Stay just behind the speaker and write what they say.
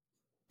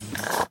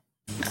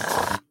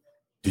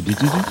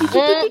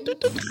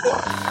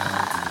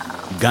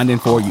Gunning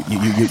for you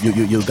gunning for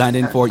you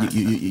gunning for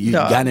you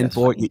gunning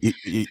for you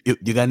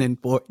gunning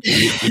for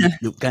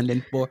you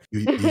gunning for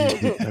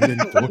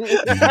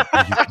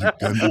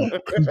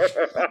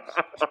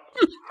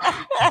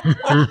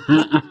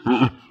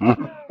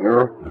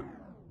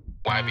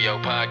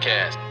YBO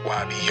Podcast.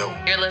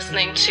 YBO. You're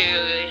listening to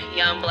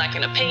Young, Black,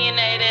 and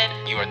Opinionated.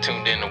 You are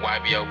tuned in to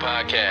YBO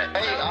Podcast.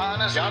 Hey,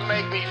 honest, y'all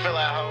make me feel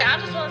at home. I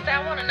just want to say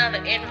I want another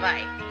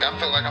invite. I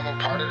feel like I'm a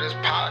part of this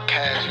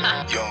podcast, you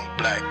know? Young,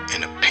 Black,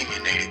 and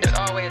Opinionated. As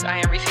always, I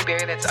am Reese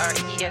Berry. That's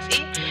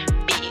RESEBERA.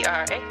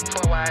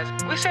 4 Ys.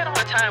 We say it all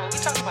the time, but we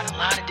talk about a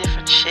lot of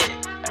different shit.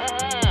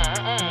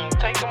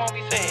 Take them what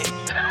we said.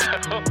 I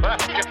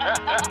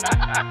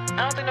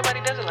don't think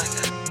nobody does it like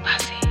us.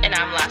 Lassie. And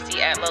I'm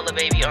Lassie at Lola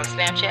Baby on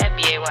Snapchat,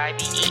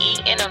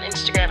 BAYBEE, and on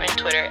Instagram and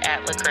Twitter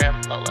at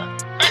LaCreme Lola.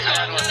 I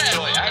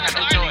got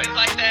no joy.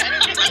 Like that.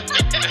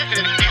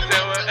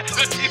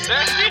 What you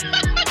said?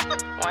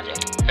 Wanje.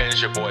 And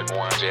it's your boy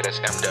Mwanje. That's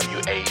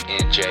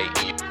MWANJE.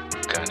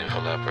 Gunning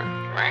for leopard.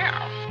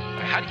 Wow.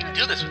 How do you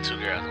do this with two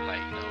girls? I'm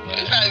like, you know what?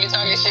 You probably be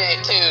talking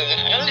shit too.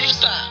 Just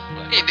stop.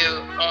 He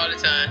do all the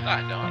time.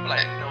 I don't. I'm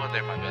like, you know what?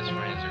 They're my best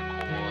friends. They're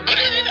cool.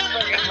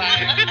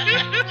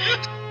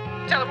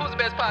 Tell them who's the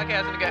best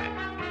podcast in the game.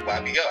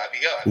 YBO.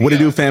 What it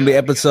do, family?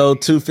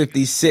 Episode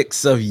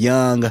 256 of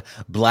Young,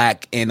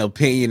 Black, and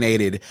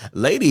Opinionated.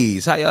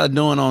 Ladies, how y'all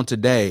doing on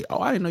today? Oh,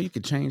 I didn't know you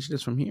could change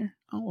this from here.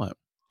 Oh, what?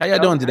 How y'all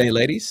doing today,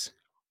 ladies?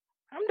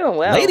 I'm doing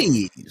well.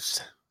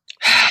 Ladies.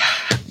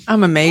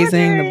 I'm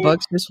amazing. The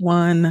Bucks just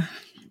won.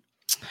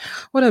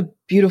 What a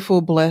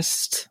beautiful,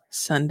 blessed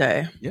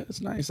Sunday. Yeah, it's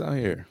nice out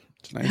here.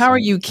 It's nice. How are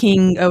you,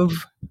 king of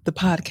the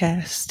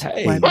podcast?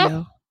 Hey.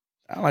 YBO?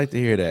 I like to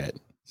hear that.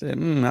 Said,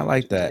 I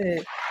like that.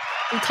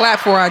 We clap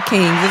for our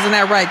kings. Isn't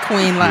that right,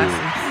 Queen Lassie?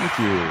 Thank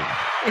you.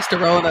 It's the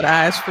roll of the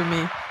eyes for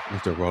me.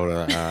 It's the roll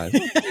of the eyes.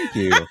 Thank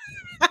you.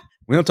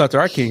 We don't talk to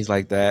our kings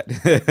like that.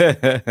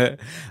 We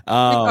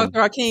talk to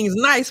our kings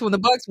nice when the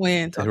Bucks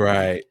win.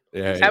 Right.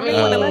 Yeah. I mean,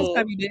 when the last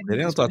time you did? They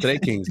don't talk to their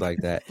kings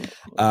like that.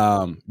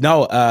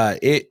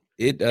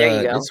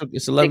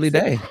 It's a lovely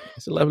day.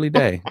 It's a lovely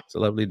day. It's a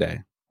lovely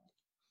day.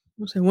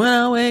 When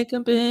I wake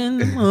up in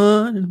the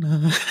morning,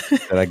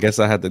 But I guess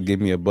I have to give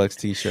me a Bucks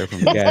t-shirt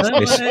from the gas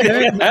station.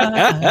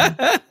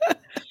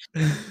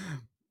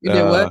 You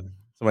did what?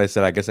 Somebody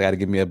said, I guess I got to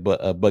give me a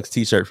Bucks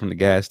t-shirt from the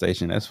gas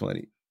station. That's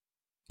funny.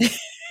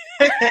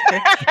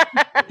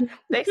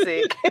 They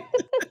sick.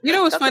 You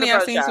know what's funny?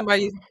 I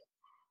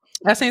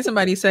seen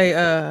somebody say,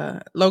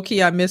 low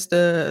key, I missed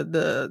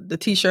the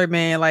t-shirt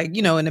man, like,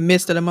 you know, in the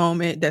midst of the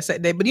moment that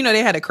said they, but you know,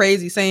 they had a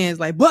crazy sayings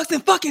like Bucks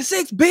and fucking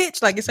 6,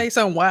 bitch. Like it say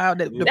something wild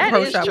that the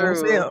pro shop won't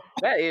sell.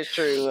 That is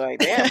true. Like,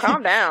 damn,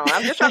 calm down.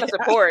 I'm just trying to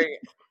support.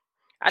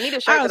 I need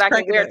a shirt that I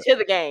can wear to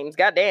the games.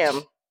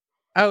 Goddamn.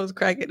 I was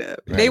cracking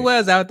up. Right. They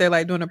was out there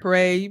like doing a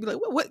parade. You'd be like,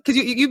 what? Cause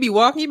you be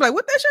walking, you'd be like,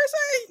 what that shirt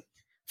say?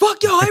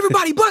 Fuck y'all,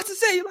 everybody Bucks and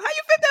say, how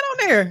you fit that on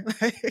there?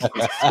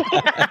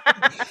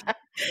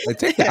 Like,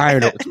 take the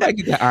iron. Somebody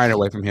get that iron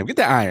away from him. Get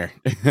the iron.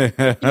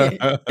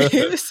 Yeah.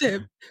 It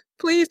said,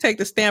 please take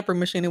the stamper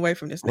machine away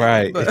from this.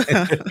 Right. But,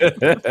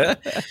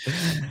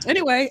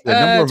 anyway,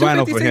 no more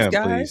vinyl for 256 him,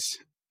 guys.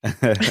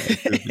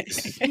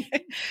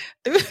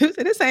 please.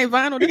 This ain't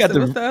vinyl. We got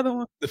What's the other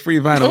one? The free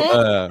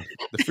vinyl.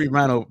 The free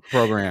vinyl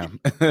program.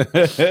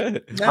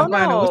 Not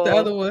vinyl. What's the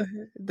other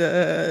one?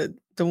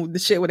 The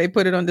shit where they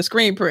put it on the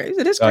screen print.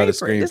 This screen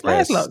print. This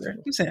last logo.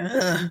 You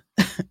said,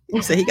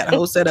 you said he got a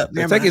whole setup.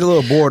 Take his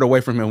little board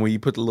away from him when you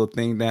put the little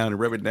thing down and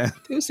rub it down.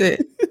 You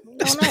said,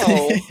 Oh,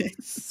 no.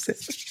 It's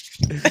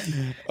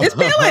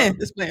spilling.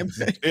 It's playing.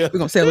 We're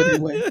gonna sell it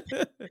anyway.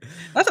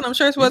 That's what I'm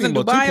sure it was in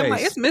Dubai. I'm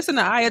like, it's missing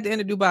the eye at the end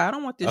of Dubai. I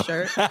don't want this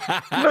shirt.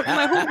 I'm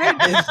like, who made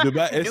this?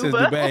 Dubai. It says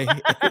Dubai.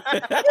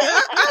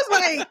 I was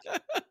like,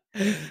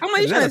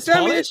 you trying to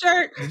sell me this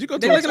shirt? Did you go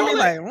to They looking at me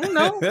like, I don't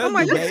know. I'm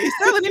like, Dubai. you're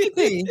selling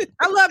anything.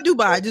 I love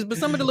Dubai, but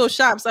some of the little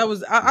shops, I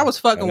was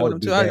fucking with them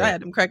too. I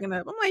had them cracking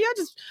up. I'm like, y'all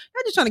just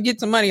trying to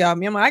get some money off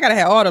me. I'm like, I gotta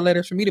have all the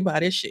letters for me to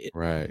buy this shit.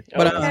 Right.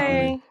 But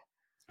Okay.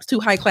 it's too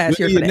high class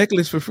here We'll for give you a that.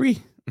 necklace for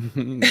free.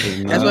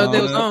 That's what they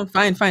was on.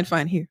 Fine.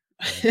 Here,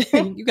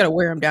 you gotta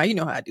wear them down. You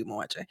know how I do,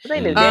 Moache. They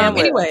knew damn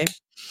well. Anyway,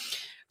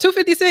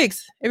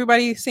 256.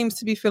 Everybody seems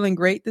to be feeling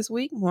great this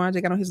week.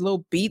 Moache got on his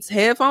little Beats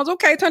headphones.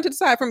 Okay, turn to the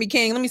side for me,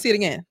 King. Let me see it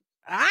again.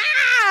 A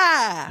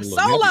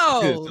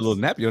Solo. little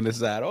nappy on this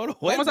side. Oh,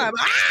 One more time.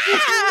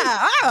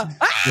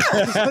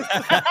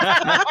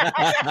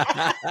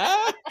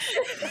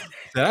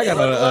 Said, I got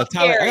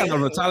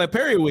on a Tyler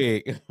Perry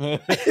wig. You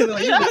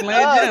just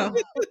laying down.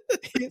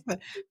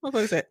 What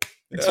was that?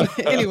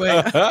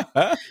 Anyway,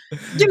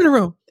 get in the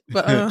room.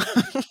 But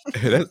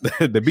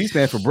the B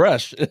stands for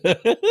brush.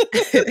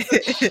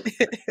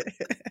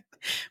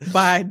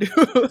 Bye, dude.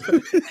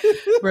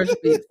 Brush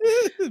Beats.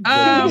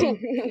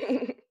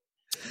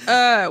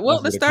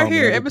 Well, let's start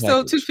here.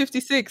 Episode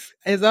 256.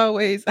 As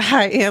always,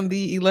 I am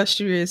the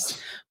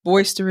illustrious,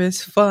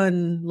 boisterous,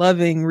 fun,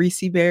 loving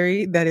Reese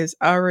Berry. That is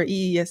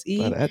Reese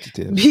Berra.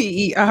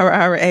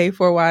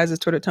 4 Ys is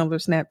Twitter,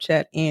 Tumblr,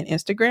 Snapchat, and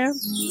Instagram.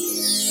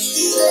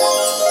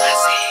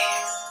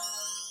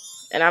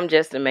 And I'm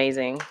just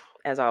amazing,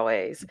 as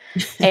always.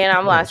 And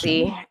I'm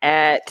Lassie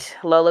at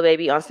Lola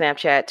Baby on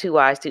Snapchat, 2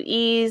 Ys, 2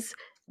 Es,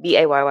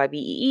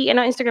 BAYYBEE, and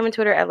on Instagram and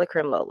Twitter at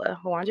LaCrim Lola.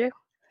 Mwanje?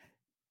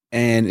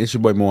 And it's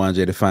your boy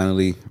Mwanje, the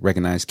finally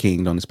recognized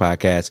king on this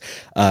podcast.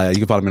 You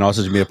can follow me on all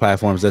social media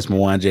platforms. That's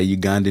Mwanje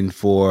Ugandan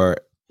for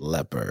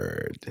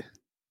Leopard.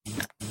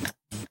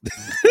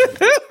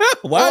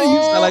 Why do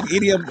you sound like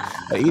EDM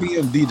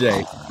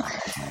DJ?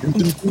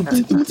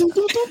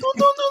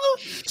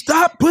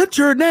 Stop! Put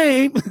your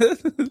name.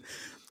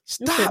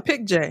 Stop.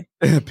 Pick J.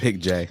 Pick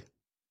J.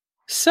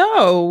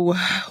 So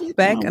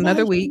back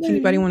another week.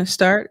 Anybody want to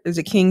start? Is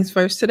it Kings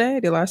first today?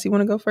 Did Lassie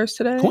want to go first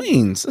today?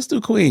 Queens. Let's do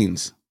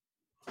Queens.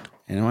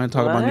 And I want to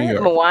talk about New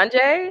York.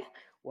 Mwanje?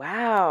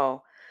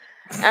 Wow.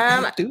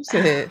 Deuce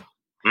ahead.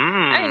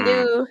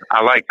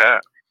 I like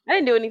that. I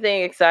didn't do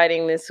anything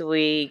exciting this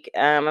week.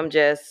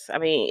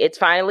 It's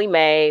finally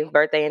May,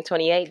 birthday in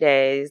 28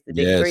 days, the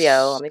big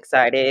 3-0. I'm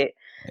excited.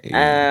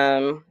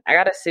 Yeah. I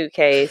got a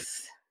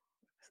suitcase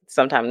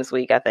sometime this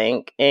week, I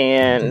think.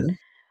 And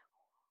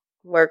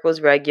work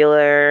was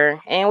regular.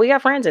 And we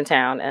got friends in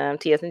town.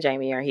 TS and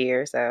Jamie are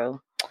here.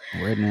 So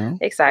right now,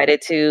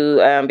 excited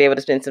to be able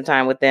to spend some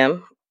time with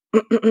them.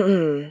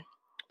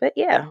 But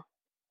yeah,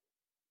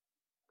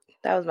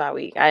 that was my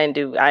week. I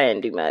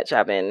didn't do much.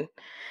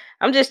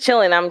 I'm just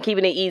chilling. I'm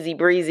keeping it easy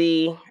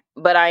breezy,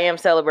 but I am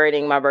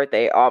celebrating my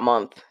birthday all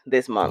month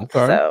this month.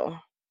 Okay. So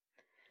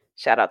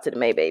shout out to the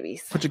May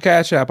babies. Put your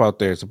Cash App out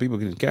there so people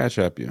can Cash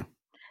App you.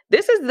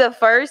 This is the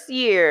first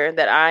year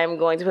that I'm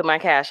going to put my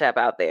Cash App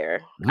out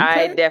there. Okay.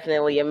 I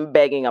definitely am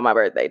begging on my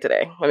birthday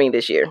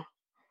this year.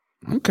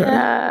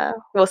 Okay.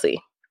 We'll see.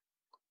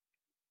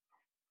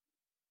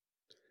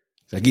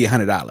 So I give you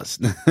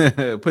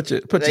 $100. Put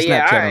your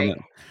Snapchat on it.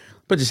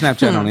 Put your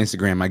Snapchat on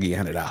Instagram. I give you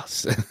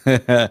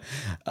 $100.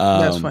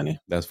 That's funny.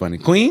 That's funny.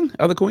 Queen?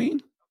 Other Queen?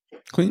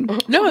 Queen?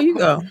 No, you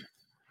go.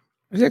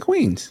 Is that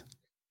Queens?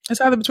 It's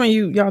either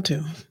between y'all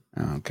two.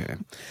 Okay.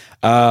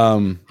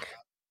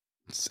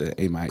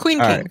 Hey, Mike. Queen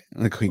King.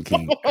 Right. Queen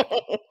King.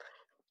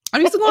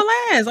 I'm used to going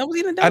last. I was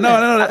even done.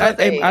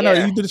 I know.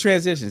 You do the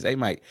transitions. Hey,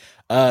 Mike.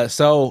 I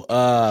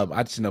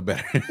just know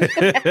better.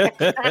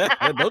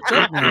 Don't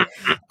trust me.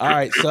 All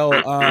right. So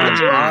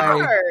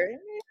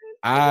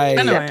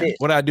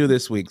what did I do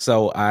this week?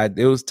 So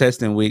it was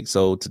testing week.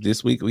 So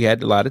this week we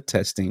had a lot of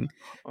testing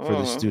for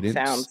the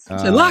students.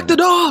 Lock the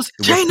doors,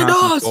 chain the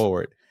doors.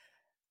 Forward.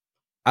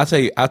 I'll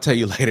tell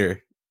you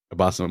later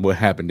about what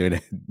happened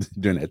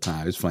during that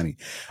time. It's funny.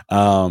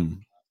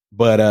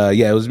 But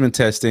it was been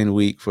testing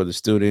week for the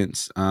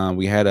students.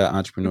 We had an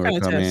entrepreneur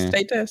come in.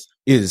 State test?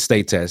 It is a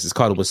state test. It's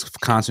called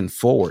Wisconsin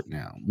Forward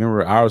now.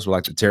 Remember ours were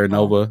like the Terra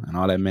Nova and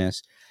all that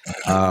mess.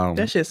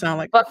 That shit sound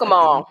like fuck them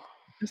all.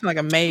 It's like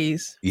a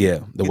maze. Yeah,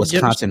 the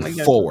Wisconsin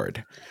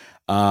Forward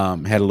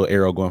had a little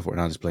arrow going for it.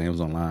 I was just playing. It was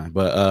online,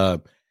 but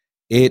online.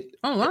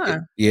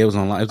 It was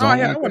online. It was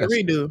online. I want to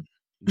redo.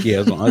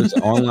 Yeah, it was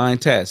an online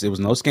test. It was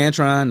no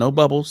Scantron, no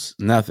bubbles,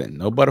 nothing,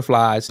 no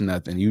butterflies,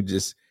 nothing.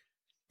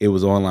 It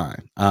was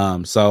online.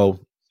 So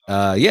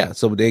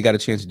they got a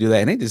chance to do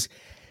that,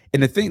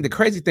 and the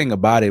crazy thing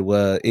about it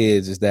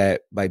is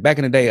that like back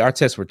in the day, our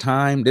tests were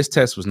timed. This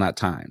test was not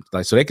timed,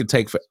 like so they could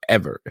take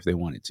forever if they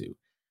wanted to.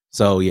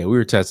 So yeah, we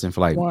were testing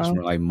for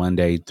like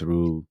Monday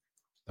through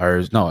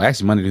Thursday. No,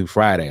 actually Monday through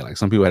Friday. Like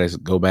some people had to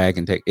go back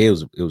and take. It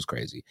was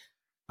crazy.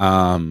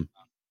 I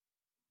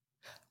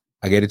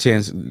get a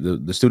chance.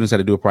 The students had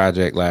to do a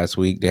project last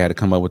week. They had to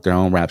come up with their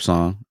own rap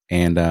song,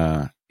 and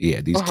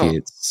these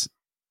kids.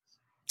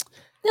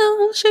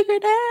 No sugar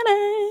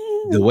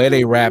daddy. The way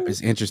they rap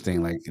is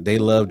interesting. Like they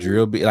love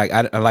drill beat. Like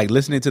I like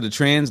listening to the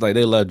trends. Like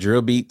they love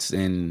drill beats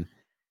and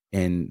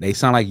they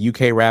sound like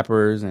UK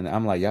rappers. And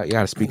I'm like, y'all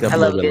gotta speak up a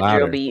little bit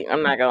louder. Drill beat.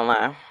 I'm not gonna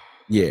lie.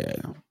 Yeah,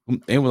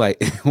 they were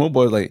like, one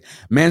boy was like,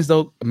 "Mans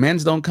don't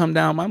come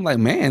down." I'm like,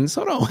 "Mans,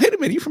 hold on, wait a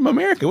minute, you from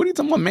America? What are you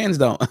talking about? Mans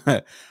don't."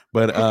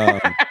 But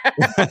like,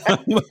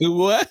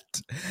 what?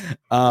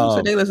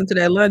 So they listen to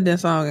that London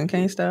song and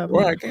can't stop.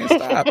 Right, can't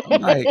stop.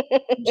 I'm like,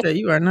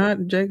 you are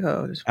not J.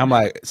 Cole. I'm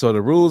like, so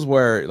the rules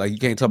were like, you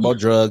can't talk about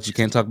drugs, you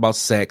can't talk about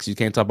sex, you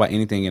can't talk about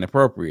anything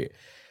inappropriate.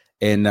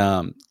 And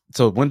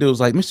so one dude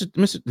was like,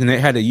 Mr. And they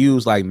had to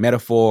use like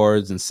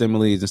metaphors and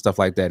similes and stuff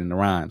like that in the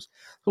rhymes.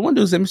 So one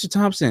dude said, "Mr.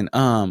 Thompson,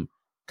 can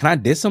I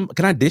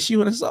diss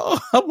you in a song?"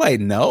 I'm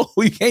like, "No,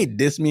 you can't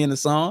diss me in a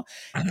song."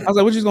 I was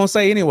like, "What you gonna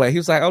say anyway?" He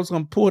was like, I was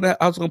gonna pull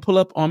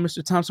up on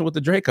Mr. Thompson with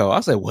the Draco. I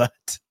was like,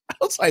 "What?" I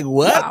was like,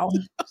 "What?" Wow.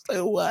 I was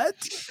like, "What?"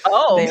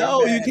 Oh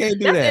no, you can't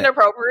do that. That's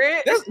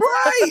inappropriate. That's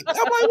right. I'm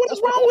like, "What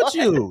is wrong with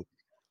you?"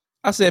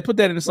 I said, "Put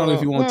that in the song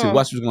if you want to.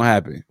 Watch what's gonna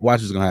happen.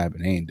 Watch what's gonna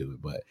happen." They ain't do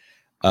it, but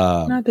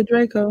not the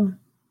Draco.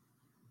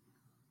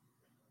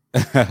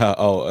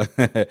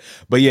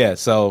 But yeah,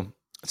 so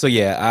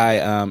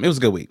yeah, it was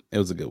a good week. It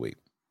was a good week.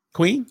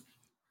 Queen?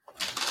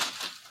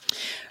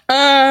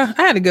 I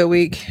had a good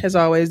week. As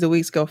always, the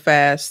weeks go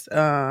fast.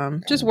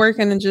 Just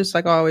working and just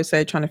like I always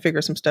say, trying to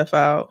figure some stuff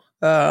out.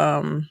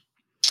 I've been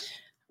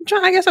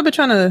trying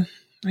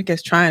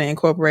to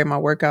incorporate my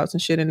workouts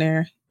and shit in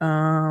there.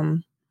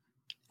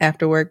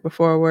 After work,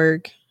 before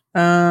work.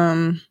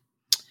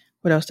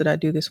 What else did I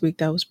do this week?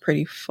 That was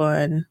pretty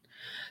fun.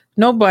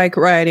 No bike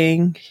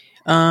riding.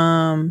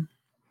 I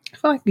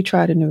feel like we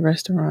tried a new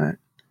restaurant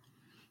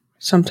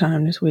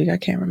sometime this week. I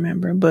can't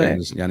remember,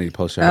 but y'all need to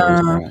post your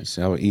restaurants.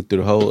 I would eat through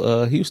the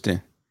whole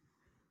Houston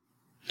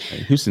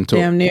tour.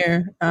 Damn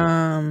near.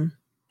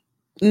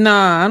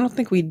 Nah, I don't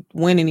think we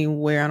went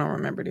anywhere. I don't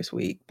remember this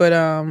week, but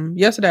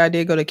yesterday I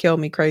did go to Kill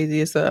Me Crazy.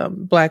 It's a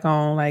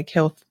Black-owned like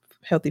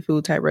healthy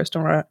food type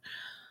restaurant.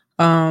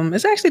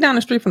 It's actually down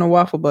the street from the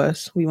Waffle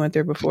Bus. We went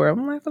there before.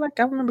 I feel like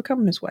I remember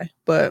coming this way,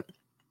 but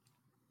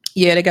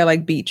yeah, they got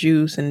like beet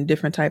juice and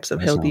different types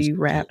of healthy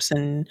wraps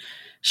and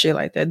shit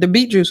like that. The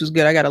beet juice was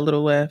good. I got a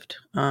little left.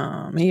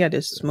 He had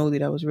this smoothie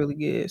that was really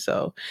good.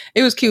 So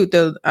it was cute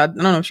though. I don't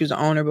know if she was the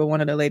owner, but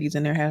one of the ladies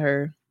in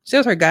there she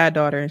was her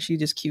goddaughter, and she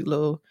just cute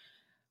little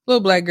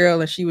black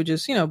girl, and she was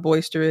just,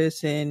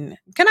 boisterous and,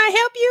 can I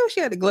help you? She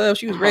had the gloves.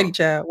 She was ready,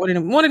 child.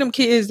 One of them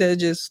kids that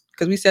just,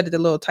 because we sat at the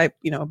little type,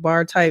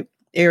 bar type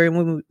area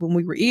when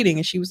we were eating,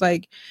 and she was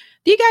like,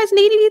 do you guys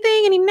need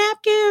anything? Any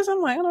napkins?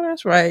 I'm like, oh,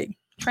 that's right.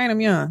 Train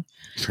them young.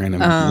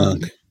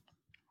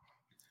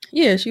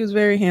 Yeah, she was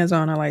very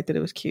hands-on. I liked it. It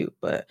was cute.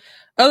 But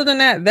other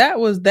than that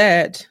was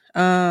that.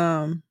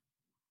 And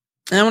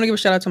I want to give a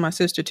shout out to my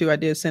sister too. I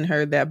did send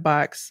her that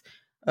box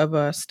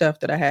of stuff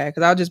that I had,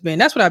 because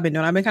that's what I've been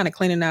doing. I've been kind of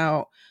cleaning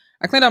out.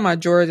 I cleaned out my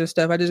drawers and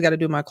stuff. I just got to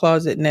do my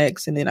closet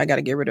next, and then I got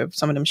to get rid of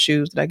some of them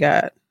shoes that I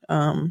got.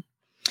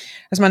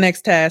 That's my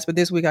next task. But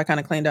this week I kind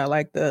of cleaned out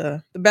like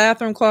the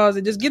bathroom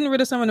closet, just getting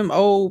rid of some of them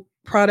old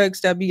products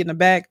that be in the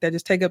back that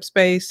just take up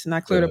space, and I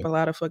cleared up a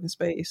lot of fucking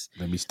space.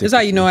 That's how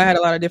I had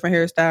a lot of different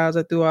hairstyles.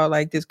 I threw out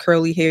like this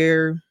curly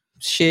hair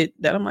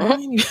shit that I'm like,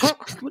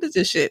 what is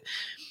this shit?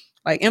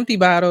 Like empty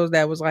bottles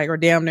that was like, or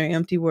damn near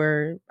empty,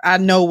 where I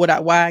know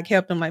why I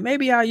kept them. Like,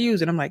 maybe I'll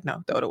use it. I'm like,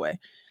 no, throw it away.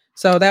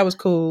 So that was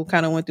cool.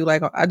 Kind of went through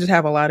like, I just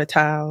have a lot of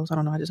towels. I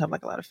don't know. I just have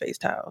like a lot of face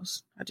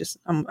towels. I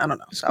don't know.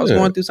 So I was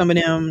going through some of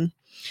them.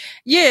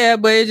 Yeah,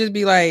 but it just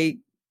be like,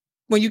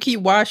 when you keep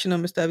washing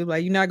them and stuff, it's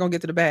like, you're not going to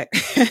get to the back.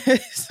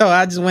 So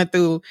I just went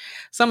through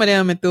some of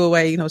them and threw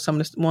away,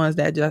 some of the ones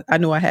that I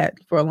knew I had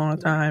for a long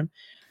time.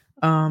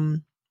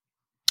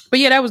 But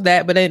yeah, that was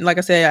that. But then, like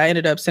I said, I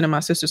ended up sending my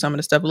sister some of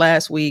the stuff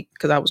last week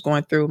because I was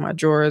going through my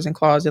drawers and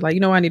closet.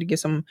 Like, I need to get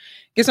some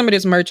of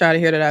this merch out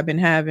of here that I've been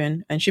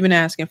having. And she's been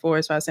asking for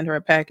it. So I sent her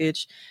a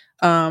package.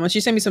 And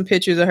she sent me some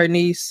pictures of her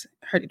niece,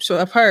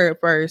 of her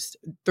first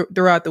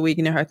throughout the week.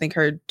 And I think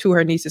two of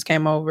her nieces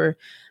came over.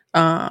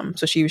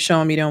 So she was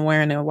showing me them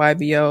wearing the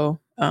YBO.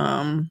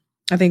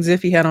 I think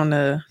Ziffy had on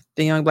the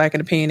Young Black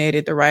and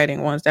Opinionated, the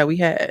writing ones that we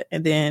had.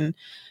 And then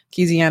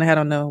Keziana had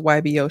on the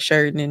YBO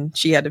shirt, and then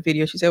she had the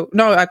video. She said,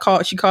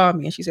 she called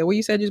me and she said, well,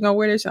 you said you're going to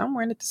wear this. I'm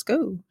wearing it to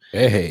school.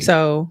 Hey.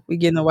 So we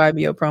getting the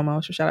YBO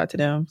promo. So shout out to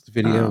them. The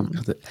video.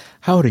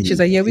 How old are you? She's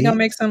like, yeah, we're going to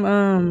make some, we're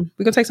going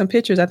to take some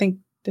pictures. I think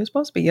they're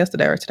supposed to be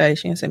yesterday or today.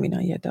 She didn't send me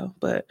none yet though,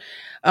 but,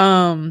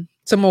 some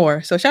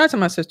more. So shout out to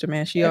my sister,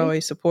 man. She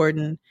always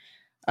supporting.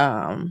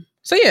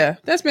 So yeah,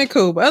 that's been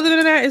cool. But other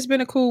than that, it's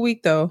been a cool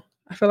week though.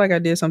 I feel like I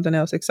did something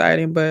else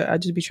exciting, but I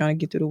just be trying to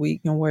get through the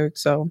week and work.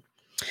 So,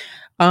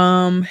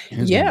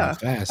 yeah,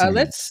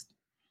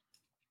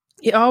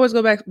 it always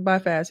go by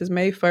fast. It's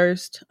May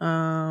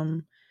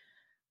 1st.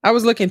 I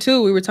was looking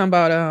too. We were talking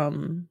about,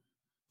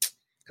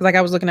 cause like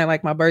I was looking at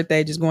like my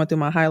birthday, just going through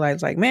my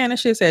highlights. Like, man, that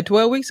shit said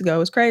 12 weeks ago.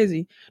 It's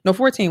crazy. No,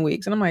 14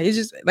 weeks. And I'm like, it's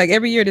just like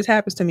every year this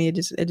happens to me. It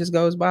just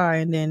goes by.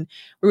 And then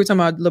we were talking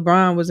about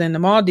LeBron was in the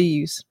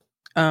Maldives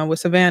with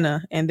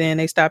Savannah, and then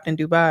they stopped in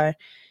Dubai.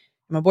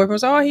 My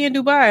boyfriend was, he in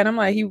Dubai. And I'm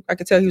like, I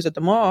could tell he was at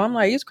the mall. I'm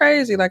like, it's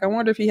crazy. Like, I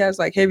wonder if he has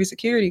like heavy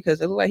security,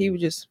 because it looked like he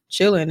was just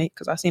chilling,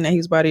 because I seen that he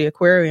was by the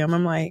aquarium.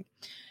 I'm like,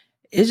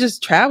 it's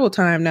just travel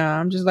time now.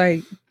 I'm just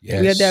like,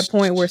 we at that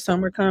point where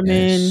summer come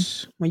in,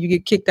 when you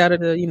get kicked out of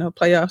the,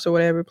 playoffs or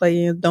whatever,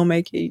 play-ins, don't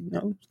make it,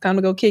 it's time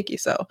to go kick it.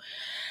 So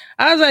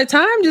I was like,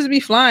 time just be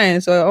flying.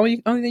 So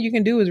only thing you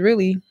can do is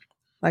really,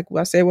 like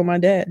I said with my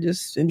dad,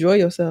 just enjoy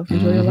yourself,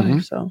 enjoy your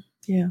life. So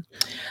yeah.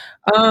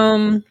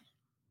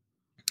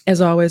 As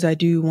always, I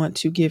do want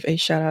to give a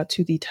shout out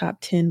to the top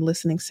 10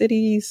 listening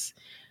cities.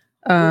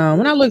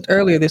 When I looked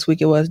earlier this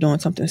week, it was doing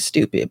something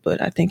stupid,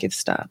 but I think it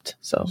stopped.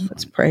 So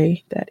let's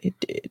pray that it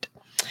did.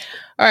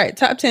 All right,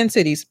 top 10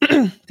 cities.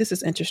 This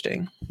is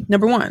interesting.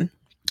 Number 1,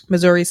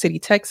 Missouri City,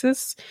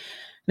 Texas.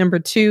 Number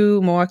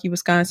 2, Milwaukee,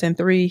 Wisconsin.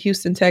 3,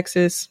 Houston,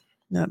 Texas.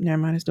 Nope, never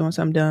mind. It's doing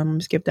something dumb. I'm going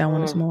to skip that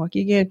one. It's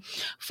Milwaukee again.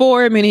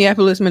 4,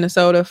 Minneapolis,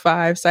 Minnesota.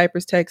 5,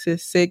 Cypress,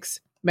 Texas. 6,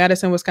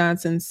 Madison,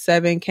 Wisconsin.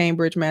 7,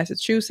 Cambridge,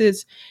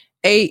 Massachusetts.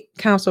 8,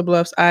 Council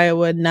Bluffs,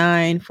 Iowa.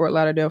 9, Fort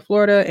Lauderdale,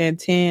 Florida. And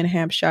 10,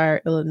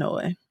 Hampshire,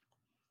 Illinois.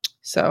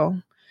 So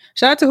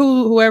shout out to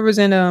whoever's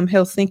in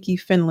Helsinki,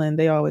 Finland.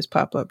 They always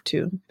pop up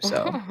too.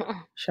 So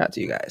shout out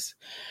to you guys.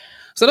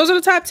 So those are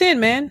the top 10,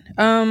 man.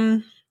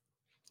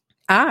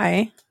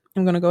 I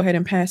am going to go ahead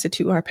and pass it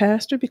to our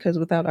pastor because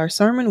without our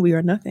sermon, we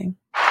are nothing.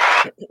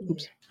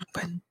 Oops.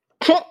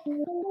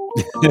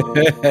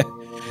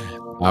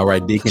 All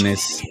right,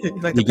 Deaconess.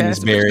 Like Deaconess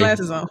Barry.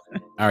 Glasses on.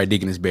 All right,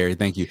 Deaconess Barry.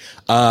 Thank you.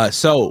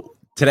 So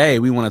today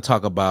we want to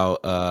talk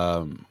about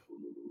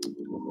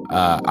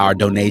our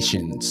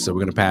donations. So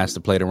we're going to pass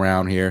the plate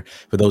around here.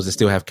 For those that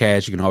still have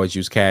cash, you can always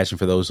use cash. And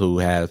for those who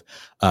have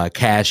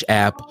Cash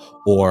App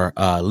or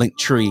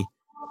Linktree,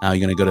 you're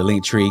going to go to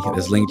Linktree.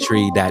 That's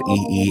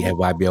linktree.ee at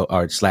YBO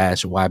or /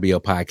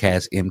 YBO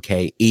podcast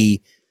MKE.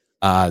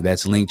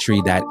 That's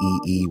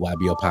linktree.ee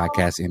YBO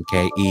podcast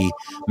MKE.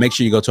 Make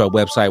sure you go to our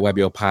website,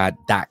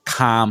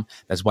 ybopod.com.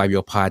 That's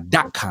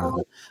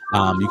ybopod.com.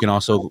 You can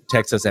also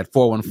text us at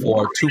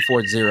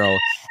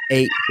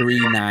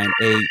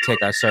 414-240-8398.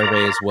 Take our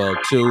survey as well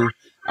too.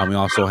 We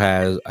also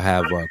have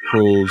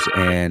crews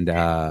and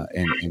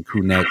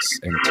crew necks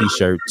and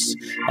t-shirts,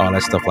 all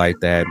that stuff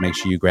like that. Make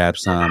sure you grab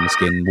some. It's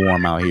getting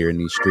warm out here in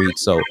these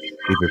streets, so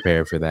be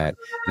prepared for that.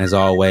 And as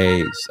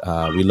always,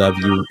 we love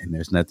you, and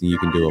there's nothing you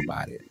can do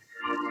about it.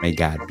 May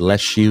God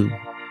bless you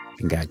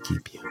and God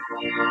keep you.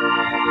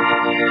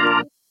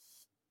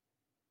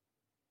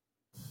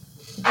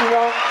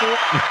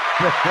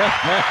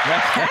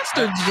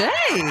 Pastor J.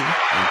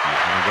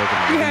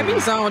 You had me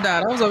zoned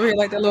out. I was over here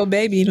like that little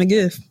baby in the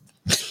gift.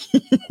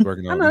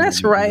 Working on, I know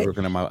that's right.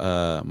 Working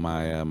on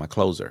my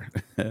closer.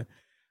 You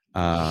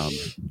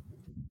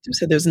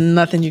said there's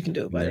nothing you can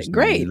do about it.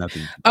 Great.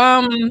 Nothing.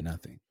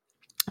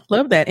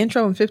 Love that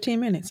intro in 15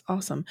 minutes.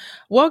 Awesome.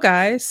 Well,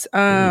 guys,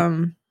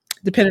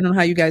 depending on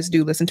how you guys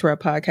do listen to our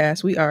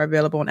podcast, we are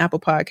available on Apple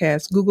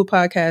Podcasts, Google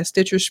Podcasts,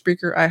 Stitcher,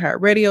 Spreaker,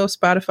 iHeartRadio,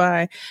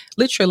 Spotify,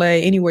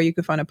 literally anywhere you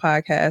can find a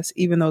podcast,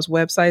 even those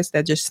websites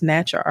that just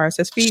snatch our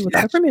RSS feed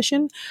without our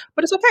permission.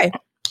 But it's okay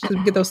because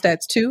we get those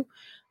stats too.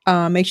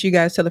 Make sure you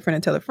guys tell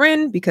a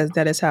friend because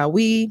that is how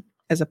we,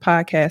 as a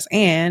podcast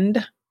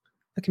and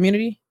a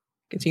community,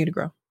 continue to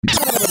grow.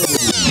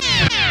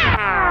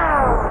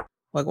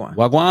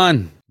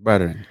 Wagwan,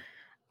 brethren.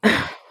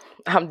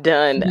 I'm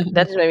done.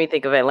 That just made me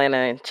think of Atlanta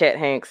and Chet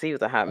Hanks. He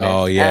was a hot mess.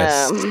 Oh,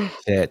 yes.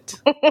 Chet.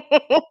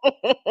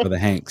 For the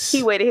Hanks.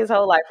 He waited his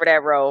whole life for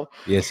that role.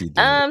 Yes, he did.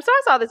 So I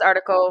saw this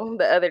article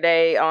the other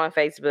day on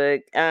Facebook.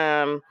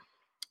 And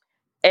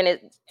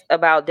it's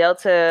about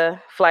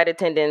Delta flight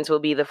attendants will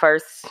be the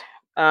first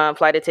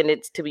flight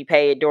attendants to be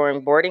paid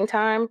during boarding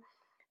time.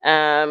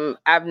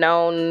 I've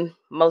known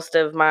most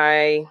of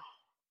my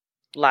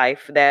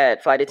life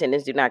that flight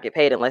attendants do not get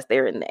paid unless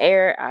they're in the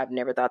air. I've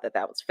never thought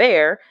that was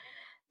fair.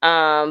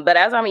 But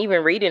as I'm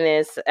even reading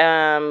this,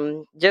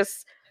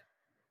 just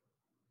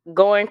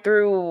going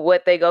through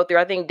what they go through,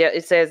 I think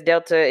it says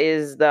Delta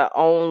is the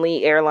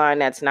only airline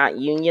that's not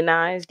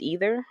unionized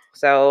either.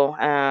 So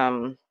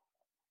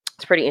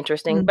it's pretty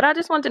interesting. Mm-hmm. But I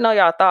just want to know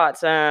y'all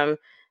thoughts. We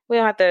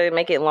don't have to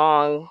make it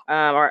long.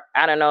 Or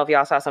I don't know if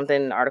y'all saw something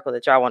in the article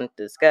that y'all wanted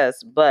to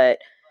discuss. But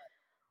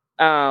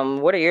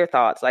what are your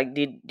thoughts? Like,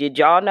 did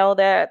y'all know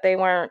that they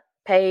weren't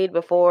paid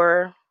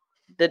before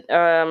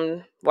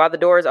the while the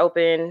doors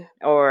open,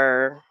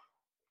 or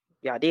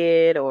y'all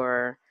did,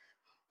 or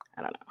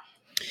I don't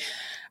know.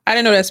 I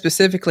didn't know that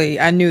specifically.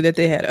 I knew that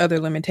they had other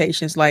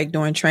limitations, like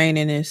during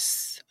training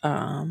is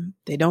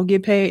they don't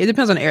get paid. It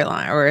depends on the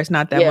airline, or it's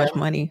not that much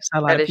money. So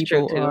a lot of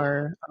people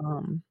are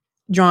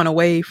drawn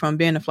away from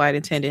being a flight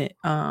attendant.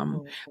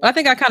 But I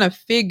think I kind of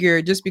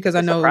figured, just because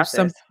I know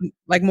some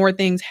like more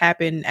things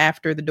happen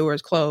after the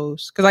doors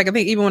close. Because like I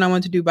think even when I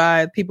went to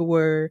Dubai, people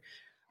were,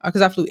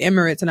 because I flew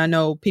Emirates, and I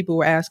know people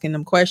were asking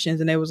them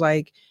questions, and they was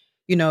like,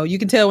 you know, you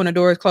can tell when the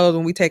door is closed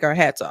when we take our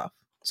hats off.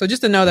 So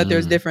just to know that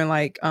there's different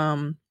like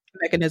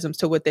mechanisms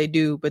to what they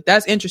do. But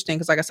that's interesting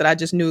because, like I said, I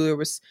just knew there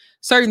was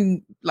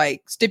certain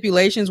like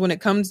stipulations when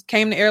it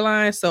came to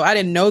airlines. So I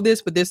didn't know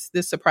this, but this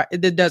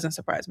doesn't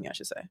surprise me, I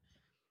should say.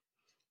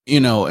 You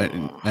know,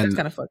 and it's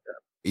kind of fucked up.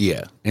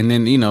 Yeah, and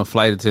then you know,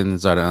 flight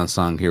attendants are the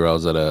unsung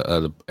heroes of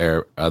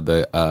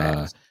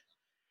the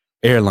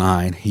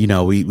airline. You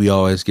know, we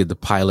always give the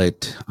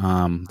pilot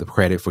the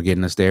credit for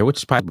getting us there, which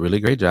is probably a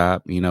really great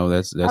job. You know,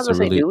 that's a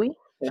really. Do we?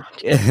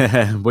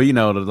 Yeah, but you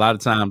know, a lot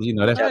of times, you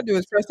know, that's all I do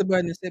is press the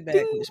button and sit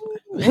back.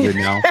 You're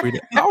now free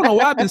to, I don't know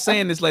why I've been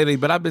saying this lately,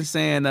 but I've been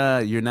saying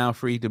you're now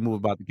free to move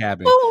about the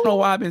cabin. I don't know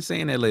why I've been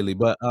saying that lately,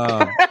 but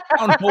I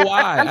don't know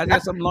why. I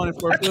guess I'm learning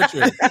for a field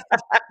trip.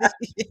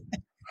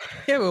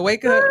 Yeah, well,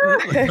 wake up.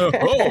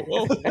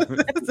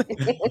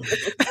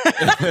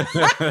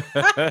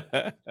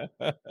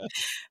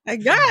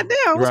 Like,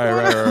 goddamn.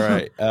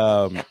 Right.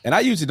 And I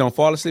usually don't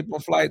fall asleep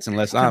on flights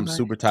unless I'm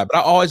super tired. But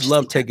I always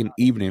love taking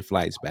evening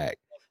flights back.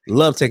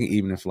 Love taking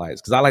evening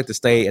flights because I like to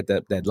stay at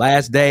that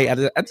last day. I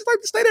just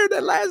like to stay there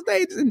that last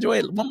day. Just enjoy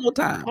it one more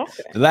time.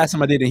 Okay. The last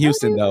time I did in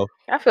Houston, though.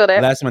 I feel that.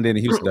 The last time I did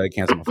in Houston, though, they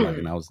canceled my flight,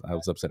 and I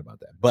was upset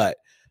about that. But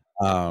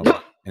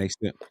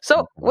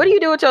so what do you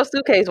do with your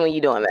suitcase when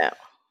you're doing that?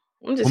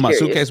 I'm just my curious.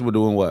 suitcase, we're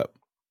doing what?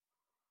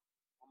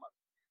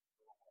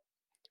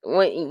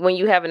 when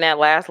you having that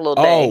last little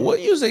day? Oh, well,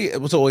 usually,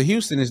 so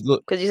Houston is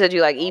because you said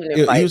you like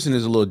evening flights. Houston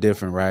is a little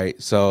different,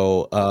 right?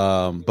 So,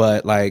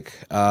 but like,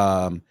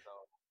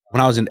 when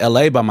I was in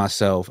LA by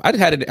myself, I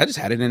just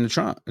had it in the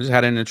trunk. I just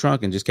had it in the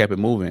trunk and just kept it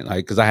moving.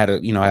 Like, cause I had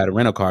a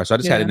rental car. So I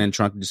just had it in the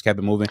trunk and just kept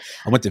it moving.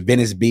 I went to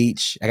Venice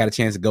Beach. I got a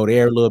chance to go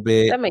there a little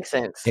bit. That makes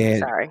sense. And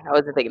sorry. I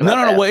wasn't thinking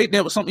about that. No, wait.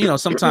 There was some,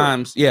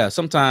 sometimes,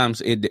 sometimes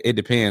it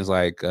depends.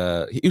 Like,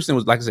 Houston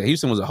was, like I said,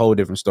 Houston was a whole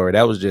different story.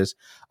 That was just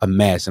a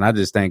mess. And I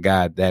just thank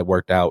God that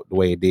worked out the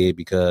way it did,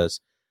 because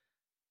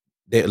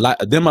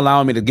them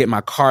allowing me to get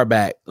my car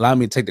back, allowing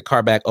me to take the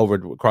car back over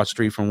across the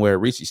street from where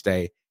Reese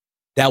stayed.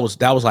 That was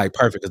like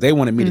perfect, because they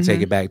wanted me to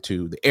take it back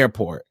to the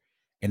airport,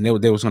 and they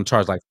was going to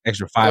charge like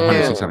extra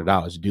 $500,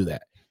 $600 to do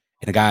that.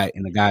 And the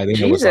guy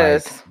there was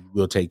like,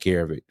 "We'll take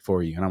care of it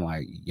for you." And I'm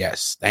like,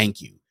 "Yes, thank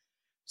you."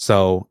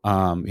 So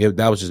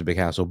that was just a big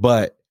hassle.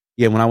 But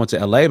yeah, when I went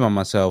to LA by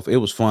myself, it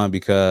was fun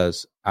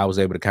because I was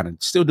able to kind of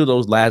still do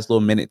those last little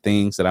minute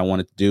things that I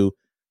wanted to do,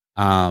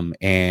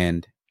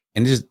 and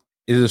it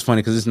is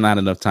funny because it's not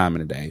enough time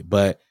in the day.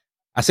 But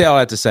I say all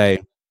that to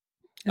say,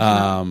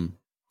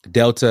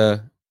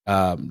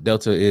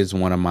 Delta is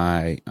one of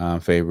my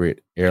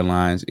favorite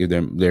airlines.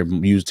 They're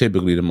used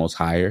typically the most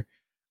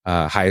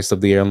highest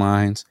of the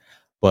airlines,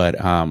 but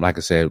like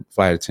I said,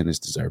 flight attendants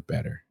deserve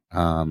better,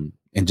 and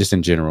just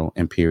in general,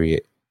 and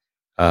period.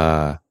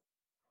 I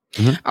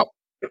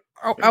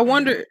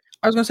wonder.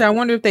 I was gonna say, I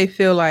wonder if they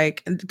feel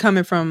like,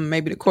 coming from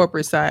maybe the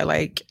corporate side,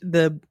 like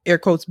the air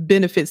quotes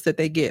benefits that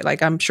they get.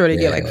 Like, I'm sure they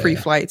get like free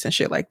flights and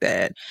shit like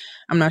that.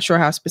 I'm not sure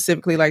how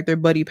specifically like their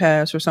buddy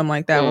pass or something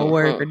like that will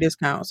work, or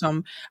discounts.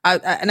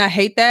 I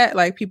hate that.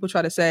 Like, people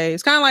try to say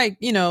it's kind of like,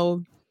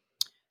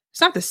 it's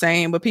not the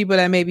same, but people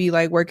that maybe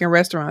like work in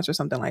restaurants or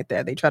something like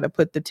that, they try to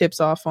put the tips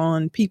off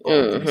on people.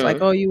 It's like,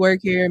 oh, you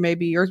work here,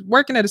 maybe you're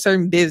working at a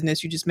certain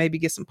business, you just maybe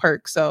get some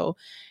perks. So.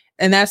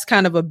 And that's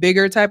kind of a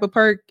bigger type of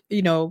perk,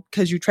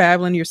 because you're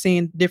traveling, you're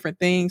seeing different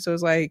things. So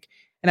it's like,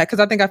 because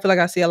I feel like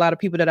I see a lot of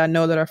people that I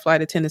know that are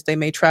flight attendants. They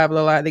may travel a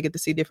lot. They get to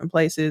see different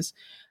places.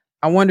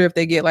 I wonder if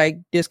they get like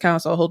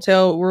discounts on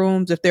hotel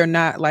rooms if they're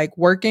not like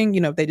working,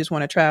 if they just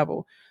want to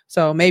travel.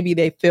 So maybe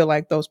they feel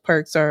like those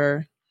perks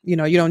are, you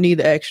don't need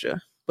the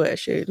extra. But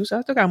shit, I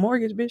still got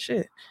mortgage, bitch.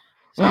 Shit.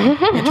 So,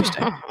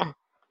 interesting.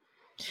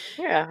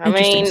 Yeah,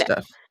 interesting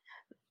stuff.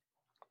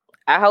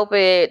 I hope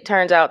it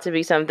turns out to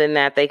be something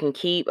that they can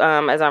keep.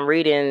 As I'm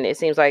reading, it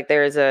seems like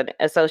there's an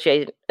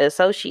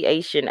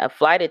association of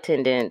flight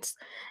attendants,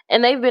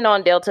 and they've been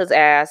on Delta's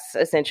ass,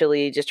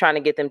 essentially, just trying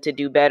to get them to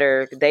do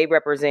better. They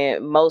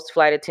represent most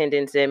flight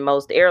attendants in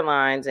most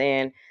airlines,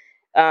 and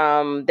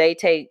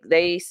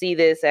they see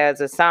this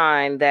as a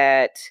sign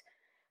that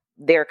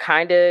they're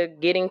kind of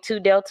getting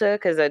to Delta,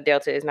 because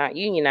Delta is not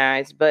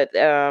unionized, but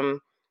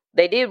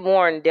they did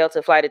warn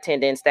Delta flight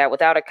attendants that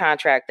without a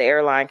contract, the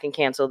airline can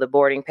cancel the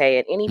boarding pay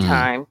at any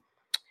time.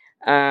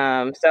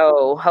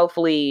 So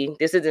hopefully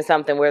this isn't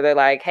something where they're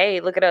like, "Hey,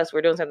 look at us,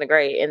 we're doing something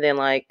great," and then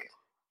like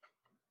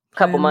a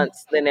couple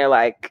months, then they're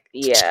like,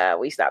 "Yeah,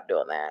 we stopped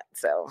doing that."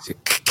 So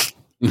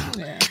I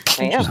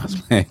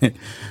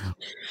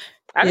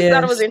just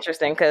thought it was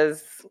interesting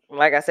because,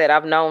 like I said,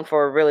 I've known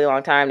for a really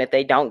long time that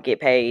they don't get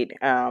paid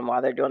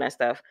while they're doing that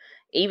stuff.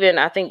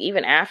 I think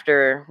even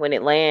after when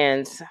it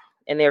lands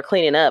and they're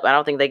cleaning up, I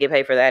don't think they get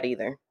paid for that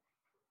either.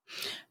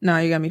 No,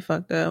 you got me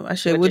fucked up.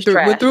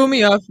 What threw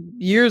me off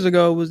years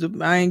ago was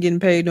I ain't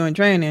getting paid during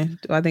training.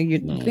 I think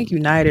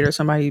United or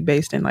somebody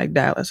based in like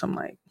Dallas. I'm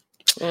like,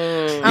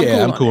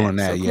 I'm cool on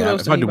that. So yeah,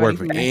 if I do work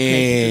for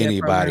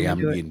anybody, I'm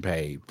getting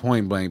paid.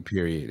 Point blank.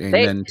 Period. Ain't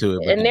nothing to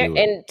it.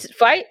 And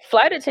flight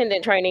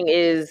attendant training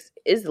is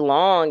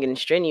long and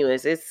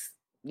strenuous.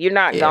 You're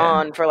not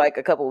gone for like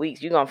a couple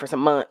weeks. You're gone for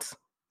some months.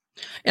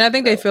 And I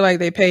think they feel like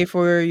they pay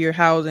for your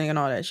housing and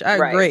all that shit.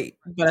 Great,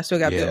 but I still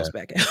got bills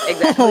back at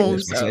home.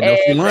 So I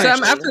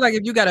feel like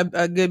if you got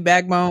a good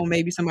backbone,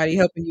 maybe somebody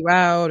helping you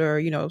out, or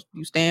you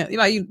stand,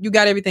 you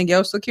got everything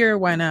else secure.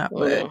 Why not?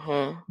 But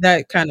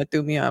that kind of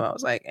threw me off. I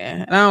was like,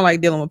 and I don't like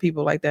dealing with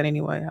people like that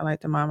anyway. I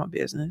like to mind my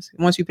business.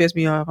 Once you piss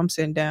me off, I'm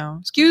sitting down.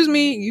 Excuse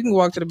me, you can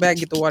walk to the back,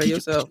 get the water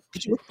yourself.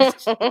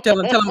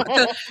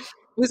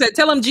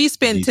 Tell them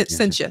G-Spin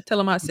sent you. Tell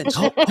them I sent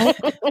you.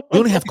 We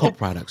only have Coke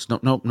products. No,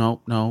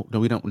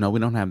 we don't. No, we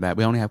don't have that.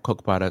 We only have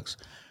Coke products.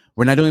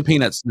 We're not doing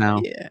peanuts now.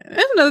 Yeah,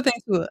 that's another thing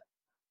too.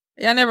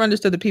 I never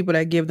understood the people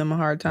that give them a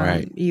hard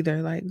time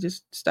either. Like,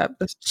 just stop.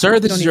 Sir,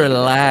 this is your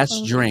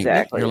last drink.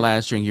 Exactly. Your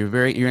last drink.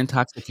 You're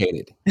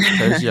intoxicated.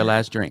 Sir, this is your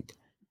last drink.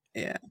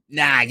 Yeah.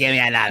 Nah, give me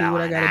another one.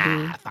 What I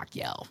gotta do. Fuck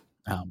you.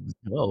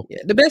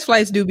 The best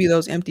flights do be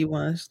those empty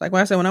ones. Like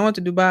when I said, when I went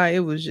to Dubai,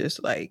 it was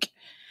just like,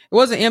 it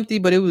wasn't empty,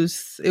 but it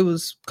was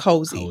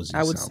cozy.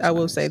 I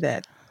will say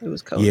that it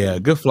was cozy. Yeah,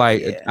 good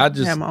flight. Yeah. I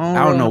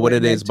don't know what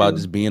it is about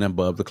just being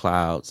above the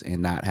clouds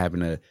and not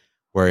having to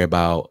worry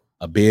about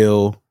a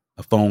bill,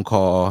 a phone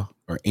call,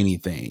 or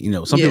anything.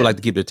 Some people like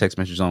to keep their text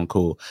messages on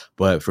cool,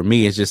 but for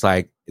me, it's just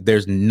like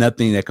there's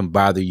nothing that can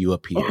bother you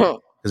up here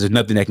because there's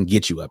nothing that can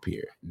get you up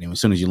here. And then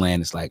as soon as you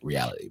land, it's like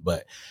reality.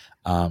 But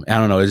I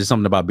don't know. It's just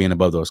something about being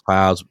above those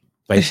clouds.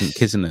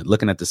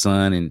 looking at the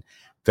sun and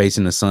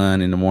facing the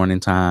sun in the morning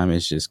time.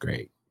 It's just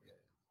great.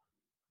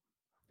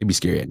 It'd be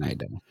scary at night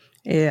though.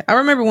 Yeah, I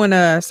remember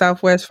when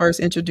Southwest first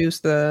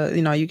introduced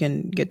you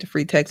can get the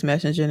free text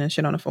messaging and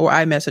shit on the phone, or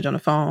iMessage on the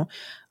phone.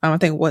 I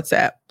think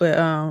WhatsApp,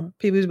 but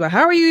people was like,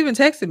 "How are you even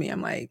texting me?"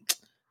 I'm like,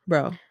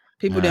 "Bro,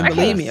 people didn't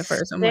believe me at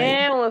first." I'm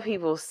like, when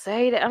people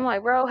say that, I'm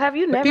like, "Bro, have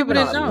you never people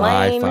been didn't on know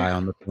Wi-Fi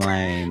on the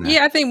plane?"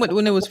 Yeah, I think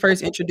when it was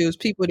first introduced,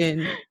 people.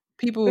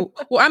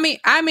 Well, I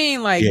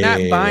mean, like not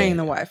buying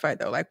the Wi-Fi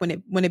though. Like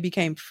when it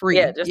became free.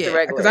 Yeah, just the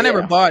regular. Because I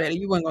never bought it.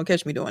 You weren't gonna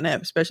catch me doing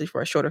that, especially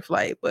for a shorter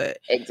flight. But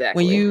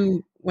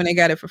exactly when they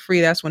got it for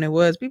free, that's when it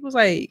was. People was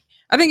like,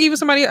 I think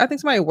somebody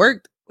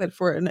worked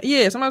for it.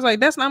 Yeah, somebody was like,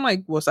 that's not. I'm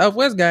like, well,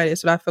 Southwest got it,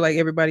 so I feel like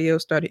everybody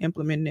else started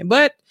implementing it.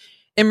 But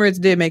Emirates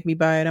did make me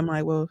buy it. I'm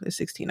like, well, it's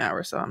 16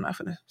 hours, so I'm not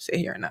gonna sit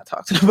here and not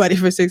talk to nobody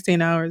for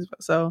 16 hours.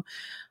 So,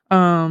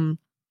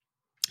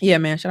 yeah,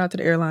 man, shout out to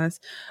the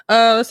airlines.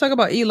 Let's talk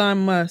about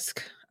Elon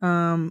Musk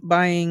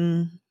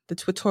buying the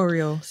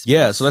Twittorial space.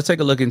 Yeah, so let's take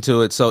a look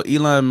into it. So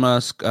Elon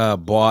Musk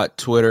bought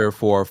Twitter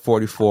for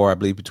between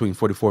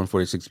 $44 and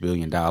 $46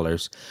 billion.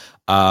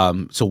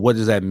 So what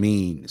does that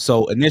mean?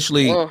 So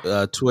initially,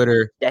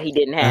 Twitter that he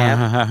didn't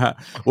have.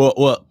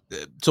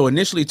 So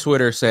initially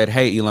Twitter said,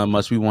 "Hey, Elon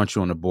Musk, we want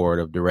you on the board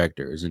of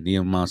directors," and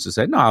Elon Musk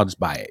said, "No, I'll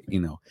just buy it."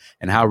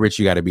 And how rich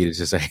you got to be to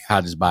just say,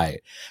 "I'll just buy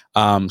it."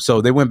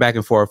 So they went back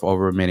and forth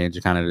over a minute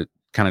to kind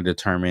of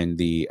determine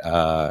the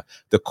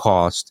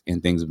cost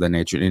and things of that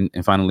nature,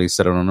 and finally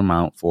settled on an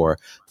amount for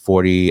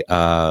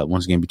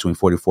once again between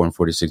 $44 and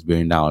 $46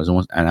 billion.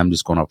 And I'm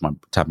just going off my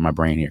top of my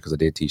brain here because I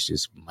did teach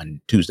this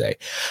Tuesday.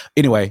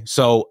 Anyway,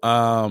 so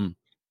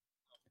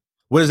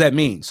what does that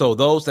mean? So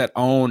those that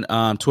own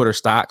Twitter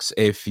stocks,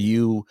 if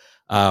you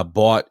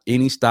bought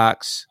any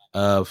stocks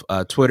of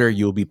Twitter,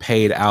 you'll be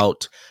paid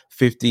out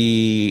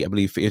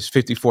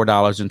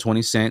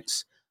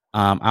 $54.20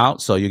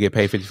 out. So you get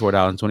paid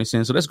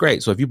 $54.20. So that's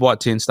great. So if you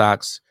bought 10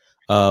 stocks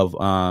of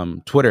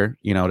Twitter,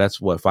 that's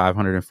what,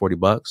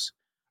 $540.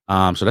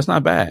 So that's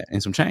not bad,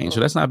 and some change. So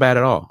that's not bad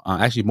at all.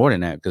 Actually, more than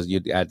that because you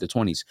add the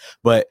 20s,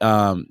 but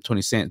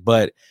 20 cents.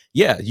 But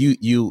yeah,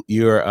 you're.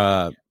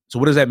 So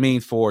what does that mean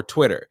for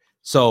Twitter?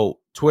 So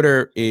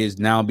Twitter is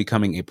now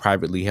becoming a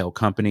privately held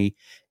company.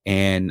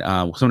 And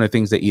some of the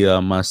things that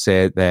Elon Musk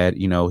said that,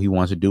 he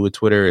wants to do with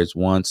Twitter is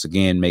once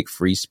again, make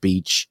free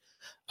speech,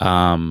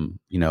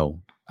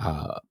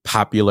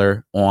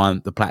 popular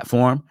on the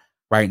platform.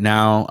 Right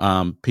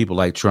now, people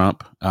like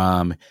Trump,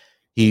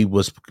 he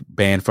was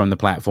banned from the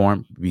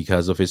platform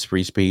because of his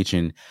free speech.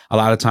 And a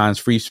lot of times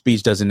free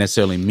speech doesn't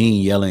necessarily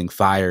mean yelling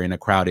fire in a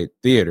crowded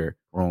theater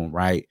room.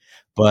 Right.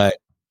 But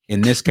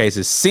in this case,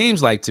 it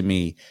seems like to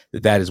me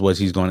that is what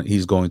he's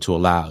going to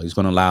allow. He's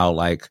going to allow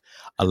like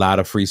a lot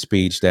of free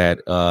speech that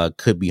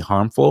could be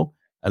harmful,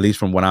 at least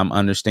from what I'm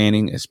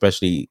understanding,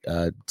 especially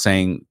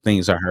saying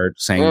things I heard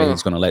saying that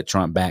he's going to let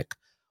Trump back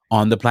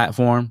on the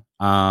platform.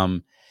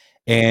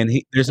 And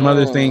there's some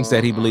other things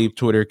that he believes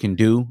Twitter can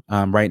do.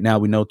 Right now,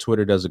 we know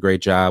Twitter does a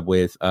great job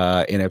with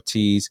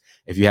NFTs.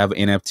 If you have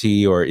an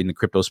NFT or in the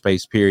crypto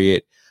space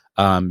period,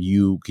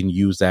 you can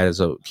use that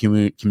as a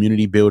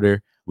community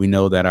builder. We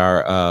know that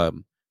our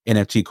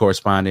NFT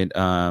correspondent,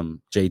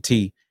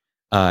 JT,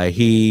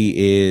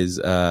 he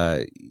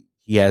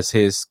has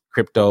his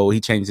crypto. He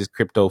changes his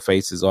crypto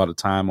faces all the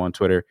time on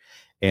Twitter.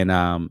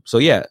 And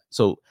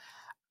so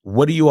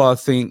what do you all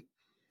think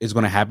is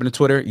going to happen to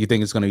Twitter? You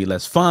think it's going to be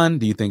less fun?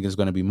 Do you think it's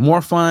going to be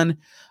more fun?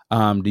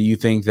 Do you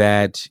think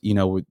that,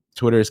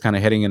 Twitter is kind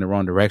of heading in the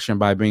wrong direction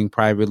by being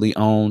privately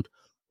owned,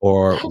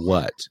 or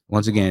what?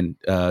 Once again,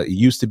 it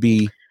used to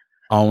be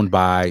owned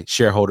by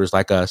shareholders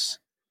like us,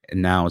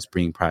 and now it's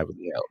being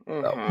privately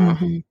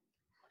held.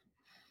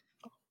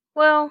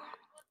 Well,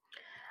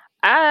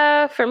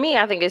 for me,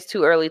 I think it's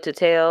too early to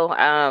tell.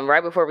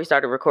 Right before we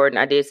started recording,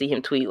 I did see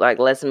him tweet like,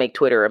 "Let's make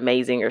Twitter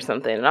amazing" or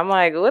something. And I'm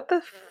like, what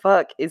the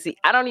fuck is he?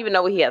 I don't even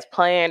know what he has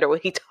planned or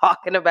what he's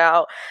talking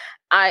about.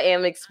 I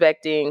am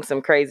expecting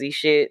some crazy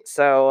shit.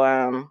 So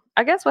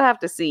I guess we'll have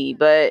to see.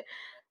 But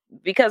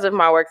because of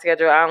my work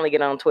schedule, I only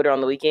get on Twitter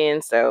on the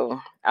weekends.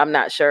 So I'm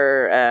not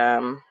sure,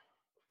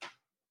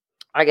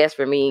 I guess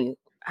for me,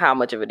 how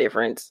much of a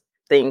difference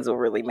things will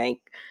really make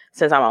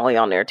since I'm only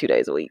on there 2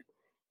 days a week.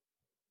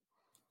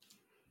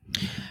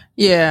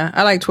 Yeah,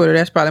 I like Twitter.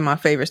 That's probably my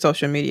favorite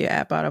social media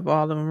app out of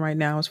all of them right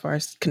now as far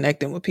as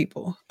connecting with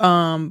people.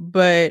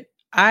 But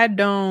I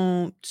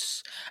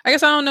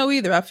guess I don't know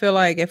either. I feel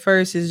like at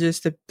first it's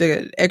just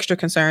the extra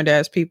concerned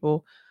ass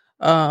people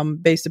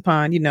based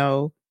upon,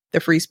 the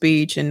free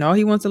speech and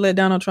he wants to let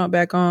Donald Trump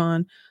back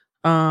on.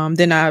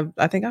 Then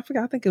I think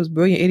it was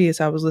Brilliant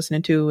Idiots I was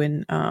listening to,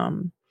 and I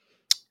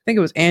think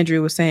it was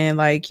Andrew was saying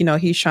like,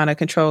 he's trying to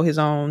control his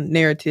own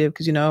narrative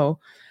because,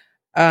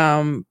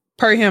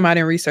 per him, I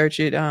didn't research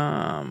it.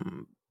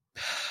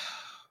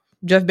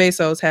 Jeff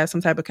Bezos has some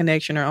type of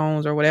connection or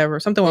owns or whatever,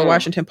 something with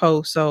Washington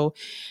Post. So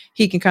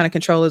he can kind of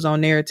control his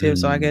own narrative.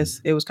 So I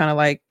guess it was kind of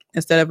like,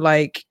 instead of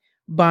like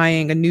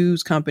buying a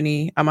news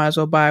company, I might as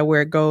well buy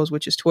where it goes,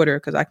 which is Twitter,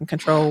 because I can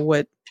control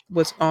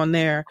what's on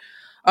there.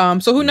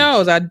 So who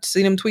knows? I'd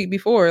seen him tweet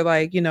before,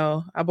 like, you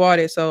know, I bought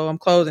it, so I'm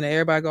closing it.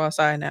 Everybody go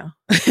outside now.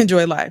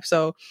 Enjoy life.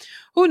 So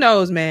who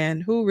knows,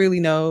 man? Who really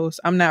knows?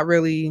 I'm not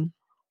really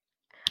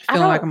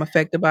feeling like I'm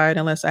affected by it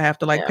unless I have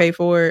to like pay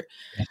for it.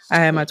 I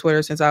had my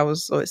Twitter since I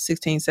was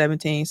 16,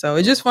 17. So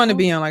it's just fun to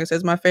be on. Like I said,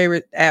 it's my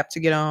favorite app to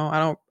get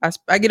on.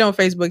 I get on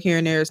Facebook here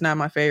and there. It's not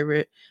my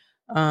favorite.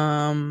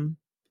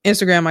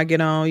 Instagram I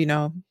get on, you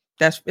know,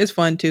 it's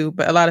fun too.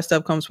 But a lot of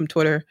stuff comes from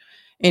Twitter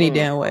any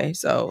damn way.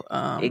 So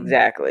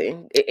exactly.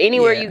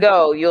 Anywhere you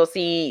go, you'll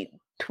see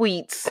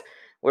tweets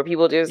where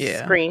people just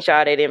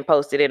screenshot it and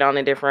posted it on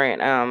a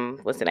different,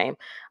 what's the name?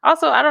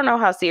 Also, I don't know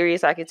how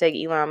serious I could take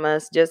Elon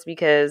Musk just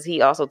because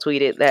he also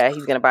tweeted that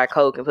he's going to buy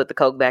Coke and put the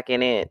Coke back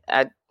in it.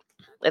 At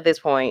this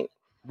point.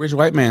 Rich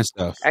white man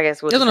stuff. I guess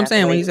that's what I'm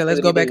saying when he said,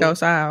 let's go back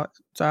outside.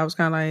 So I was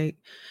kind of like,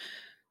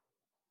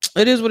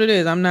 it is what it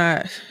is. I'm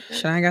not,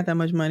 I ain't got that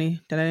much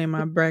money. That ain't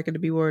my bracket to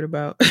be worried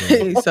about.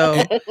 So.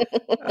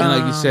 And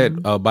like you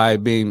said, by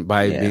being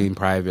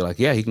private, like,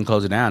 he can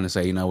close it down and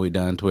say, you know, we're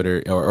done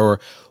Twitter or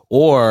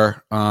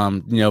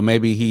you know,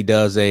 maybe he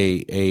does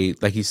a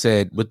like he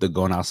said with the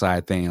going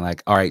outside thing,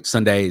 like, all right,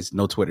 Sundays,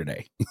 no Twitter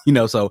day, you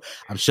know, so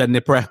I'm shutting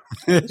it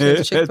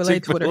Chick-fil-A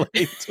Twitter.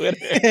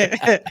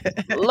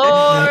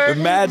 Lord,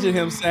 imagine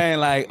him saying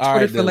like, all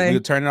right, we're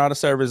turning all the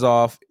servers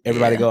off,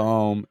 everybody go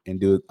home and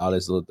do all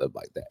this little stuff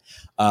like that.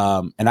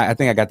 And I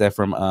think I got that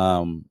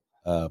from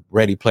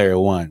Ready Player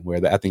One,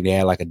 where I think they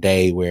had like a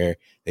day where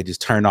they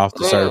just turned off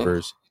the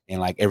servers and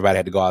like everybody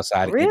had to go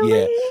outside.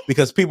 Really?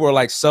 Because people were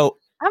like, so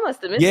I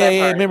must have missed that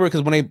part. Remember,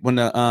 because when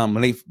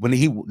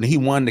he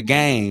won the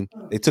game,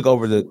 they took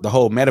over the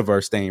whole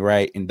metaverse thing,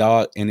 right? And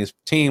Dog and his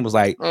team was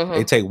like,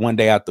 they take one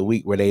day out the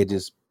week where they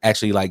just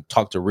actually like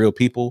talk to real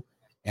people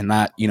and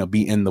not, you know,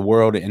 be in the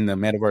world in the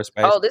metaverse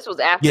space. Oh, this was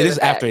after. Yeah, this is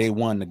after they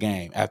won the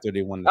game. After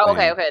they won the game.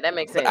 Okay, that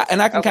makes sense.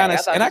 And I can kind of.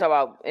 I talk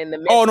about in the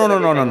midst. Oh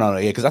no,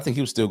 yeah, because I think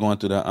he was still going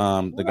through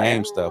the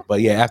game stuff. But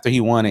yeah, after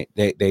he won it,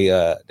 they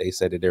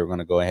said that they were going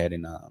to go ahead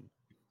and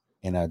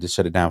just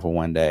shut it down for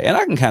one day. And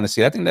I can kind of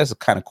see it. I think that's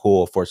kind of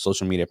cool for a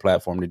social media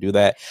platform to do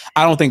that.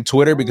 I don't think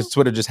Twitter, because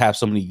Twitter just have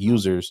so many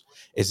users,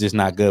 it's just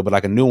not good. But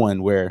like a new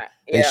one where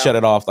they shut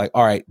it off, like,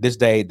 all right, this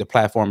day the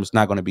platform is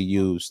not going to be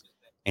used,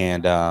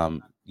 and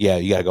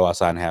you got to go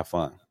outside and have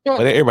fun.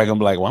 But everybody gonna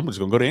be like, well, I'm just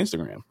gonna go to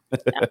Instagram.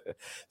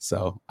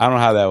 So I don't know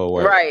how that would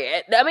work.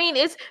 Right. I mean,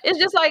 it's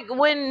just like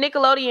when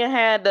Nickelodeon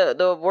had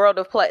the World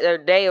of Play, their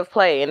Day of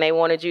Play, and they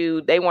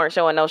weren't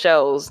showing no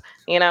shows,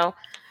 you know.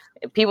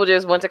 People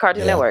just went to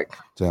Cartoon Network.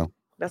 So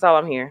that's all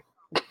I'm hearing.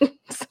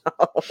 So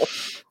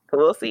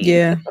we'll see.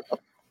 Yeah.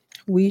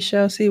 We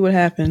shall see what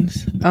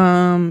happens.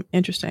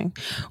 Interesting.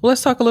 Well,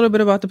 let's talk a little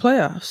bit about the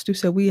playoffs. Stu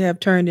said we have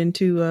turned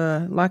into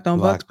Locked On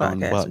Bucks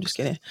podcast. I'm just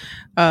kidding.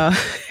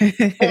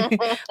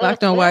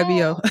 Locked On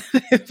YBO.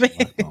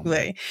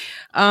 Anyway,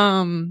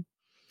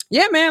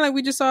 yeah, man. Like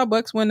we just saw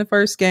Bucks win the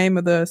first game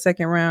of the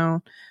second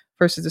round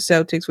versus the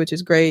Celtics, which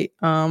is great.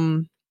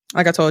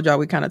 Like I told y'all,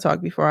 we kind of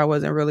talked before. I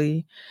wasn't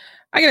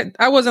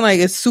like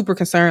it's super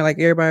concerned. Like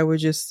everybody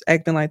was just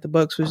acting like the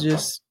Bucks was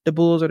just the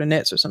Bulls or the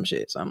Nets or some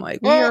shit. So I'm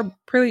like, we are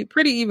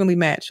pretty evenly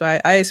matched. So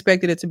I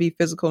expected it to be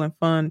physical and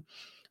fun,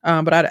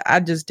 but I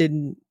just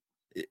didn't.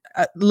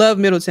 I love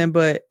Middleton,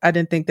 but I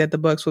didn't think that the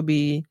Bucks would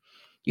be,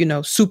 you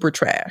know, super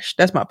trash.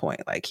 That's my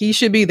point. Like he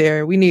should be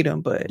there. We need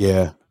him, but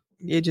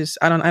it just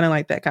I don't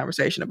like that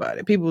conversation about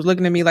it. People was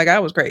looking at me like I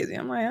was crazy.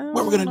 I'm like,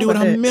 what we're gonna do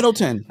without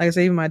Middleton? Like I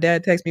said, even my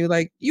dad texted me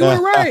like, you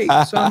were right.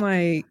 So I'm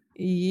like.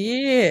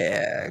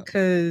 Yeah,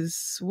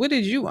 because what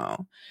did you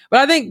want?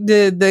 But I think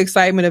the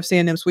excitement of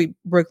seeing them sweep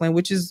Brooklyn,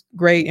 which is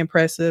great,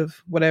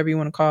 impressive, whatever you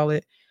want to call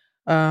it.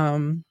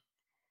 Same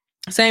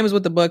as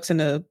with the Bucks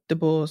and the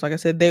Bulls. Like I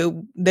said,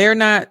 they're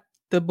not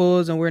the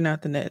Bulls and we're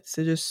not the Nets.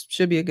 It just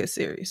should be a good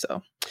series.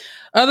 So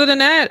other than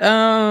that,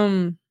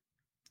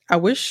 I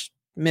wish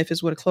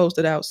Memphis would have closed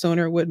it out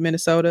sooner with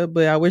Minnesota,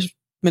 but I wish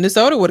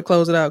Minnesota would have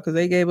closed it out because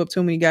they gave up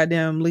too many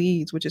goddamn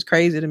leads, which is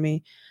crazy to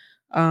me.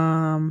 But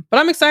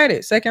I'm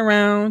excited. Second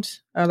round,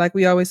 like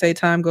we always say,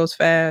 time goes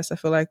fast. I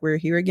feel like we're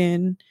here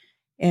again.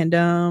 And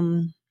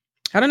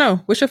I don't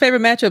know. What's your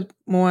favorite matchup,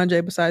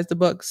 Mwanje, besides the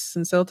Bucks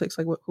and Celtics?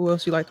 Like, who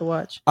else you like to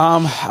watch?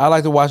 I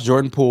like to watch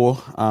Jordan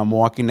Poole,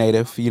 Milwaukee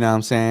native. You know what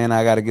I'm saying?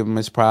 I got to give him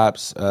his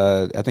props.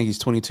 I think he's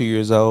 22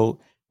 years old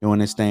doing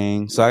this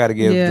thing. So I got to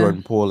give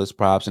Jordan Poole his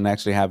props and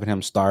actually having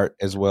him start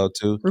as well,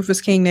 too.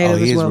 Rufus King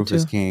native as well,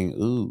 Rufus King.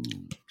 Ooh.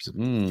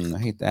 I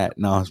hate that.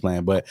 No, I was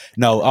playing, but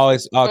no,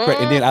 always.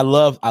 And then I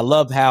love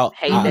how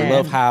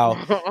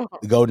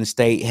Golden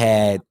State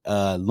had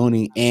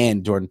Looney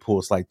and Jordan Poole.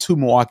 It's like two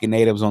Milwaukee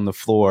natives on the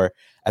floor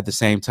at the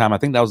same time. I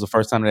think that was the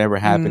first time that ever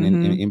happened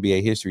in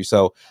NBA history.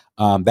 So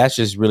that's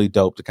just really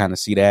dope to kind of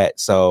see that.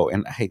 So,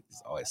 and I hate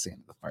always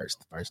saying the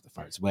first,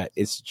 but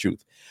it's the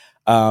truth.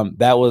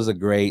 That was a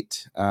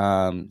great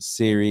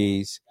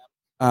series.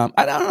 I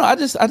don't know. I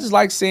just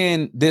like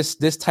seeing this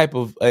type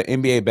of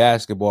NBA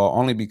basketball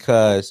only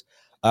because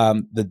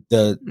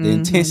the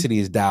intensity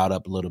is dialed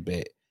up a little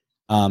bit.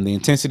 The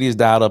intensity is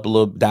dialed up a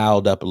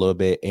little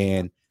bit,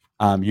 and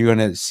You're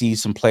gonna see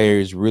some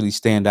players really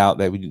stand out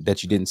that you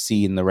didn't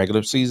see in the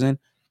regular season.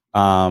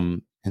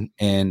 You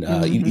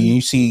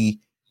see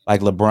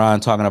like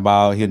LeBron talking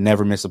about he'll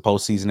never miss a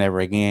postseason ever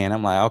again.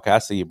 I'm like, okay, I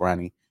see you,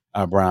 Brian.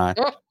 But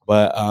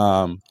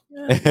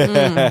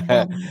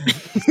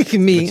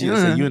me,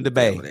 so you in the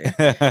Bay,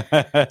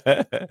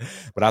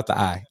 without the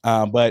I.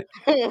 But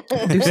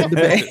the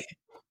Bay.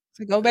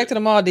 So go back to the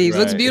Maldives.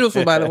 Right. Looks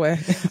beautiful, by the way.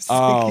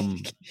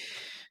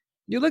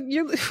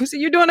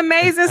 You're doing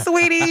amazing,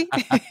 sweetie.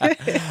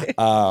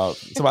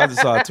 So I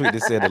just saw a tweet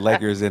that said the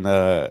Lakers and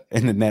the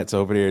Nets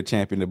over there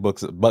champion the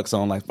Bucks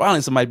on, like,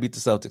 finally somebody beat the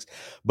Celtics.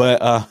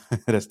 But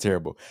that's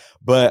terrible.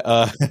 But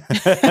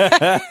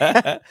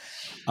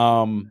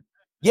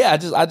yeah,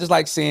 I just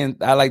like seeing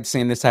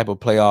this type of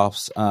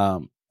playoffs.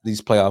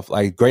 These playoffs,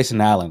 like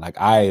Grayson Allen, like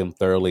I am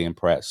thoroughly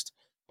impressed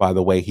by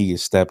the way he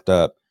has stepped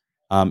up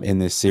in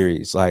this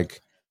series.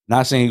 Like,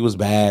 not saying he was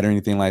bad or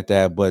anything like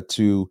that, but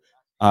to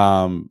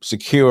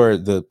secure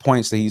the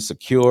points that he's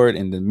secured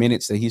and the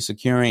minutes that he's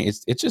securing,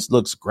 it just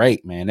looks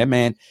great, man. That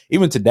man,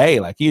 even today,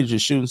 like he was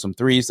just shooting some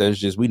threes that was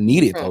just, we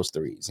needed those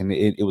threes, and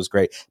it was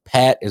great.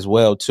 Pat as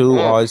well too,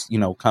 always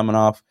coming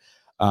off.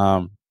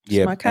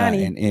 He's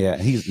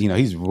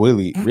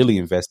really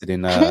invested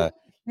in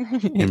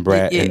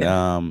Brad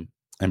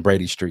and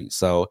Brady Street.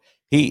 So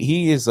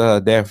he is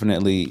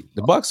definitely,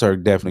 the Bucks are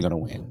definitely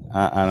going to win.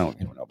 I don't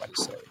even know nobody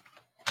say it.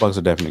 Bucks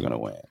are definitely going to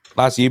win.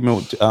 Lassie, you've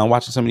been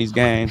watching some of these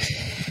games?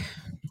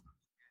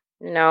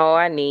 No,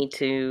 I need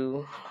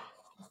to.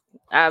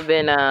 I've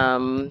been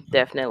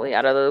definitely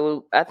out of the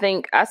loop. I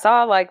think I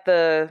saw like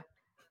the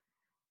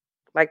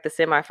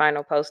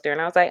semifinal poster,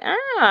 and I was like,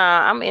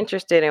 I'm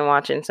interested in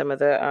watching some of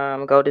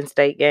the Golden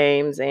State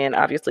games and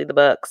obviously the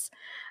Bucks.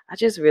 I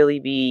just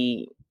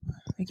really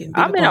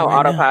I've been on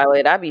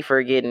autopilot. I be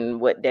forgetting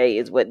what day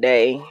is what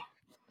day.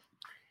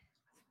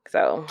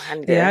 So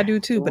I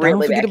do too, but I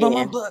don't forget about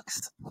my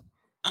Bucks.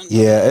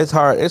 Yeah, it's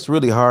hard. It's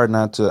really hard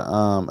not to,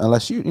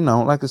 unless you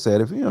like I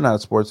said, if you're not a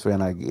sports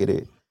fan, I get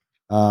it.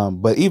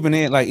 But even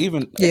in, like, it's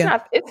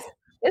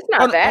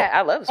not that.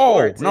 I love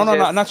sports. No,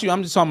 not you.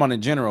 I'm just talking about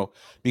in general,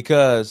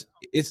 because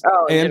it's.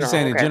 I'm just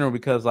saying in general,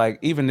 because like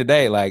even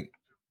today, like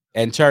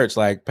in church,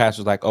 like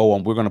pastors like,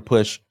 we're gonna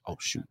push. Oh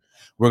shoot,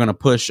 we're gonna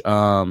push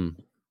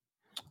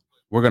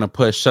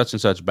such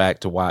and such back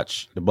to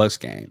watch the Bucks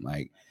game.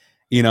 Like,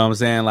 you know what I'm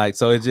saying? Like,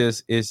 so it's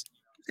Jesus.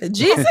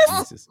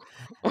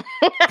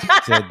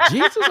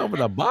 Jesus over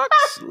the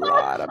Bucks.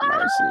 Lord of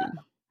mercy.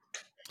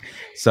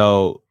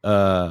 So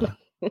why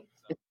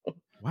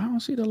don't I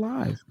see the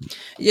live?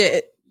 Yeah,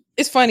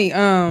 it's funny. Is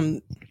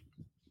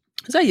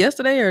that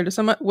yesterday or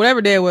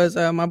whatever day it was?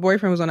 My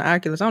boyfriend was on the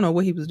Oculus. I don't know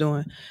what he was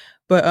doing,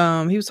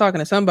 but he was talking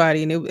to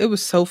somebody, and it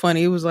was so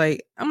funny. It was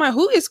like, I'm like,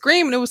 who is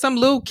screaming? It was some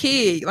little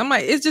kid. I'm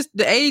like, it's just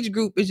the age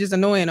group is just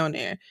annoying on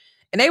there,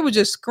 and they were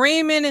just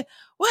screaming. And,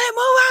 what,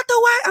 move out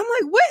the way? I'm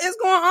like, what is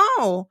going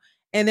on?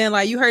 And then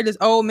like you heard this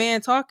old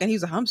man talking.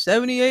 He's like, I'm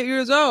 78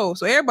 years old.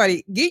 So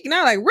everybody geeking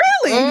out, like,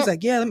 really? He's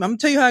like, yeah, I'm gonna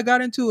tell you how I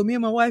got into it. Me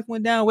and my wife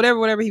went down,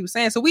 whatever he was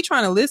saying. So we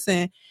trying to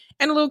listen,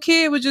 and the little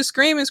kid was just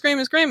screaming.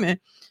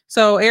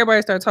 So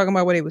everybody started talking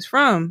about where he was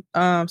from.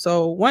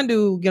 So one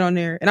dude get on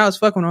there, and I was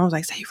fucking with him. I was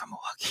like, say you from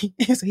Milwaukee?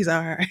 So he's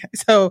all right.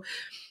 So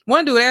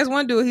one dude asked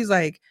one dude, he's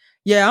like,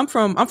 yeah, I'm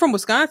from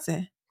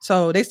Wisconsin.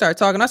 So they started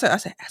talking. I said,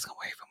 ask him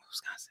where you from,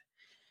 Wisconsin.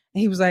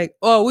 And he was like,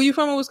 oh, where you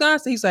from in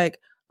Wisconsin? He's like,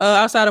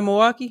 outside of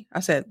Milwaukee. I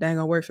said, that ain't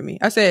gonna work for me.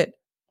 I said,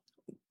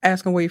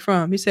 ask him where you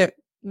from. He said,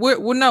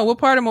 what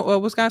part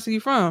of Wisconsin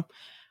you from?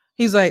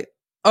 He's like,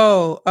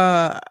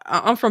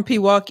 I'm from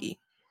Pewaukee.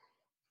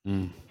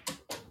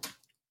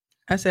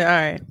 I said,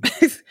 all right.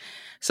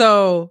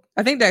 So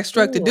I think that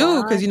struck the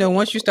dude, because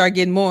once you start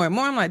getting more and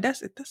more, I'm like,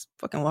 that's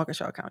fucking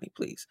Waukesha County,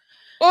 please.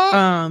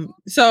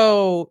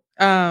 So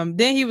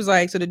then he was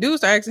like, so the dude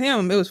started asking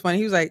him. It was funny.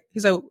 He's like,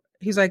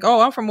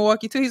 oh, I'm from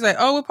Milwaukee too. He's like,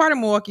 oh, what part of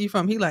Milwaukee you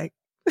from? He like,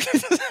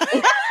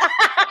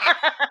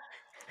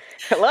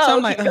 hello. So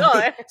I'm like,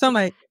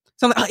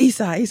 oh, East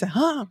Side. He said,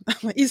 huh? I'm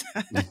like, East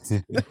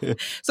Side.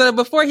 So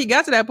before he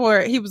got to that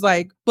part, he was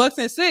like, Bucks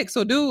and 6.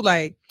 So dude,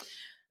 like,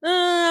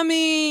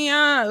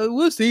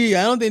 we'll see.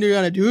 I don't think they're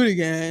gonna do it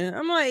again.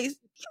 I'm like, you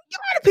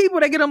are the people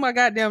that get on my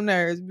goddamn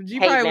nerves. But you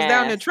probably was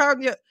down there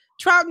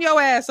trouting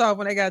your ass off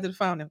when they got to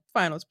the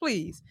finals,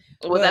 please.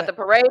 Was at the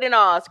parade and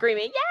all,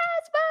 screaming,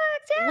 yes,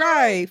 Bucks, yes!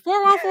 Right,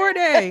 4-on-4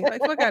 day. Like,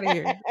 fuck out of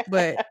here.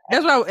 But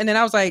that's what and then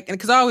I was like,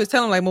 because I always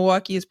tell him like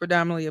Milwaukee is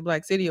predominantly a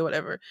black city or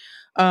whatever.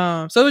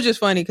 So it was just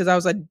funny because I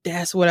was like,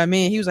 that's what I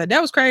mean. He was like, that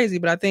was crazy,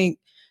 but I think,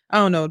 I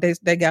don't know,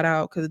 they got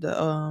out because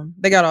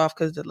they got off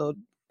because the little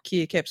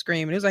kid kept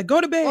screaming. It was like,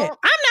 go to bed. I'm not going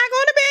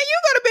to bed. You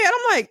go to bed.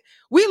 I'm like,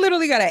 we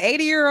literally got an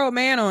 80-year-old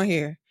man on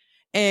here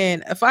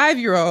and a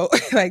 5-year-old.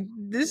 Like,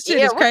 this shit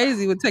is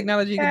crazy what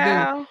technology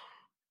can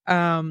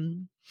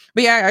do.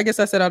 But yeah, I guess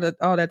I said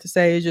all that to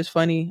say it's just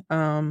funny.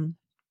 I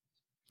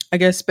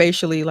guess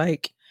spatially,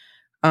 like,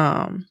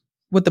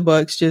 with the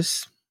Bucks,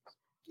 just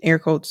air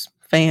quotes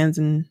fans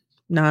and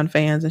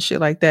non-fans and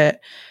shit like that,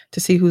 to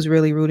see who's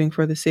really rooting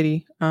for the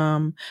city.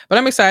 But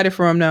I'm excited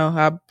for him though.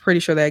 I'm pretty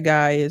sure that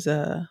guy is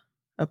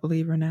a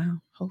believer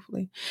now.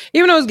 Hopefully,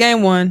 even though it's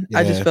game 1,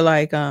 I just feel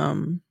like I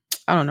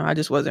don't know. I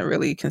just wasn't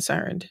really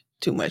concerned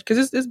too much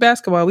because it's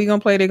basketball. We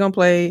gonna play. They gonna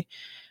play.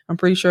 I'm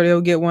pretty sure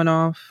they'll get one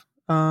off.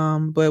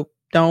 But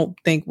don't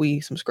think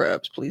we some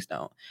scrubs. Please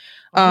don't.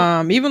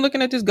 Even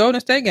looking at this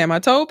Golden State game, I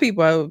told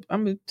people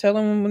I'm gonna tell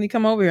them when they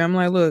come over here. I'm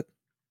like, look,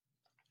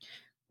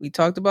 we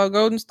talked about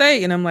Golden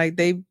State, and I'm like,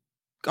 they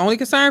only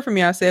concern for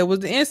me, I said, was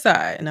the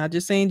inside, and I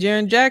just seen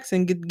Jaren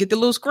Jackson get the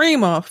little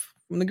scream off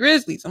from the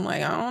Grizzlies. I'm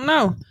like, I don't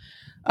know.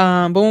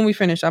 But when we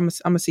finish, I'm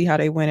gonna see how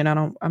they win,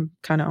 and I'm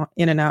kind of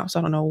in and out, so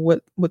I don't know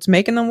what's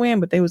making them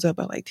win, but they was up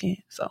by like 10,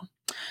 so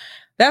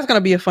that's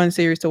gonna be a fun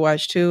series to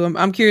watch too.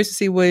 I'm curious to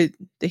see what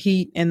the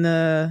Heat and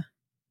the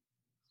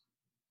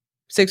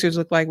Sixers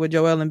look like with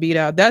Joel Embiid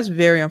out. That's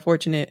very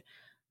unfortunate.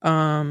 He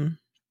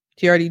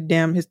already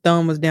his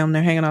thumb was down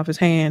there hanging off his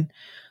hand.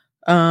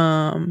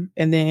 And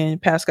then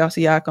Pascal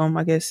Siakam,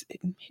 I guess,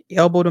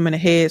 elbowed him in the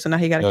head, so now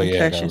he got a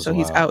concussion, so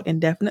he's out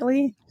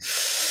indefinitely.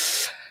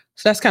 So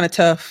that's kind of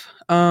tough.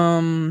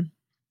 And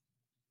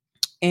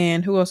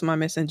who else am I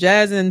missing?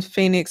 Jazz and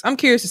Phoenix. I'm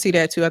curious to see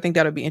that too. I think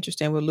that'll be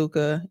interesting with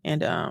Luka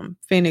and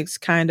Phoenix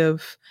kind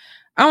of,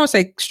 I don't want to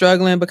say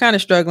struggling, but kind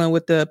of struggling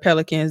with the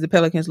Pelicans. The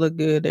Pelicans look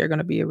good. They're going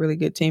to be a really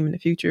good team in the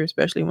future,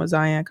 especially when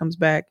Zion comes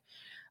back.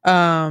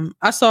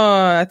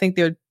 I think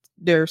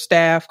their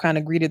staff kind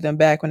of greeted them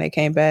back when they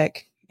came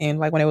back, and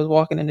like when they was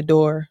walking in the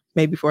door,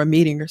 maybe for a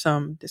meeting or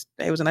something,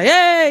 they was like,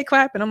 "Hey!"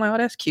 clapping. I'm like, "Oh,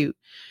 that's cute."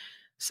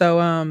 So,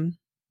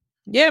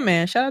 yeah,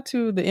 man. Shout out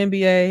to the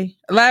NBA.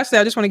 Lastly,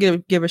 I just want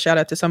to give a shout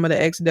out to some of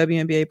the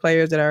ex-WNBA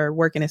players that are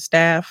working as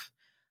staff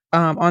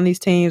on these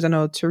teams. I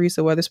know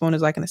Teresa Weatherspoon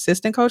is like an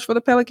assistant coach for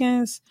the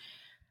Pelicans.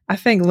 I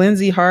think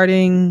Lindsey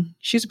Harding,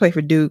 she used to play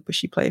for Duke, but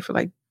she played for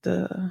like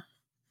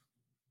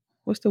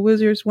what's the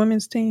Wizards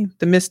women's team?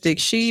 The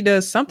Mystics. She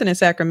does something in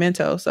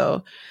Sacramento.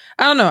 So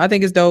I don't know. I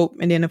think it's dope.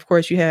 And then, of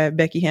course, you have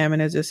Becky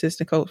Hammon as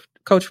assistant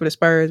coach for the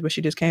Spurs, but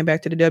she just came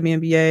back to the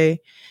WNBA.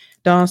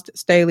 Dawn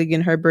Staley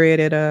getting her bread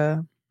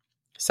at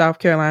South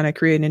Carolina,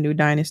 creating a new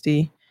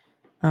dynasty.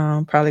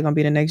 Probably going to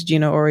be the next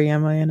Gina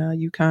Auriemma in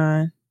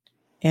UConn.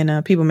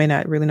 And people may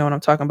not really know what I'm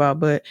talking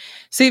about, but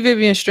C.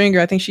 Vivian Stringer,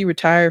 I think she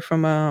retired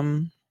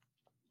from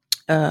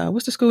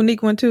what's the school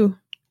Nick went to?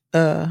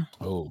 The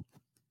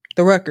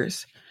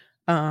Rutgers.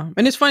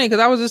 And it's funny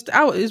because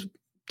it's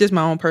just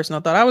my own personal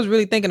thought. I was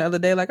really thinking the other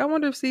day, like, I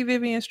wonder if C.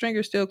 Vivian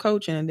Stringer's still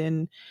coaching. And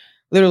then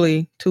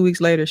literally 2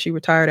 weeks later, she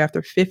retired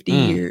after 50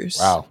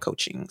 years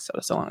coaching. So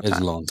that's a long time. It's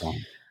a long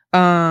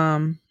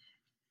time.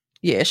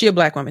 Yeah, she a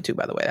black woman too,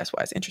 by the way. That's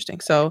why it's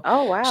interesting. So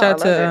shout out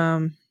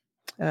to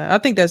I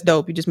think that's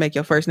dope. You just make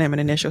your first name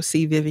and initial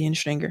C. Vivian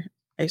Stringer.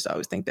 I used to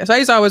always think that. So I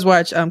used to always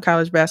watch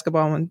college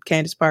basketball when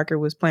Candace Parker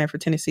was playing for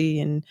Tennessee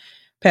and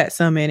Pat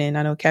Summitt, and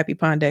I know Cappie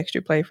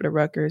Pondexter played for the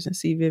Rutgers, and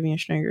C. Vivian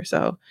Stringer.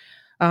 So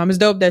it's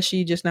dope that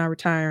she just now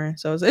retiring.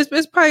 So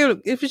it's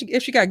probably, if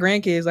she got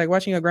grandkids, like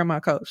watching your grandma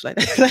coach, like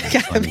that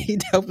gotta be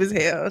dope as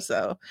hell.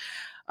 So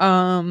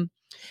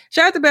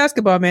shout out to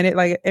basketball, man.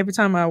 Like every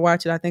time I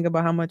watch it, I think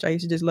about how much I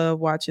used to just love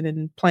watching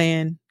and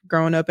playing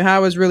growing up, and how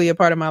it was really a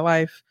part of my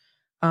life.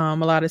 A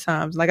lot of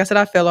times, like I said,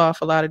 I fell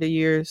off a lot of the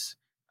years.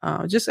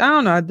 I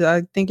don't know.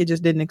 I think it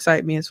just didn't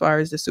excite me as far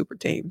as the super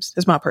teams.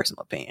 That's my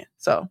personal opinion.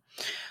 So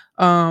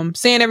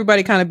seeing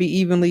everybody kind of be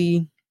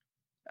evenly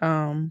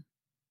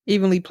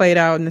played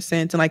out in a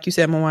sense, and like you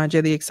said,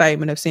 Mwanje, the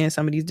excitement of seeing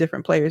some of these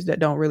different players that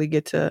don't really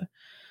get to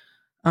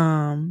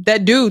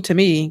that do to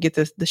me get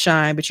the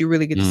shine, but you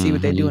really get to see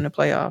what they do in the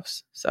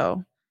playoffs.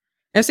 So,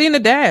 and seeing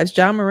the dads,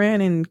 John Moran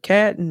and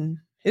Kat, and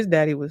his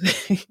daddy was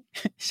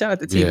shout out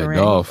to T. Moran.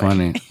 Yeah,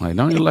 funny. Like,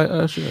 don't you like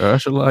Usher?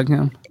 Usher like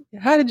him?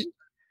 How did you?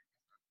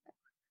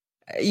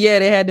 Yeah,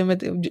 they had them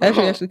at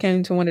Usher actually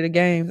came to one of the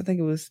games. I think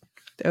it was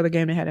the other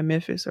game they had in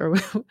Memphis, or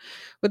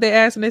what they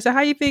asked him. They said,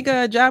 "How you think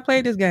Ja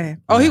played this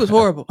game?" Oh, he was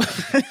horrible.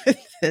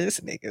 This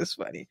nigga is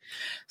funny.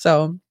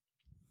 So,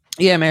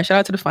 yeah, man. Shout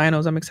out to the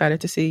finals. I'm excited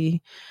to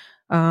see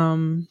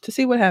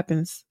what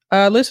happens.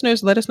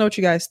 Listeners, let us know what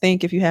you guys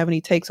think. If you have any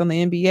takes on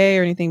the NBA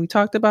or anything we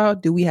talked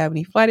about, do we have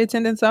any flight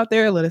attendants out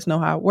there? Let us know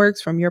how it works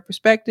from your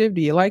perspective.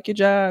 Do you like your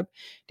job?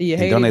 Do you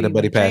hate it? Donate a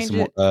buddy pass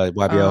to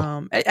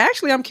YBO.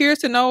 Actually, I'm curious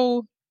to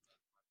know.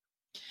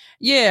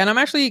 Yeah, and I'm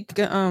actually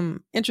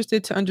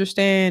interested to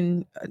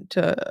understand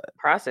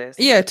process.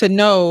 Yeah, to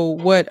know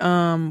what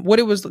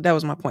it was. That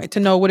was my point. To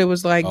know what it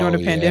was like during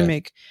the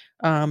pandemic,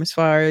 as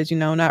far as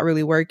not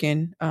really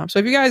working. So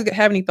if you guys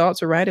have any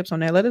thoughts or write ups on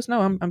that, let us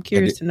know. I'm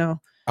curious to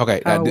know.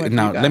 Okay, now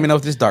let me know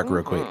if this is dark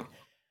real quick.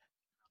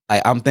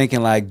 I'm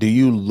thinking, like, do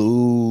you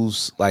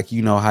lose, like,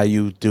 how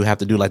you do have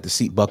to do like the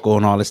seat buckle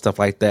and all this stuff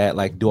like that,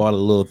 like do all the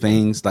little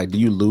things, like do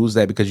you lose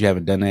that because you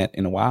haven't done that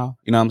in a while?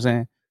 You know what I'm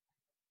saying?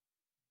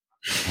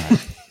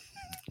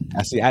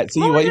 I see.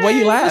 Why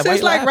you laugh?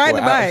 It's like riding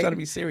a bike. I'm trying to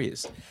be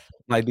serious.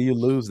 Like, do you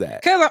lose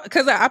that?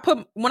 Because I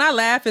put, when I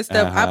laugh and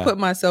stuff, I put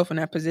myself in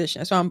that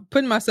position. So I'm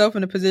putting myself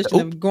in a position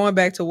of going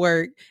back to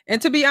work.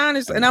 And to be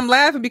honest, and I'm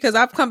laughing because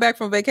I've come back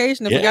from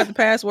vacation and forgot the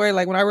password.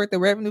 Like when I worked the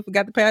revenue,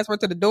 forgot the password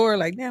to the door.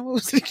 Like, damn, what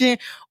was it again?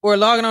 Or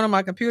logging on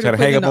my computer. Try to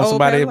hang up on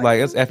somebody.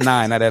 Like, it's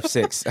F9, not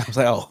F6. I was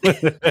like, oh.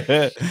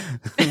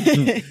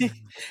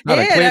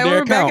 Yeah, that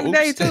were back in the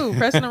day too.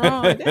 Pressing the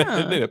wrong.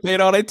 They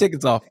paid all their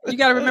tickets off. You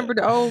got to remember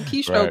the old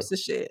keystrokes and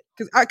shit.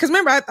 Because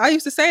remember, I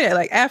used to say that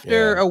like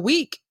after a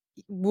week,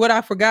 what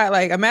I forgot,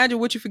 like imagine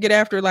what you forget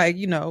after like,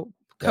 you know,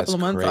 a couple of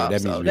months off.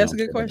 So that's a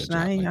good question.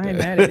 I ain't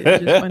mad at it.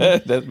 It's just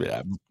funny. That's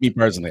me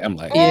personally. I'm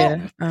like,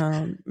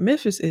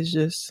 Memphis is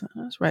just,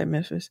 that's right,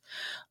 Memphis.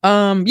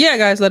 Yeah,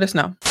 guys, let us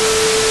know.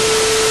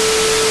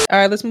 All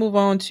right, let's move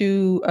on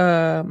to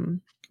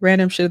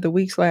random shit of the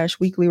week /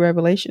 weekly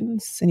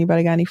revelations.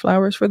 Anybody got any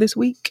flowers for this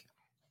week?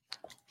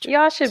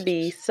 Y'all should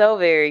be so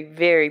very,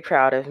 very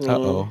proud of me.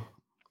 Uh-oh.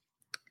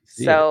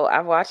 So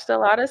I've watched a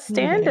lot of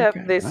stand-up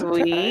this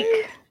week.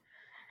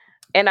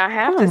 And I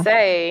have to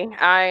say,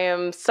 I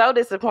am so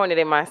disappointed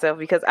in myself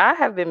because I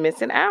have been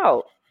missing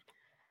out.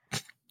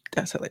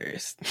 That's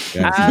hilarious.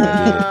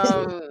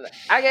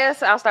 I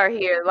guess I'll start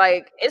here.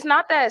 Like, it's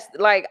not that,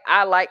 like,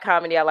 I like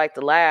comedy, I like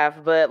to laugh,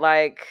 but,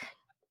 like,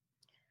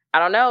 I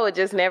don't know, it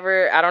just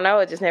never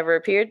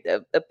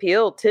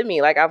appealed to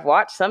me. Like, I've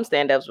watched some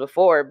stand-ups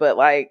before, but,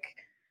 like,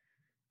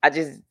 I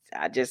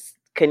just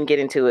couldn't get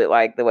into it,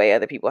 like, the way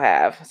other people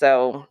have.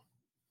 So,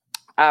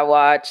 I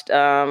watched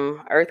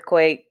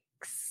Earthquake,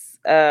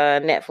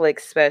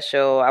 Netflix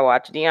special. I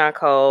watched Deion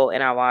Cole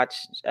and I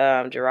watched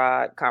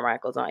Gerard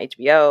Carmichael's on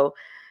HBO.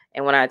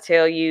 And when I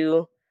tell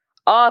you,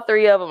 all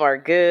three of them are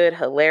good,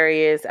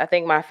 hilarious. I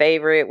think my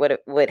favorite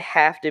would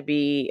have to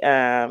be,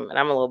 and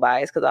I'm a little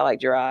biased because I like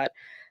Gerard.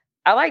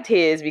 I liked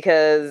his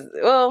because,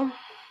 well,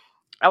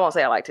 I won't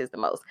say I liked his the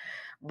most,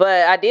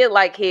 but I did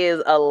like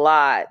his a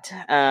lot,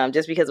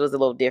 just because it was a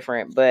little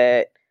different.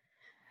 But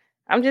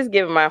I'm just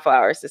giving my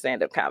flowers to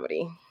stand-up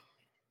comedy.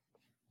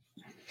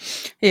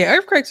 Yeah,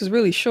 Earthquakes was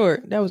really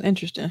short. That was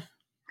interesting.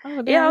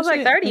 I was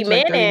like 30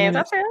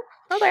 minutes. I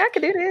was like, I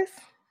could do this.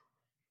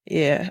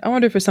 Yeah, I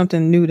wonder if it's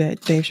something new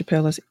that Dave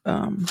Chappelle is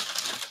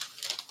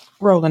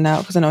rolling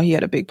out, because I know he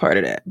had a big part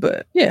of that.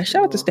 But yeah,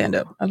 shout out to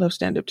stand-up. I love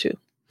stand-up too.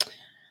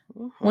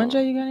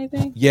 Jay, you got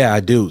anything? Yeah, I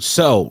do.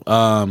 So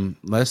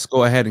let's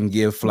go ahead and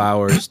give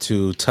flowers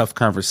to Tough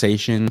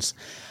Conversations.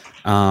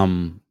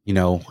 You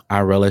know,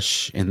 I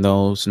relish in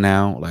those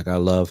now. Like, I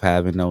love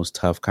having those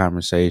tough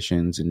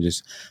conversations and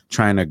just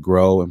trying to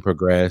grow and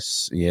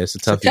progress. Yeah, it's a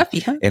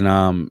toughie, huh?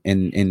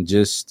 And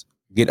just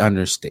gain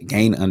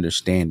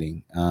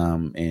understanding,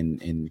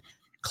 and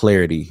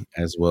clarity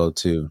as well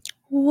too.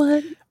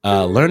 What?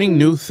 Learning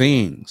new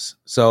things.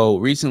 So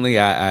recently,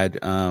 I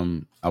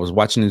was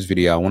watching this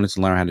video. I wanted to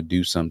learn how to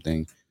do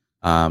something.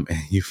 And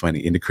you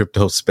funny in the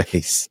crypto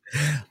space.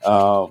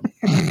 So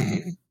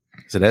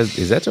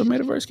is that your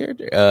metaverse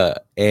character?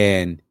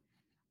 And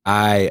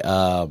I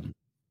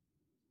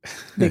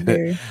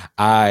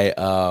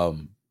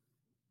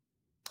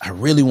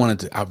really wanted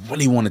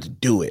to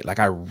do it. Like,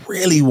 I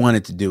really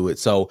wanted to do it.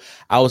 So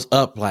I was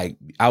up, like,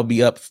 I'll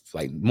be up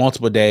like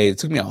multiple days. It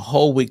took me a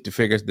whole week to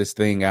figure this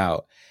thing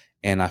out.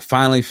 And I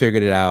finally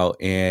figured it out.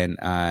 And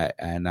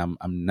I'm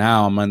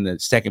on the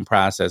second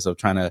process of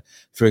trying to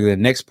figure the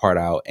next part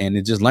out. And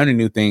it just learning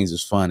new things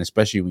is fun,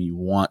 especially when you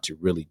want to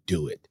really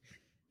do it.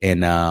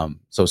 And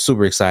so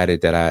super excited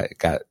that I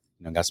got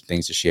some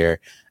things to share,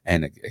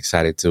 and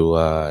excited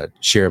to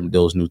share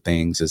those new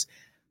things. As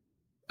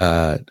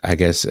I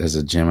guess as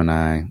a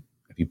Gemini,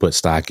 if you put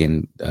stock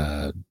in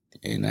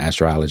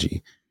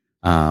astrology,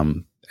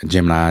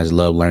 Geminis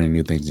love learning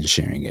new things and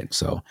sharing it.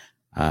 So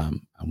I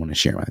want to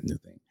share my new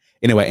thing.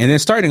 Anyway, and then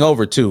starting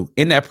over too,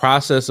 in that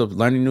process of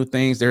learning new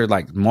things, there are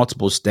like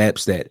multiple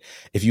steps that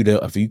if you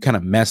kind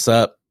of mess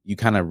up, you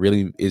kind of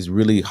is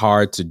really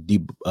hard to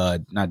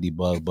not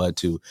debug, but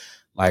to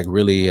like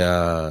really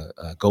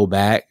go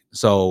back.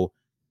 So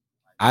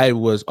I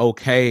was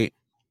okay.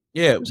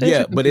 Yeah.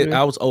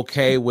 I was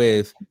okay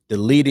with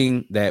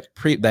deleting that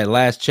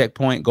last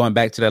checkpoint, going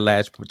back to that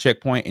last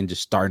checkpoint and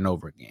just starting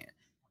over again.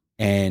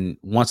 And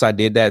once I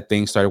did that,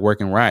 things started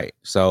working right.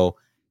 So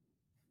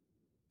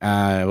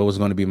it was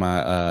going to be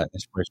my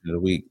inspiration of the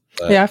week.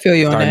 Yeah, I feel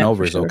you on that. Starting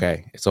over is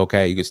okay. It's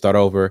okay. You can start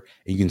over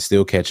and you can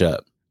still catch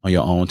up on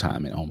your own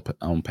time and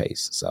own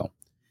pace. So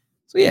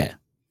yeah.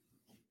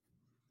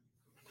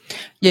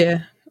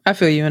 Yeah, I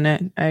feel you on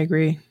that. I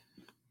agree.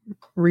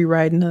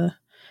 Rewriting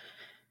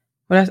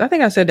I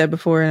think I said that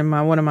before in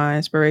one of my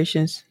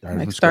inspirations,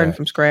 starting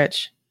from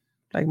scratch,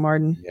 like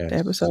Martin, the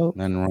episode,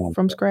 nothing wrong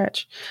from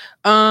scratch.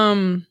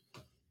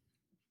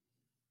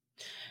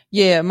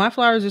 Yeah, my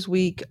flowers this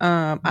week.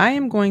 I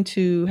am going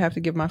to have to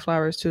give my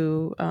flowers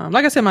to,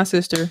 like I said, my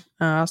sister.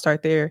 I'll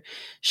start there.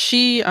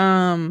 She,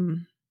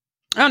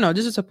 I don't know,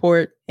 just a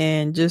support.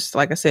 And just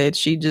like I said,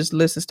 she just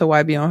listens to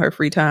YB on her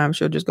free time.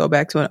 She'll just go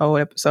back to an old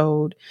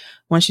episode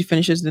when she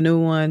finishes the new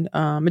one.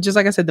 And just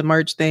like I said, the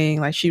merch thing,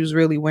 like she was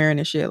really wearing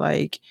the shit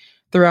like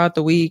throughout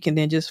the week. And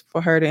then just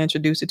for her to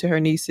introduce it to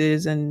her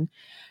nieces and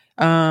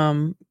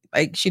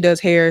Like she does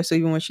hair, so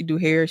even when she do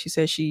hair, she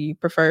says she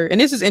prefers,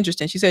 and this is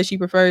interesting, she says she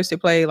prefers to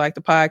play like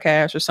the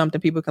podcast or something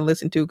people can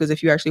listen to, because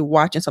if you're actually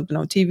watching something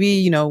on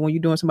TV, you know, when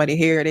you're doing somebody's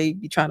hair, they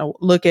be trying to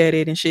look at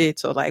it and shit.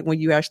 So like when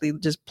you actually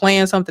just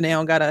playing something, they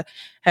don't gotta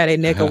have their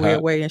neck a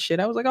weird way and shit.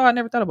 I was like, oh, I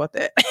never thought about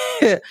that.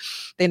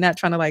 They're not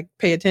trying to like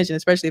pay attention,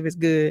 especially if it's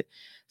good.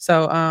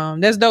 So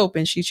that's dope,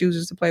 and she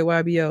chooses to play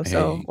YBO.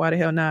 So why the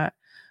hell not?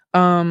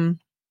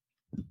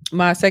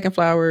 My second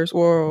flowers,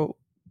 or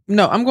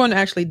no, I'm going to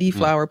actually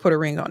deflower, put a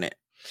ring on it.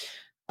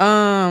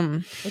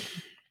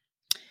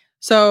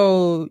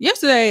 So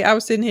yesterday I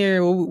was sitting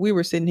here, we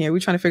were sitting here, we were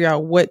trying to figure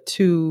out what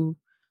to,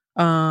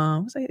 it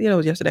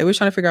was yesterday. We were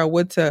trying to figure out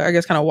what to, I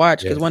guess, kind of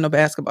watch, because wasn't no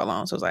basketball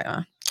on. So I was like,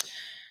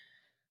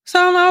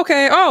 So I'm like,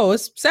 okay,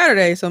 it's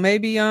Saturday. So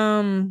maybe,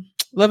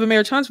 Love and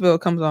Marriage Huntsville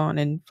comes on.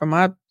 And from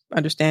my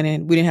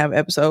understanding, we didn't have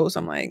episodes.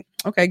 I'm like,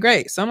 okay,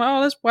 great. So I'm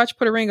like, let's watch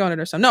Put a Ring on It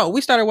or something. No, we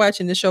started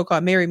watching this show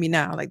called Marry Me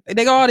Now. Like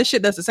they go, all this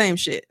shit, that's the same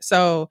shit.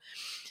 So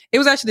it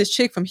was actually this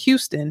chick from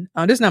Houston.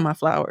 This is not my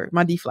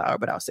deflower,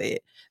 but I'll say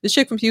it. This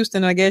chick from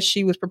Houston, I guess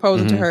she was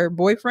proposing to her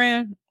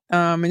boyfriend.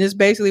 And it's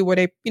basically where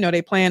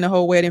they plan the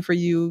whole wedding for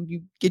you.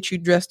 You get you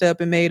dressed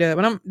up and made up.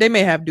 And they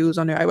may have dudes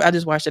on there. I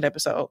just watched that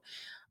episode.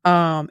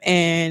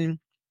 And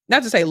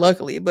not to say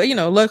luckily, but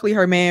luckily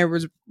her man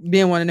was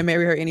being wanting to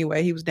marry her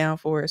anyway. He was down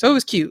for it. So it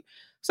was cute.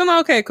 So I'm like,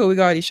 okay, cool. We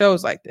got all these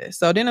shows like this.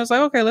 So then I was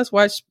like, okay, let's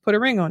watch Put a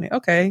Ring on It.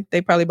 Okay.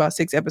 They probably about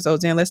 6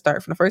 episodes in. Let's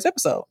start from the first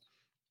episode.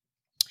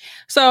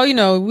 So,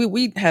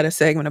 we had a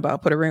segment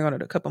about Put a Ring on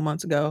It a couple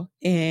months ago,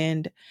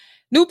 and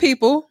new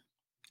people,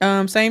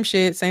 same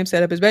shit, same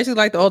setup. It's basically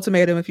like The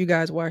Ultimatum. If you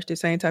guys watched it,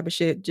 same type of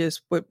shit,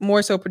 just with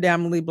more so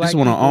predominantly black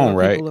people,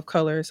 right? People of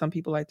color. Some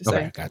people like to say.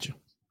 Okay, got you.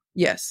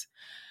 Yes.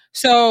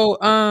 So,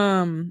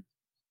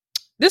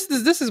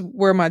 this is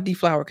where my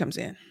deflower comes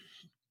in.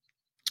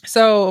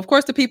 So, of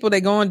course, the people,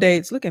 they go on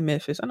dates. Look at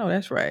Memphis. I know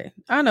that's right,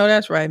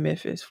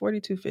 Memphis,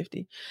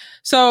 4250.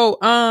 So,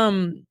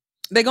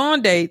 they go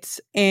on dates,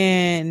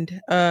 and you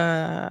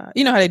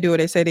know how they do it.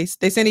 They say they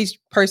send each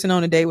person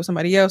on a date with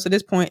somebody else. At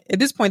this point,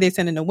 they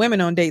sending the women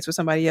on dates with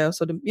somebody else.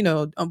 So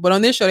but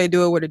on this show they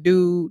do it where the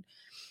dude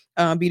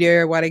be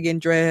there while they getting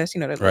dressed.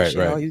 That shit.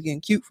 Oh, you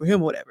getting cute for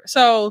him or whatever.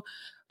 So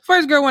the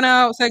first girl went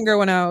out, second girl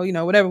went out.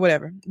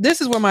 Whatever.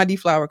 This is where my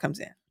deflower comes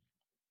in.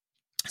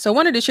 So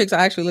one of the chicks,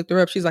 I actually looked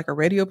her up. She's like a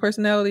radio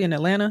personality in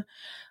Atlanta.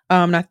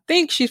 And I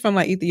think she's from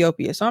like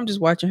Ethiopia. So I'm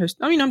just watching her.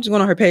 I'm just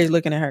going on her page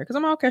looking at her because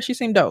I'm like, okay, she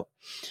seemed dope.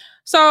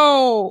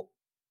 So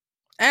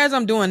as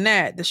I'm doing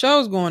that, the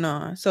show's going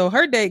on. So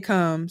her date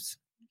comes,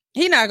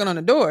 he knocking on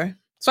the door.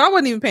 So I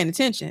wasn't even paying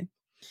attention.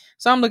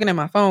 So I'm looking at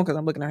my phone because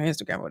I'm looking at her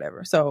Instagram or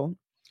whatever. So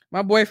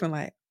my boyfriend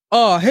like,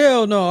 oh,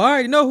 hell no. I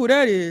already know who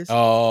that is.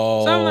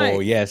 Oh, so I'm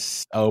like,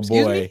 yes. Oh,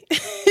 boy.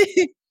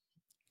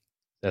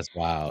 That's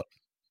wild.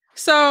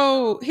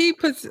 So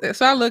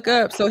I look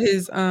up. So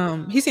his,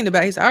 he seen the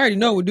back. He said, I already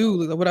know what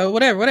dude,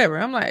 whatever.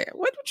 I'm like,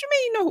 what you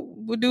mean you know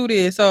what dude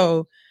is?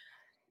 So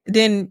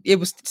then it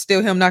was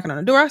still him knocking on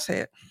the door. I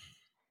said,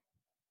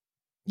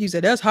 he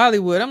said, that's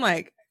Hollywood. I'm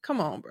like, come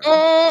on,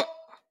 bro.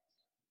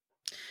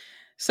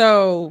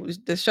 So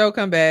the show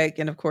come back,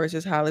 and of course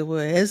it's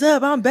Hollywood. It's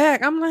up. I'm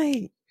back. I'm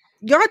like,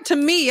 y'all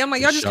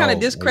just kind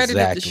of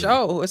discredited the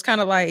show. It's kind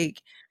of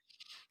like,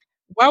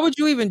 why would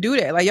you even do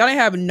that? Like, y'all didn't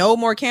have no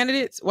more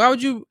candidates. Why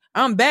would you?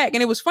 I'm back.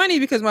 And it was funny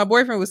because my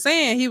boyfriend was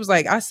saying, he was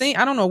like, I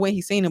don't know when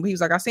he seen him, but he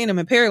was like, I seen him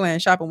in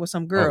Pearland shopping with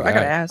some girl. I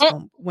gotta ask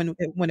him when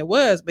it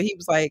was, but he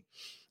was like,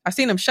 I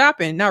seen him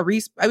shopping.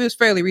 It was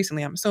fairly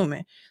recently, I'm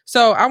assuming.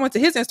 So I went to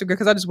his Instagram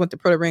because I just went to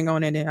put a ring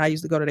on it, and I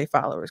used to go to their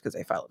followers because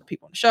they follow the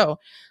people on the show.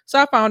 So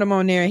I found him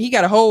on there, and he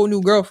got a whole new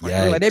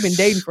girlfriend. Like, they've been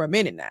dating for a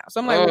minute now. So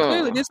I'm like, well,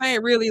 clearly this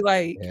ain't really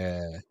like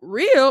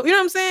real. You know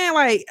what I'm saying?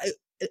 Like,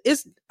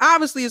 it's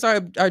obviously it's our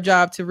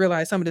job to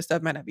realize some of this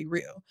stuff might not be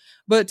real,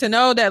 but to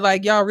know that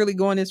like y'all really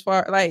going this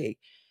far, like.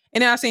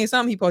 And then I seen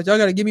some people, y'all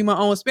got to give me my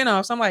own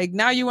spinoff. So I'm like,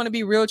 now you want to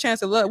be Real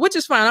Chance of Love, which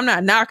is fine. I'm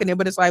not knocking it,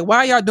 but it's like,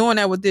 why y'all doing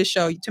that with this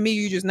show? To me,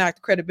 you just knocked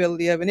the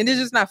credibility of it. And it's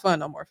just not fun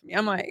no more for me.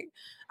 I'm like,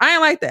 I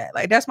ain't like that.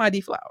 Like, that's my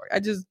deflower.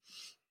 It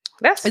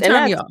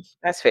turned me off.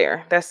 That's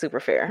fair. That's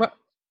super fair.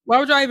 Why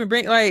would y'all even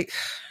bring, like,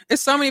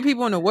 it's so many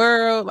people in the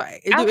world.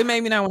 Like, it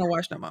made me not want to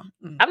watch no more.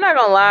 I'm not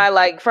going to lie.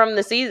 Like, from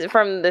the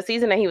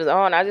season that he was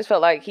on, I just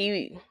felt like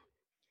he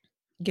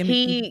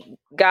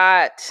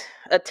got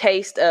a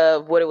taste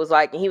of what it was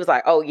like, and he was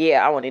like, oh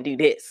yeah, I want to do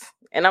this.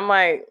 And I'm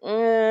like,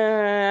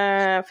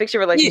 fix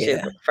your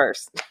relationship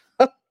first.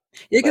 Yeah,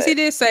 because he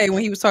did say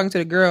when he was talking to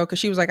the girl, because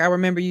she was like, I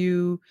remember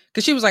you,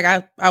 because she was like,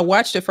 I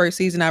watched the first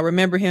season, I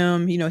remember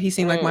him, he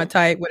seemed like my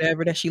type,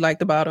 whatever that she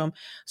liked about him.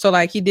 So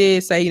like he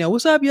did say,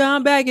 what's up, y'all,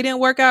 I'm back, it didn't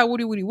work out,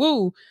 woody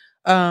woo.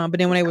 But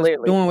then when they was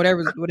doing what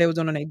they was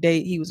doing on their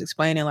date, he was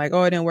explaining like,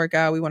 oh, it didn't work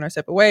out, we went our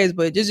separate ways.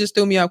 But it just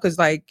threw me off because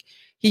like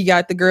he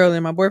got the girl,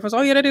 and my boyfriend was,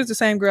 oh yeah, that is the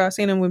same girl. I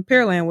seen him with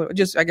Pearland, with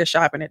just I guess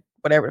shopping at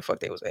whatever the fuck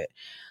they was at.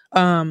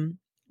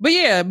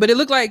 But it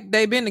looked like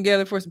they've been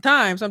together for some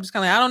time. So I'm just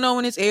kind of like, I don't know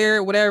when it's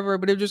aired, whatever.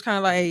 But it was just kind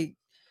of like,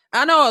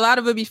 I know a lot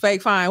of it be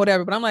fake, fine,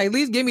 whatever. But I'm like, at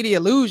least give me the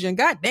illusion.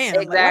 God damn,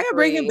 exactly. Like, why you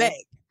bring him back?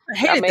 I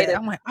hated that.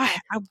 I'm like, I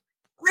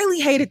really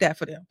hated that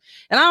for them.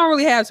 And I don't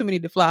really have too many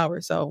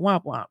deflowers, so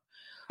womp womp.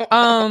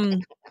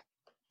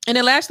 And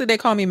then lastly, They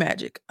Call Me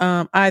Magic.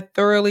 I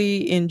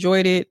thoroughly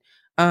enjoyed it.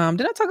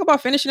 Did I talk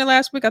about finishing it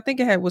last week? I think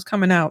it was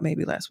coming out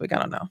maybe last week. I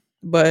don't know.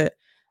 But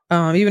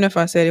even if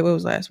I said it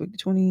was last week,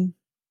 20,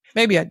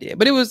 maybe I did.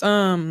 But it was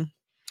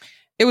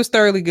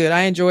thoroughly good.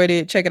 I enjoyed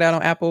it. Check it out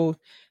on Apple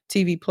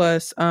TV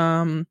Plus.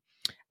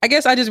 I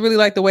guess I just really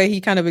like the way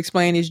he kind of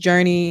explained his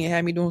journey. It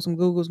had me doing some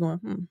Googles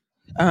going,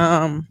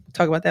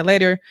 talk about that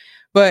later.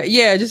 But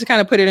yeah, just to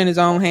kind of put it in his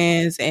own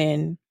hands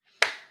and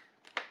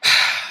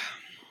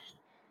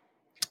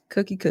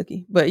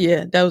cookie. But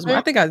yeah, that was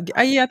I think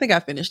I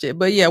finished it.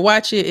 But yeah,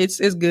 watch it.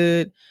 It's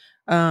good.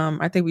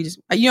 I think we just,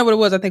 you know what it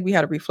was? I think we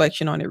had a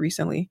reflection on it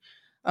recently.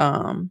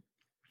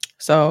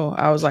 So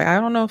I was like, I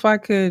don't know if I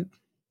could.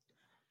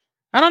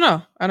 I don't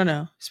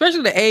know.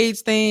 Especially the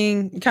AIDS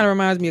thing. It kind of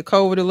reminds me of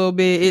COVID a little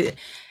bit.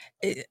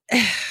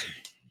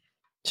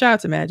 Shout out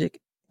to Magic.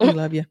 We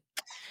love you.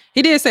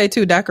 He did say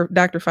too, Dr.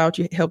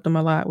 Fauci helped him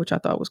a lot, which I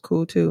thought was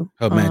cool too.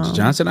 Oh, Magic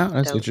Johnson out?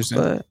 That's interesting.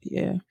 But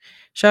yeah.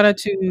 Shout out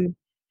to.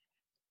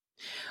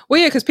 Well,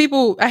 yeah, because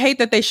people, I hate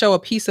that they show a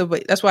piece of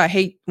it. That's why I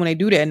hate when they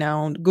do that now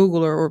on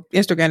Google or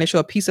Instagram. They show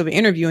a piece of an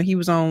interview and he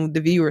was on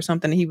The View or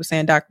something and he was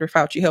saying Dr.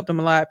 Fauci helped him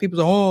a lot. People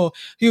say, oh,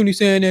 he only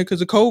saying that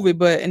because of COVID.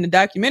 But in the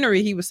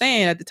documentary, he was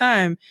saying at the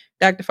time,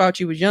 Dr.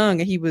 Fauci was young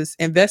and he was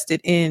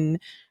invested in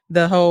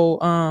the whole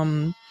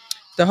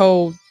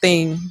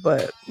thing.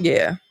 But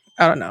yeah,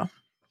 I don't know.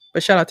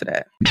 But shout out to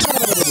that.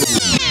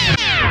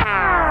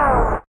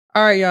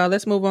 All right, y'all,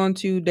 let's move on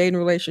to dating,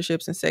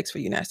 relationships, and sex for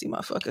you nasty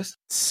motherfuckers.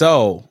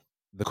 So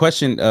the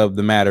question of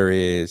the matter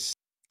is,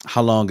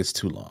 how long is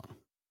too long?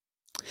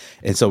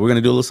 And so we're going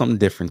to do a little something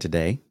different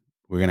today.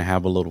 We're going to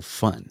have a little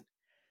fun.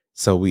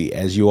 So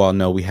as you all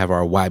know, we have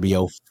our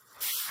YBO.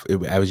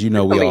 As you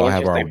know, we all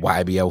have our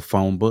YBO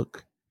phone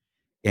book.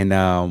 And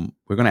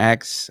we're going to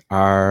ask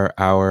our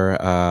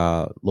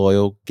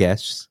loyal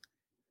guests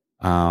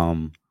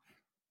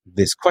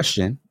this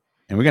question.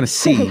 And we're going to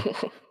see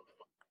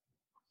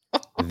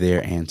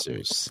their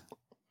answers.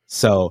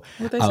 So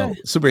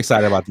super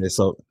excited about this.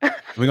 So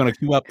we're gonna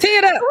queue up. Tee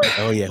it up.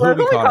 Oh yeah, who are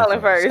we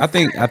calling first? I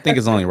think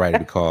it's only right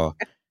to call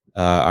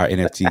our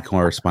NFT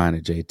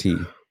correspondent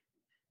JT.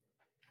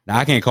 Now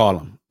I can't call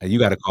him. You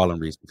got to call him,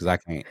 Reese, because I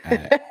can't.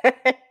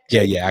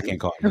 Yeah, I can't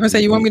call him. If I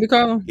say you want me to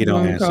call him, he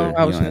don't answer.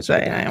 I was gonna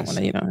say I don't want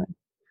to. You know,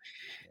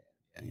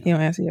 he don't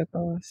answer your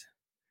calls.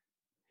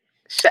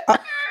 Shut up.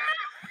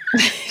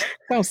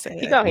 Don't say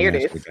it. You gonna hear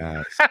this?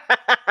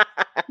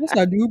 Yes,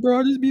 I do, bro.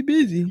 I just be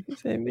busy.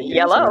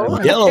 Yellow.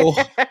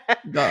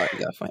 God,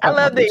 I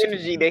love the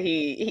energy that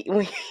he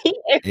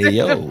answers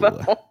the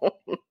phone.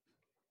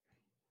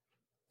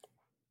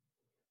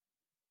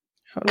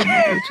 Hold on,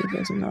 Bluetooth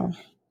doesn't know.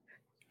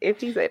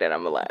 If he say that,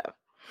 I'm alive.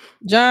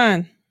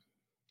 John.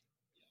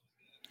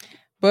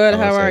 Bud,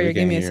 how are you?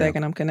 Give me a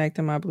second. I'm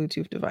connecting my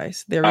Bluetooth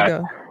device. There we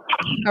go.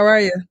 How are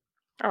you?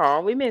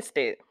 Oh, we missed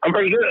it. I'm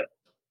pretty good.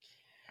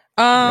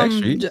 John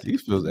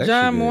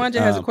Mwanja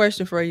has a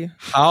question for you.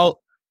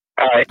 All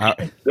right.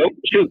 Go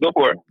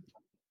for it.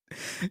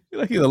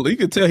 You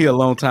can tell he a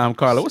long time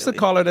caller. What's the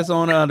caller that's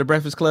on the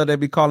Breakfast Club that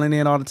be calling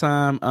in all the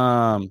time? You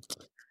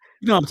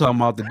know what I'm talking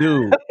about, the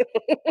dude.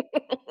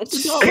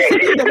 What's the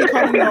dude that be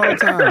calling in all the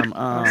time?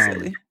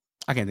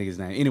 I can't think of his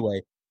name.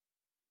 Anyway,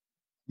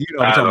 you know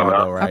what I'm talking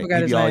about, though, right?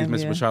 I he always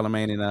misses with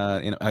Charlamagne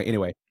and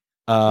anyway.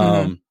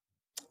 Yeah.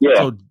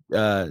 So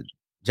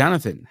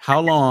Jonathan, how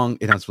long?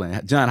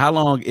 John, how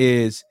long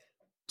is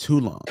too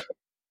long?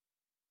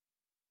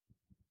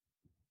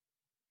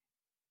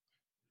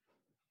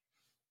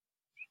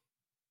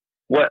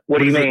 What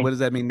do you mean? What does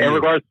that mean? In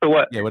regards to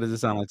what? Yeah, what does it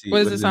sound like to you?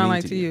 What does it sound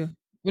like to you?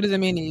 What does it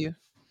mean to you?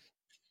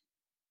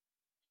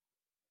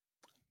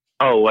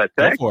 Oh, what?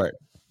 Go for it.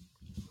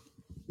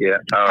 Yeah.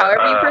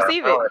 However you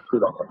perceive it.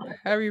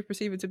 However you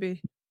perceive it to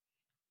be.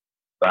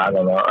 I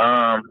don't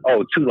know.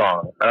 Too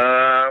long.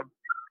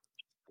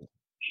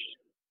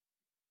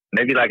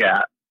 Maybe like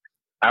an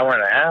hour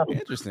and a half.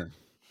 Interesting.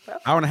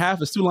 Hour and a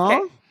half is too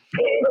long?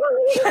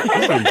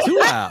 That's too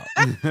loud.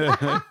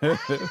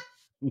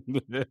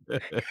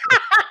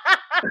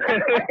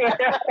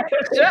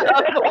 Shut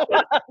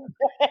up.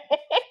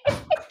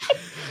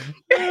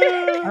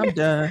 I'm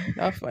done.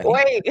 Y'all funny.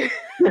 Wait.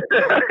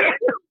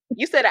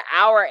 You said an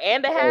hour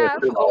and a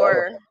half,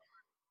 or?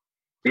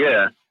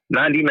 Yeah,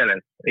 90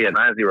 minutes. Yeah,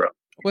 90.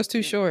 What's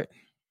too short?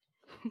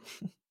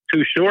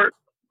 Too short?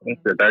 It's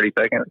 30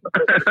 seconds.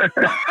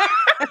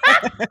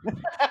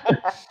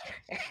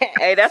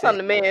 Hey, that's on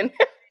the men.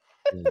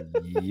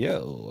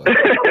 Yo.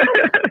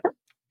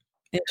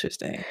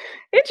 Interesting.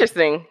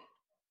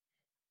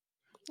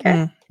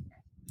 Okay.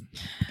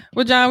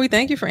 Well, John, we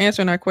thank you for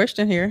answering our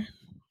question here.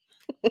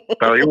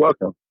 Oh, you're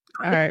welcome.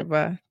 All right,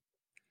 bye.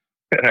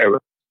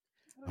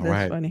 All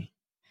That's funny.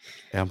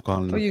 Yeah, I'm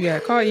calling. Who you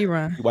got? Call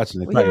Eron. You're watching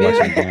the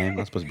game.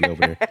 I'm supposed to be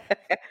over there.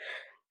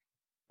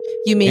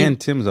 You mean? And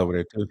Tim's over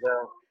there too.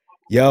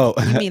 Yo,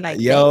 you mean like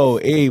yo,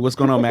 hey, what's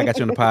going on, man? I got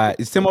you on the pod.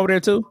 Is Tim over there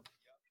too?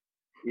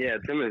 Yeah,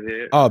 Tim is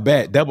here. Oh,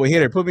 bet. Double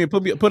hitter.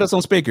 Put us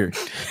on speaker.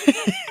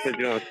 Put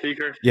you on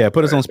speaker? Yeah,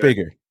 put us on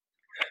speaker.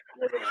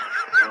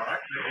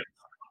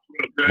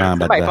 Nah,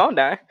 my phone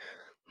died.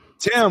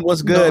 Tim,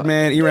 what's good,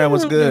 man? Eran,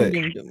 what's good?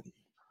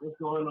 What's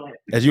going on?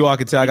 As you all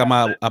can tell, I got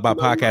my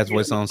podcast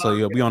voice on,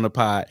 so we on the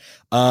pod.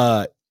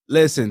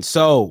 Listen,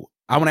 so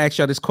I want to ask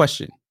y'all this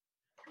question.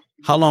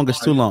 How long is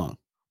too long?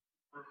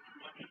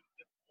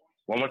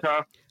 One more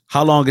time?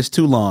 How long is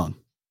too long?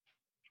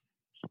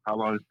 How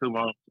long is too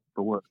long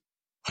for what?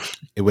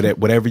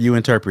 Whatever you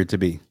interpret to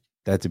be.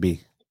 That to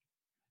be.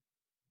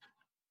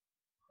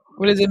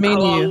 What does it mean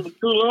to you? Too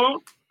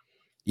long?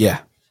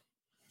 Yeah.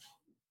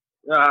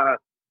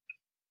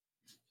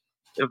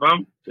 If I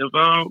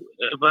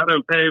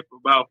done paid for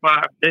about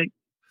 5 days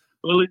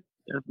fully,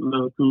 that's a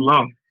little too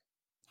long.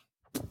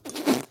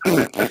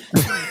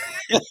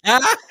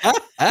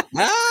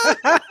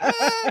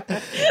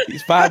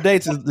 These 5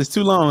 dates is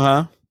too long,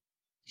 huh?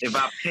 If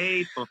I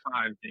paid for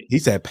 5 days. He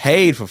said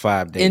paid for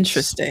 5 days.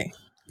 Interesting.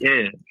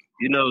 Yeah.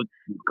 You know.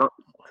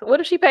 What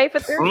if she paid for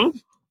 3?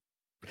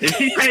 If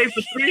she paid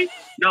for 3?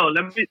 No,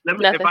 let me.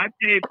 Nothing. If I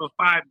paid for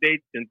 5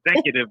 dates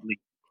consecutively.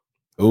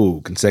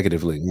 Ooh,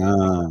 consecutively.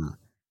 Oh,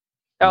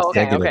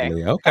 okay. All right.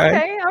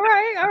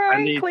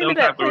 I need some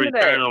type of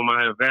return on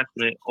my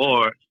investment,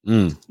 or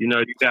you know,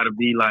 you got to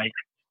be like,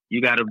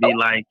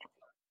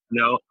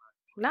 no,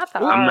 not the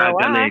I'm not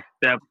ROI. going to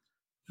accept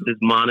this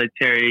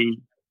monetary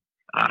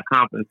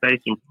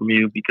compensation from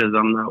you because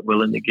I'm not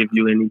willing to give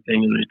you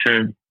anything in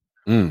return.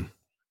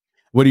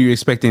 What are you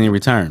expecting in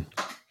return?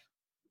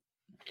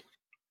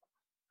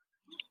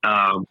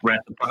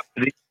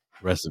 Reciprocity.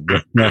 That's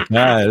good.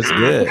 That's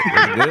good.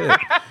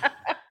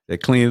 They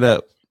clean it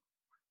up.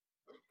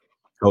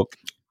 Coke.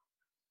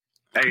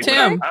 Hey,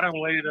 Tim. I done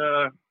waited.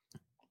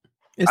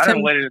 Is I Tim-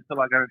 done waited until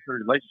I got into a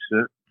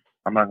relationship.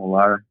 I'm not gonna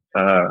lie.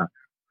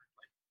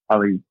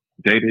 Probably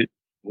dated,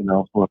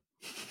 for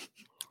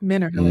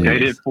Men are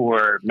dated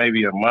for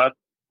maybe a month,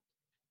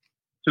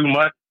 2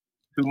 months.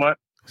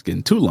 It's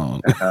getting too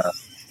long.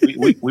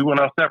 We went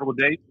on several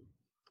dates,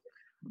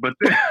 but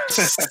then,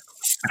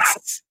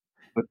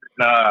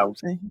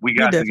 we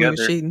got definitely together.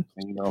 was cheating.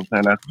 And, you know what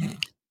I'm saying?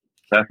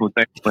 That's what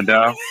things went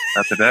down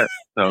after that.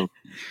 So,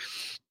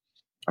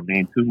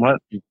 2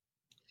 months.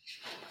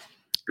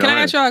 Can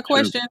I ask y'all a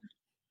question?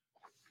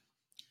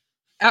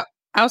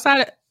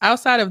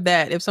 Outside of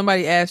that, if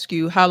somebody asks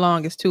you how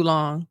long is too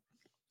long,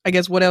 I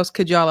guess what else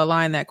could y'all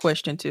align that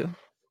question to?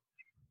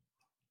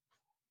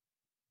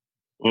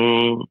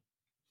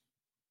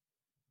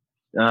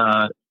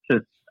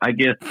 I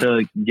guess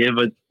to give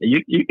it,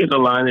 you could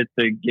align it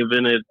to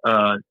giving it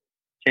a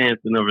chance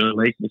in a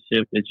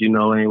relationship that you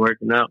know ain't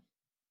working out.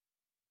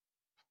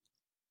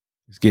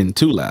 It's getting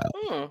too loud.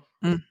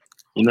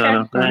 You know what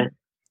I'm saying?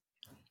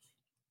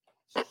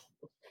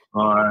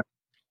 All right.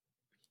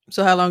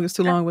 So how long is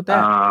too long with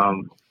that? I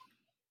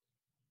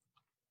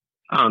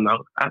don't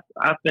know.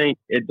 I think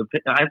it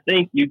depends. I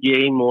think you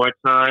gain more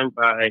time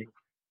by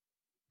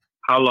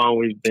how long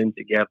we've been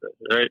together,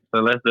 right?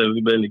 So let's say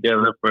we've been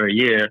together for a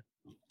year.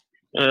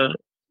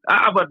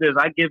 How about this?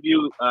 I give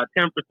you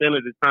 10% of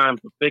the time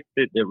to fix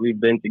it that we've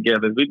been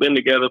together. If we've been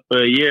together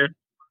for a year,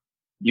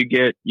 you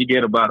get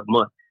about a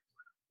month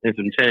and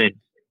some change.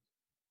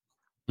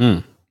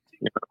 2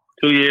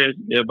 years,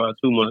 you get about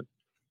 2 months.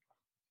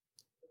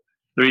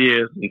 3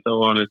 years, and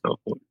so on and so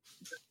forth.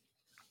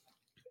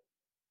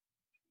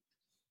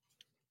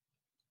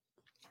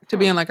 To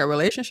be in like a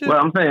relationship? Well,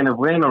 I'm saying if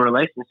we're in a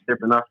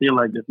relationship and I feel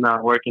like it's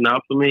not working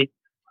out for me,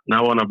 and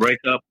I want to break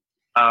up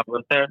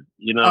with her,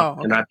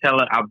 and I tell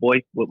her, I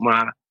voice what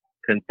my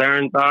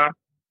concerns are,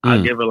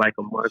 I'll give her like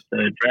a month to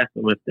address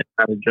them. If they're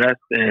not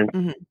addressed,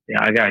 then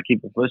I gotta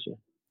keep it pushing.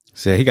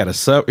 So he got to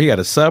sub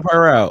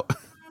her out.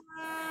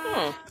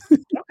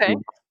 Okay.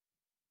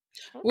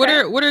 What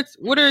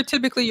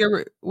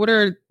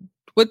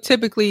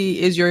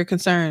typically is your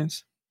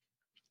concerns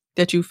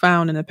that you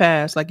found in the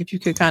past? Like if you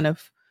could kind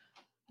of,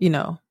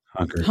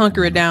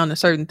 hunker it down to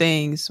certain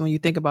things when you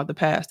think about the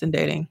past and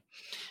dating.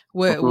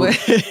 What were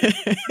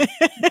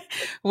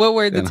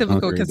the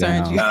typical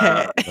concerns you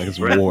had? Like it's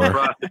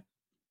war.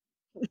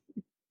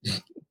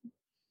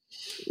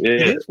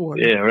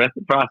 Yeah,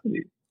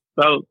 reciprocity.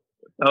 So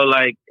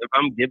like if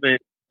I'm giving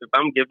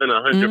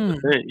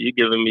 100%, you're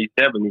giving me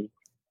 70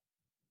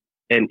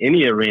 in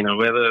any arena,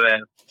 whether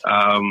that's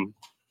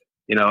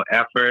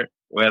effort,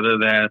 whether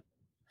that's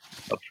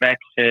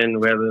affection,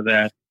 whether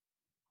that's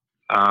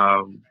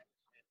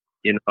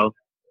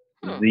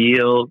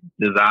zeal,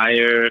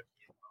 desire,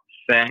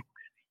 sex,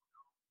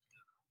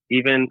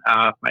 even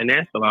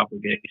financial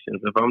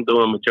obligations. If I'm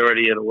doing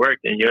majority of the work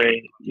and you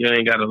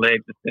ain't got a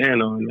leg to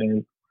stand on,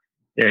 then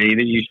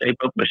either you shape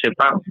up or ship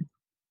out.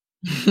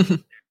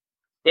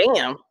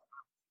 Damn.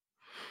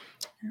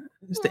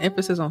 It's the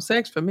emphasis on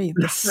sex for me.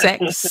 The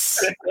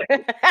sex.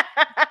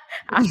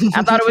 I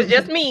thought it was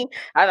just me.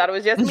 I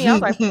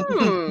was like,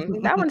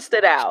 that one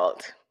stood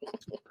out.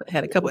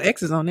 Had a couple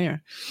X's on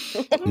there.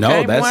 No,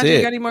 okay, that's Mwanje, it.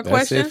 You got any more that's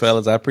questions? it,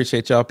 fellas. I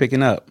appreciate y'all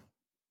picking up.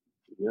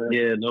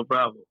 Yeah, no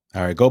problem.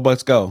 All right, go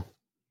Bucks, go.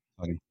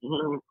 funny.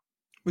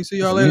 We see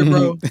y'all later,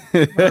 bro.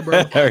 Bye, bro.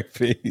 All right,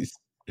 peace.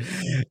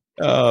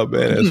 Oh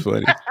man, that's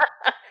funny. I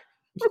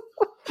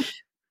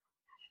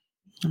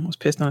almost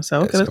pissed on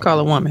herself. Okay, let's call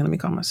a woman. Let me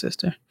call my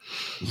sister.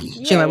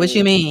 She like, what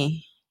you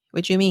mean?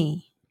 What you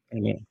mean?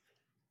 Yeah.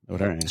 What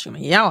her she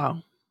mean?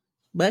 Y'all.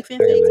 Bucks and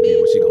six, bitch.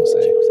 What she gonna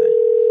say?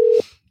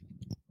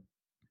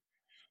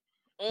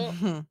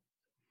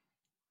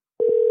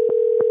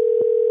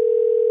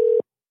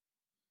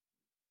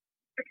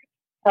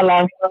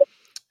 Hello.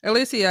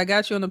 Alicia, I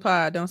got you on the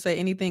pod. Don't say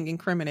anything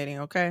incriminating,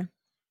 okay?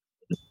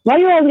 Why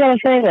you always gonna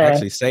say that?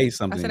 Actually, say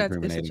something I said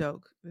incriminating. It's a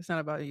joke. It's not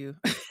about you.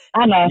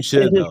 I know. You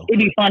should though. It'd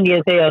be funny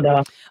as hell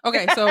though.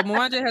 Okay, so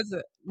Mwanja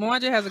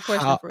has a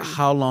question for you.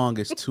 How long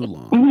is too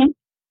long? Mm-hmm.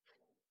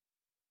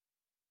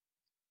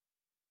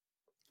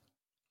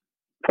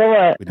 For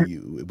what?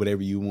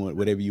 Whatever you want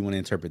to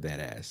interpret that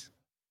as.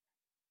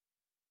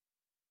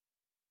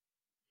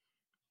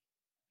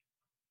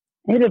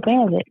 It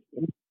depends.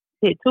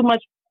 Too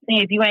much.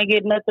 If you ain't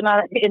getting nothing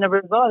out of it in the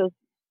result, it's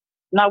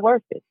not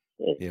worth it.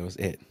 Yeah, it was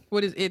it.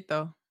 What is it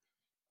though?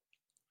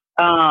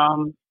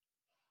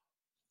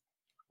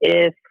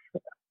 If,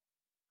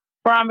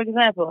 prime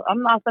example,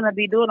 I'm not gonna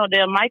be doing no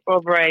damn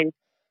micro braids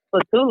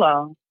for too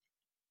long.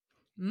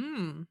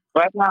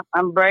 Right now,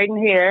 I'm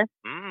braiding hair.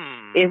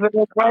 If it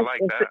was I like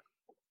that.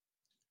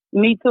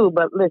 Me too,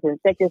 but listen,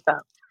 check this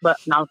out. But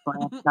no,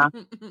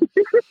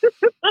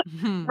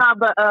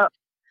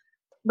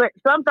 but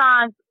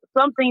sometimes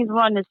some things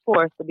run this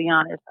course. To be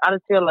honest, I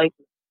just feel like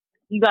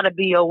you got to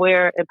be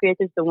aware and pay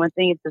attention when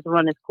things just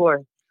run this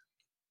course.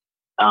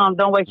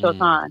 Don't waste your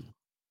time.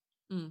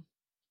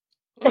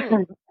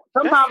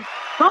 Sometimes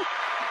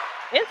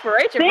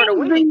inspiration for the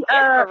week.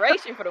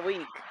 Inspiration for the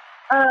week.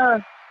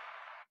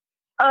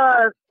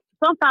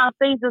 Sometimes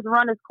things just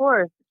run its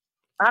course.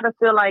 I just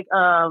feel like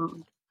I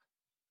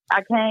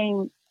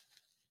can't.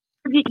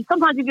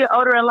 Sometimes you get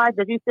older in life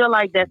that you feel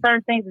like that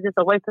certain things are just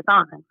a waste of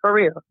time. For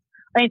real.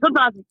 I mean,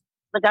 sometimes,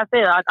 like I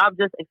said, I'm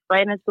just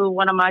explaining to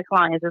one of my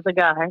clients. It's a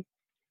guy,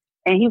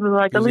 and he was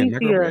like,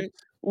 "Alicia,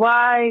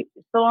 why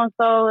so and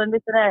so and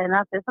this and that?" And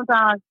I said,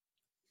 sometimes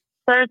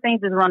certain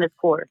things just run its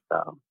course.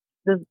 So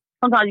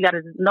sometimes you got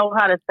to know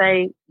how to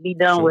say, be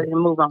done with it,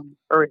 and move on.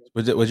 For real.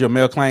 Was your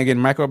male client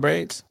getting micro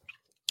braids?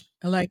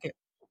 I like it.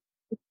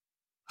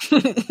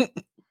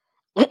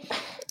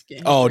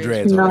 Oh,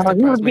 dreads. No,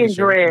 he was getting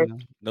dreads.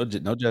 No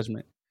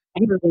judgment.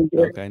 He was getting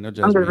dreads. Okay, no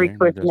judgment. I'm just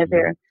retwisting his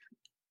hair.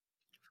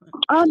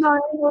 Oh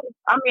no!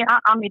 I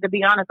mean, to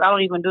be honest, I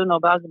don't even do no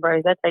box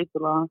braids. That takes too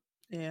long.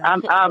 Yeah,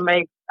 I'll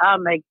make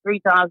 3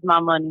 times my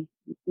money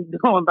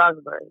doing box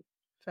braids.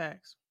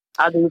 Facts.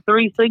 I do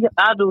three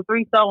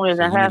sewings,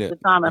 and half the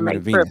time I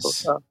make triple.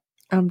 So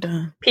I'm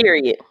done.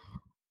 Period.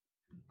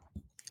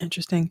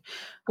 Interesting.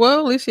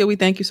 Well, Alicia, we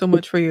thank you so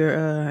much for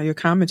your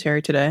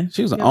commentary today.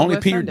 She was the only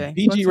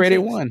PG rated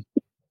one.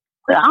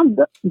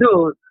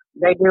 Dude,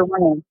 they did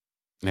win.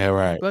 Yeah,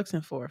 right. Bucks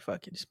and 4.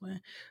 Fuck it, just playing.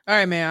 All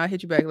right, man. I'll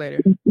hit you back later.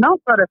 Don't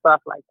start us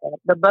off like that.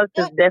 The Bucks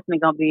is definitely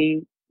gonna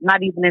be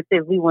not even if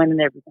we win and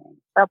everything.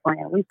 Stop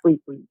playing. We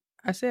sweep.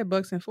 I said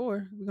Bucks and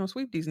 4. We're gonna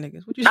sweep these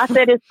niggas. What you? I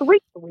said it's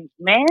sweep,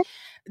 man.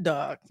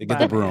 Dog. To get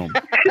the broom.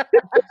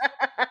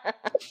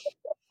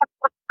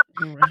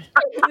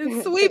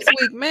 It's sweep,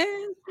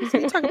 man.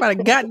 You talking about a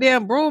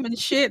goddamn broom and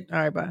shit. All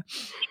right, bye.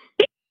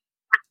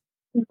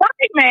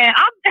 Sorry, man.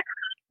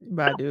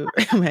 Bye, dude.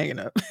 I'm hanging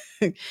up.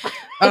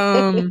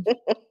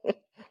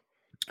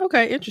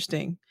 Okay,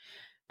 interesting.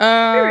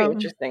 Very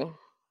interesting. What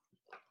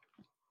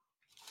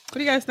do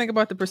you guys think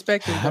about the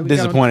perspective? I'm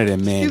disappointed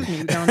in men.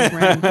 Excuse me, on this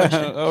random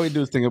question. All we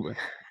do is think about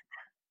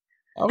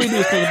our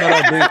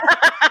ding.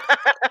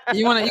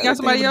 You got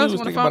somebody else?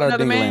 Want to find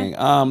another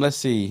man? Let's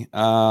see.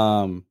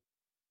 I'm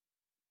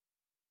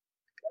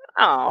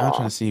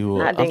trying to see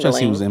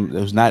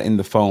who's not in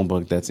the phone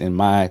book that's in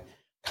my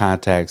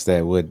contacts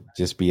that would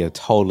just be a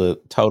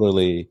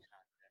totally.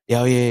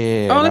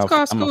 Yeah. Oh, let's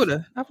call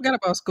Scooter. I forgot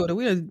about Scooter.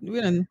 We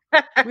didn't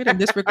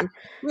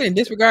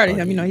disregarded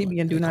him. You know, he be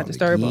in do not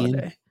disturb all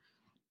day.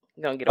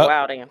 You're gonna get a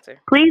wild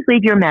answer. Please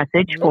leave your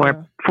message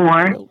for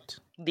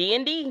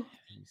D&D.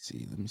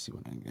 Let me see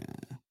what I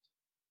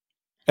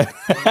got.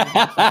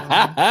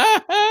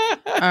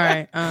 All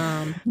right.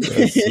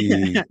 Let's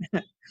see.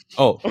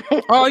 Oh,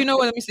 you know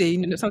what? Let me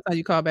see. Sometimes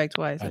you call back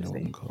twice. I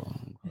don't call.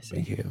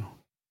 Big Hill.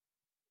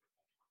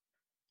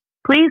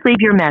 Please leave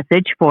your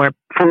message for.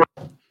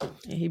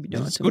 Yeah, he be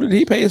doing too much. Did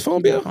he pay his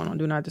phone bill? Hold on,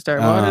 do not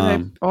disturb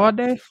all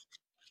day.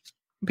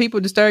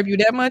 People disturb you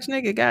that much,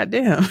 nigga?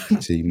 Goddamn.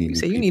 So you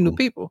need new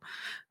people.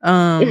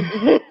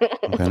 Okay,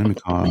 let me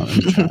call.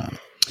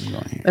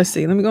 Let's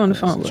see. Let me go on the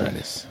phone. Let's try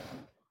this.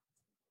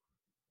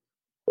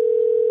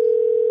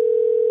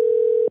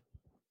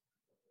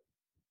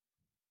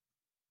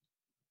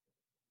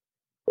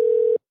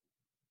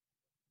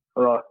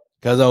 Hello.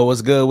 Cuzzo,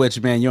 what's good with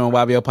you, man? You're on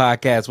YBO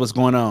Podcast. What's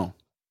going on?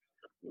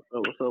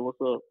 What's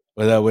up?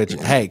 What's up with you?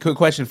 Hey, quick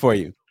question for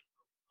you.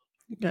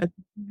 Gotta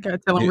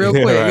tell him real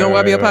quick. You're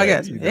on YBO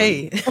Podcast.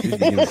 Hey.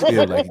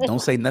 Don't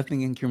say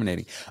nothing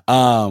incriminating.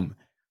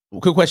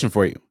 Quick question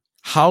for you.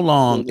 How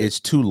long is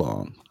too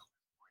long?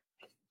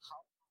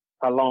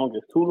 How long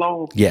is too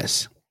long?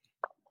 Yes.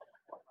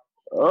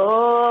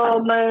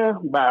 Oh man,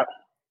 about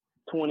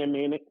 20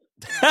 minutes.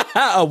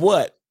 Of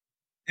what?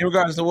 In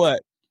regards to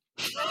what?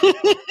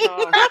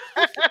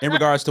 In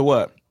regards to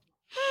what?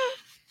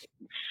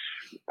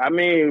 I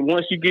mean,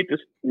 once you get this,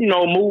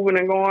 moving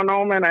and going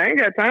on, man, I ain't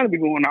got time to be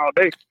going all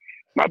day.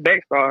 My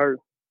back start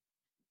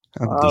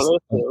hurting.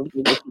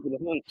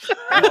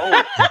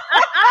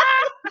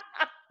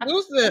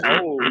 Oh man,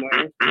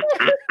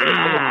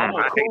 I'm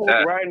a cool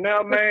right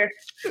now, man.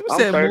 I'm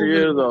 30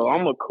 years old.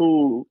 I'm a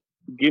cool.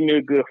 Give me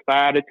a good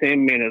 5 to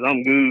 10 minutes.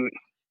 I'm good.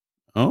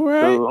 All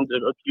right. So I'm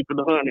just keeping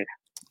the 100.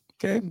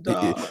 Okay.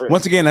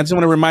 Once again, I just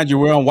want to remind you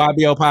we're on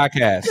YBL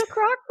Podcast. The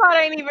crock pot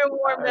ain't even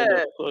warmed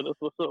up.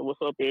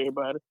 What's up,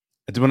 everybody?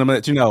 I just want to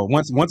let you know.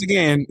 Once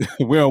again,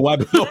 we're on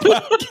YBL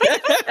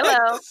Podcast.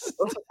 Hello.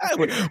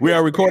 We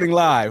are recording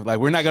live. Like,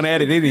 we're not going to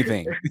edit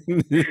anything.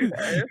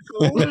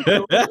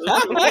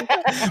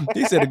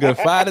 He said a good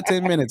 5 to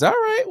 10 minutes. All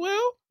right.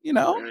 Well, we're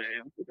gonna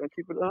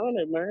keep it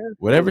 100, man.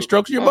 Whatever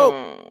strokes your boat.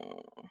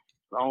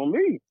 On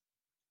me.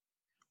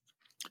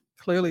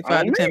 Clearly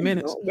 5 to 10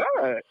 minutes. Oh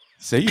God.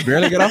 So you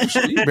barely get off.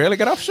 You barely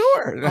get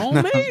offshore.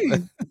 On me.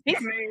 He's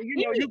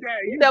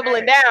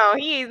doubling down.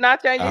 He's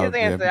not changing his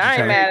answer. I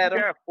ain't mad at him.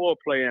 You got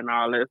foreplay and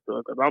all that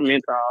stuff because I'm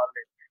into all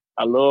that.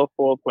 I love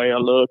foreplay. I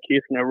love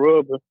kissing and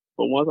rubbing.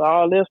 But once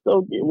all that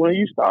stuff, when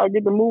you start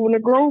getting moving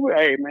and grooving,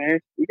 hey man,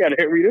 you got to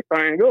hurry this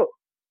thing up.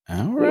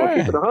 All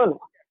right. Keep it 100.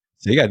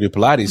 So you got to do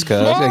Pilates, cuz.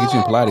 You got to get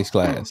you in Pilates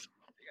class.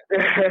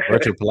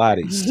 Virtual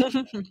Pilates.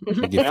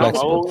 Get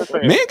flexible.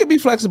 Men can be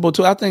flexible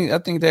too. I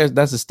think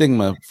that's a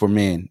stigma for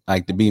men,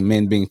 like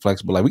men being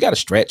flexible. Like we got to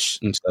stretch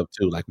and stuff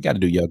too. Like we got to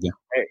do yoga.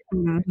 Hey, hey,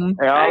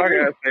 all I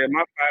gotta say, my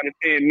 5 to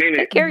 10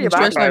 minutes. Carry your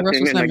body. 5 to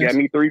 10 minutes. I got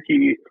me 3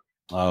 kids.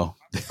 Oh,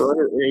 so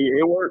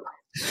it worked.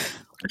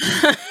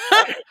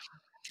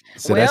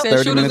 So that's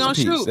 30 minutes a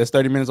piece. That's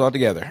 30 minutes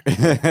altogether. Oh,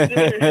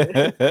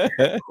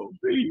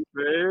 geez,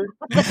 man.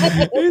 He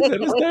said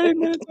it's 30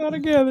 minutes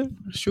altogether.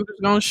 Shooters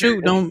gonna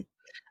shoot.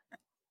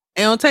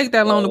 It don't take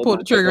that long to pull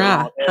the trigger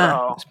out.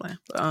 That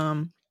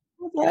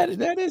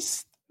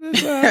is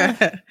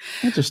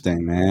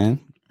interesting, man.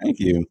 Thank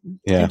you.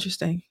 Yeah.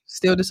 Interesting.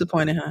 Still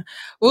disappointed, huh?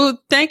 Well,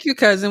 thank you,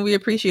 cousin. We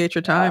appreciate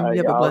your time.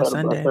 You have a blessed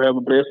Sunday. Have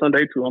a blessed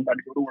Sunday too. I'm about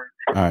to go to work.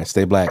 All right,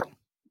 stay black.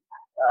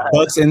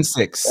 Bucks in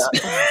 6.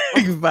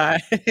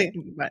 Bye.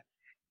 Bye.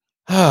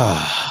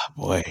 Ah,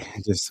 boy,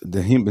 just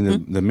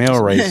the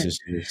male race is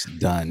just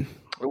done.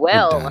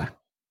 Well,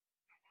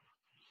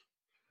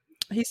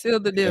 he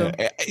sealed the deal.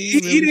 He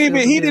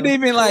didn't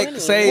even like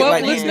say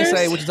what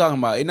you're talking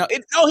about. No,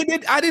 he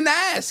did. I didn't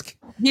ask.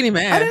 He didn't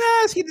even ask. I didn't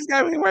ask. He just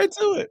got me right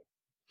to it.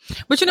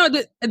 But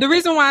the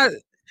reason why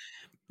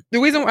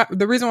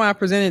I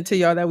presented to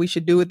y'all that we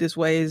should do it this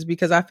way is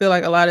because I feel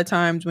like a lot of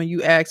times when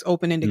you ask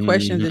open-ended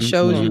questions, it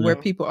shows you where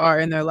people are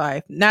in their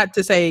life. Not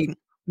to say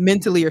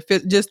mentally or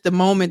just the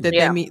moment that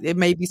they meet. It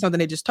may be something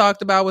they just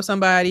talked about with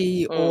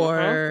somebody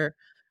or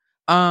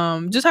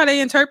just how they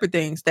interpret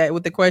things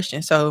with the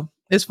question. So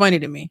it's funny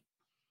to me.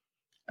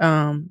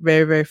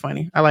 Very, very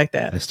funny. I like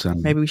that.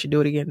 Maybe we should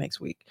do it again next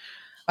week.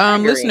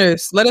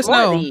 Listeners, let us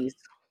know.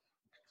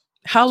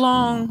 How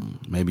long?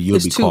 Maybe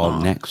you'll be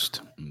called next.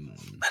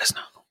 Let us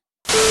know.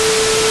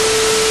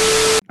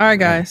 All right,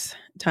 guys.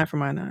 Time for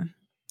my 9.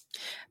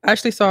 I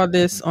actually saw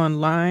this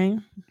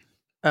online.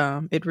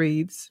 It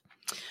reads,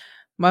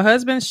 My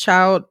husband's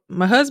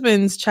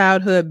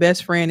childhood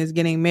best friend is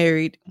getting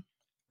married.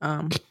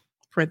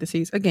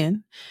 Parentheses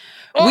again.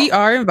 We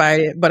are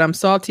invited, but I'm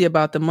salty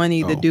about the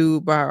money the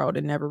dude borrowed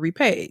and never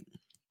repaid.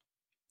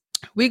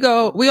 We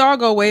all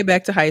go way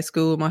back to high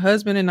school. My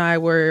husband and I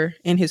were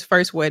in his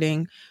first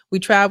wedding. We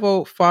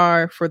traveled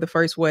far for the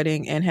first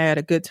wedding and had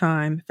a good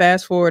time.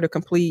 Fast forward a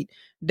complete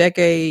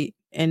decade,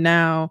 and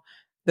now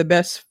his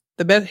best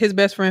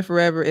friend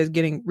forever is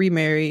getting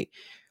remarried.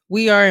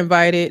 We are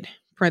invited,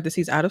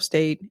 parentheses, out of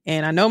state,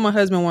 and I know my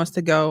husband wants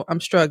to go.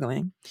 I'm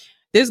struggling.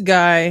 This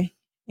guy,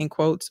 in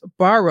quotes,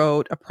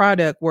 borrowed a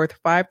product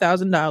worth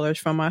 $5,000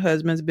 from my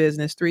husband's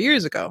business 3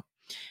 years ago.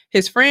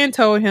 His friend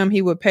told him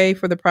he would pay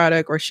for the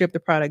product or ship the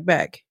product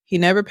back. He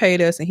never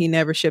paid us and he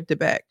never shipped it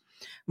back.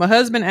 My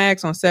husband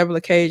asked on several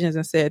occasions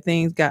and said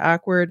things got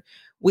awkward.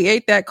 We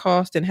ate that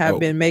cost and have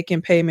been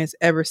making payments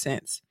ever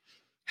since.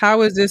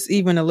 How is this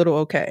even a little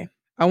okay?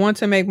 I want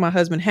to make my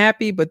husband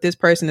happy, but this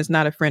person is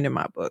not a friend in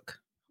my book.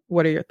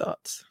 What are your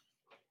thoughts?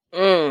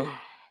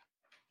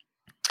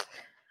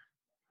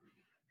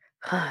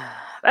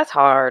 That's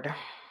hard.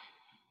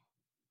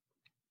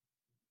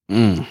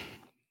 I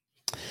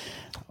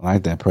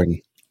like that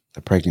pregnant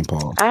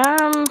pause. I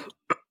don't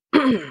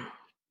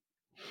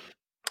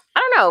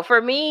know.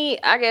 For me,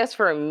 I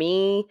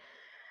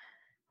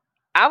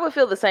would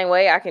feel the same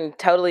way. I can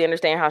totally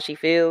understand how she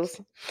feels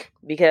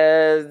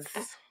because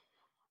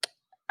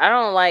I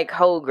don't like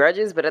hold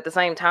grudges, but at the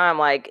same time,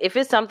 like if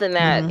it's something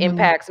that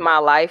impacts my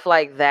life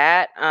like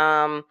that,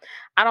 I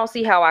don't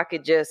see how I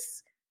could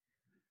just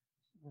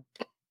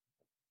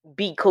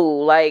be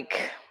cool.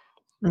 Like,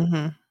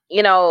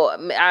 you know,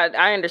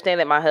 I understand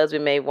that my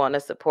husband may want to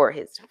support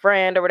his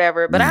friend or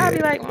whatever, but I'd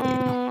be like,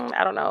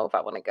 I don't know if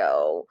I want to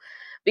go,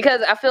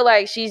 because I feel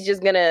like she's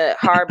just gonna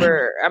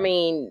harbor. I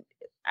mean,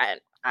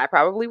 I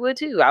probably would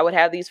too. I would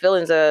have these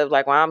feelings of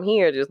like, while I'm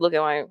here, just looking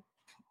like,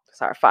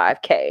 it's our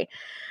 5K.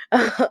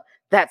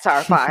 That's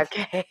our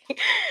 5K.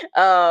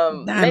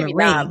 Maybe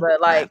not,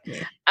 but like,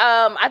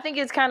 I think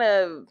it's kind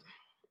of.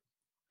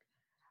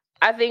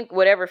 I think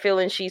whatever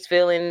feelings she's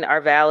feeling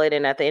are valid,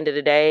 and at the end of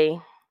the day,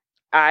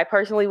 I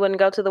personally wouldn't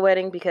go to the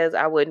wedding because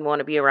I wouldn't want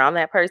to be around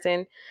that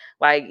person.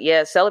 Like,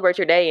 yeah, celebrate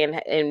your day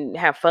and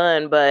have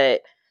fun,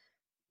 but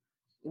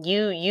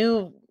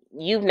you've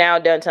now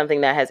done something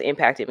that has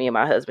impacted me and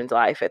my husband's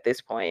life at this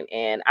point,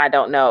 and I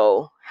don't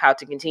know how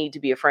to continue to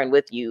be a friend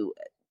with you.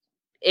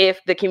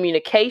 If the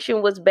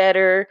communication was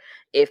better,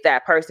 if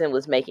that person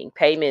was making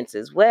payments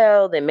as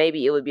well, then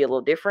maybe it would be a little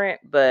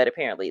different, but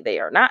apparently they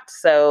are not.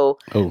 So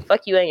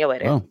fuck you and your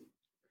wedding.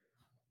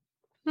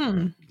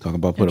 Talk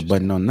about put a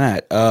button on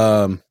that.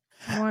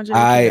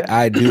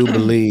 I do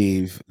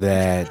believe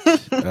that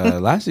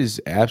Lassie's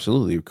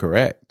absolutely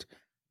correct.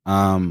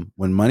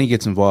 When money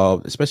gets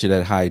involved, especially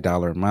that high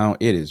dollar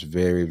amount, it is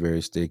very,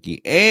 very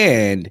sticky.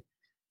 And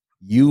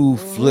you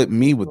flipped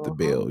me with the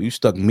bill. You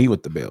stuck me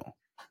with the bill.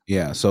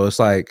 Yeah. So it's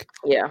like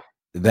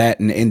that,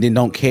 and then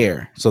don't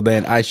care. So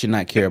then I should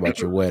not care about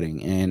your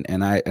wedding.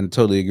 And I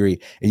totally agree.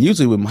 And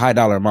usually with high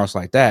dollar amounts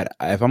like that,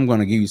 if I'm going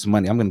to give you some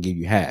money, I'm going to give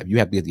you half. You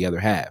have to get the other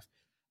half.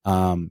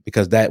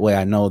 Because that way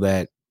I know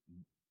that,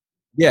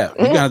 that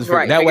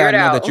way I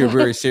know that you're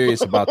very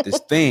serious about this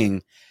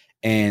thing,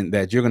 and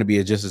that you're going to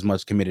be just as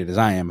much committed as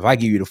I am. If I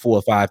give you the $4,000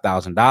 or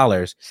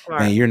 $5,000,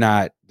 then you're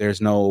not. There's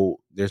no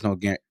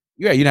guarantee.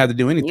 Yeah, you didn't have to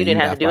do anything. You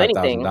didn't have to do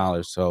anything.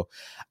 So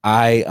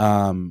I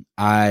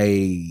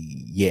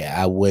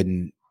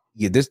wouldn't.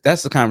 Yeah,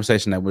 that's the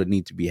conversation that would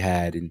need to be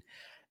had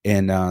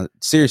and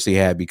seriously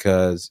had,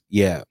 because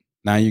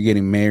now you're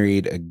getting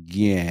married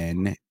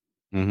again.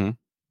 Mm-hmm.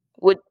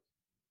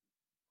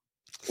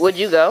 Would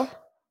you go?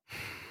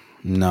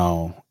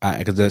 No,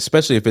 because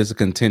especially if it's a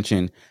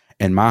contention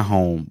in my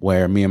home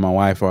where me and my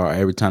wife are,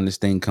 every time this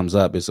thing comes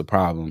up, it's a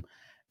problem,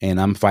 and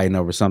I'm fighting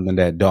over something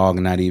that dog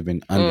not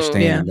even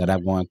understand that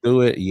I'm going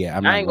through it. Yeah,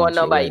 I ain't going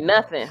nobody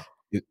nothing.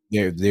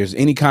 If there's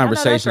any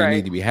conversation that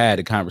need to be had,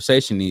 the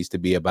conversation needs to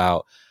be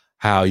about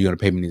how you're going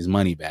to pay me this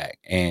money back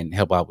and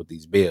help out with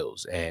these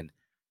bills, and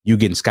you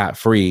getting scot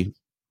free,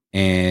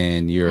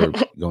 and you're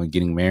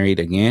getting married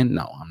again.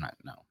 No, I'm not.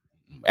 No.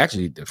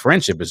 Actually, the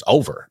friendship is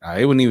over.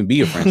 It wouldn't even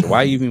be a friendship. Why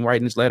are you even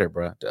writing this letter,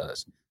 bro, to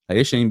us? Like,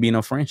 it shouldn't be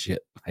no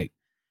friendship. Like,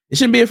 it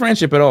shouldn't be a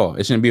friendship at all.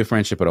 It shouldn't be a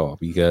friendship at all,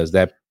 because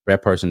that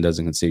person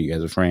doesn't consider you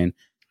as a friend,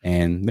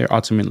 and they're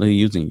ultimately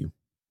using you.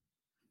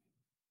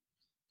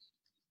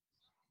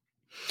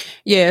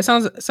 Yeah, it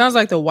sounds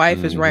like the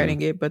wife is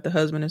writing it, but the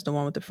husband is the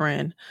one with the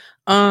friend.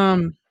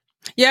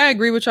 Yeah, I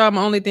agree with y'all.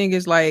 My only thing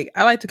is, like,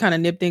 I like to kind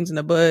of nip things in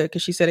the bud,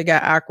 because she said it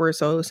got awkward,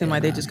 so it seemed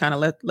like they just kind of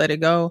let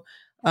it go.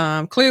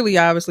 Clearly,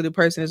 obviously, the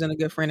person isn't a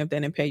good friend if they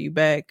didn't pay you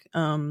back.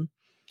 So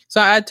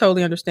I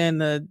totally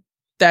understand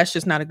that's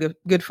just not a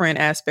good friend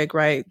aspect,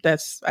 right?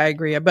 I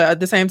agree. But at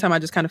the same time, I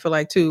just kind of feel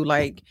like too,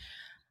 like,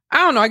 I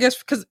don't know, I guess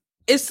because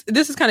this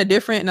is kind of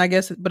different, and I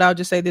guess, but I'll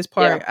just say this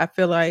part. I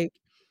feel like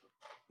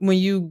when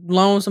you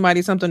loan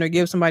somebody something or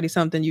give somebody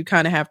something, you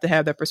kind of have to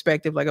have that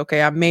perspective, like,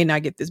 okay, I may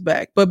not get this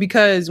back. But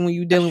because when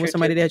you're dealing with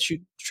somebody that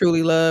you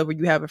truly love, or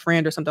you have a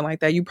friend or something like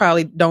that, you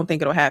probably don't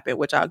think it'll happen,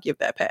 which I'll give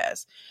that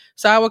pass.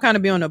 So I would kind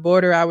of be on the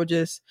border. I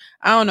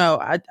don't know.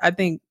 I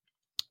think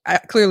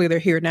clearly they're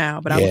here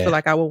now, but I would feel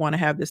like I would want to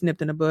have this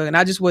nipped in the bud, and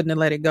I just wouldn't have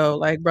let it go.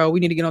 Like, bro,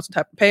 we need to get on some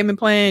type of payment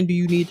plan. Do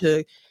you need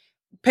to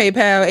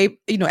PayPal,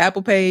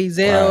 Apple Pay,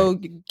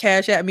 Zelle,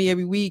 cash at me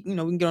every week? We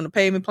can get on the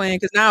payment plan,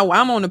 because now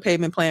I'm on the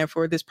payment plan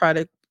for this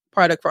product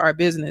for our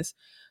business.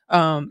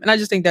 And I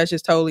just think that's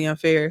just totally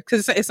unfair,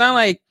 because it sounds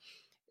like,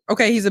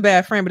 okay, he's a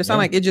bad friend, but it sounds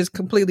like it just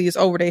completely is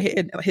over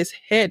his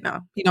head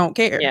now. He don't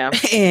care. Yeah.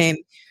 And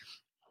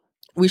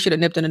we should have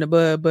nipped it in the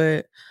bud.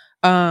 But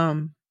I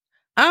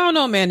don't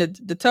know, man.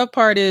 The tough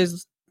part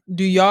is,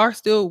 do y'all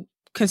still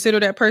consider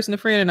that person a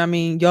friend? And I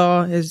mean,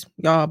 y'all,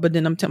 but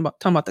then I'm talking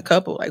about the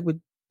couple. Like,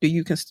 do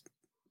you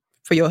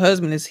for your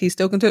husband, is he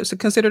still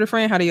considered a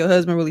friend? How do your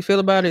husband really feel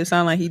about it? It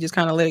sounds like he just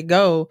kind of let it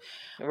go.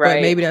 Right.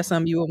 But maybe that's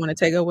something you would want to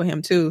take up with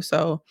him too.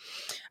 So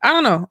I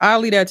don't know. I'll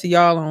leave that to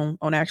y'all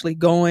on actually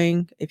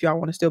going, if y'all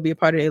want to still be a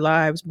part of their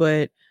lives.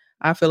 But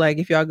I feel like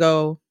if y'all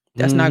go,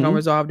 that's not going to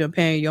resolve them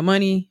paying your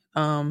money.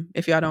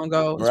 If y'all don't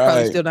go, it's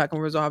probably still not going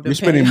to resolve them. You're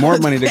spending more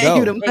money to go.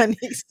 You the money.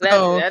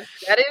 So,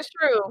 that is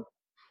true.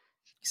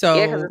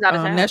 So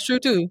that's true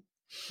too.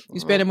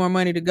 You're spending more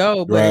money to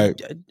go,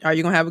 but are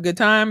you gonna have a good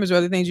time? Is there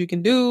other things you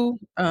can do?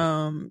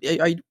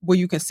 Will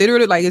you consider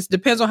it? Like, it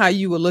depends on how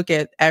you would look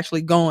at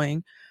actually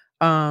going.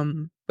 But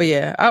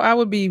yeah, I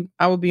would be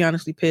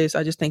honestly pissed.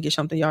 I just think it's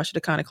something y'all should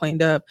have kind of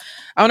cleaned up.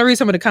 I want to read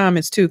some of the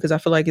comments too, because I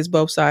feel like it's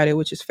both sided,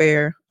 which is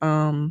fair.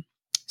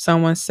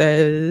 Someone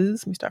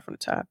says, let me start from the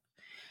top.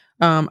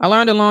 I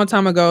learned a long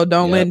time ago,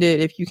 don't lend it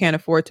if you can't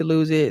afford to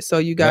lose it. So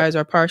you guys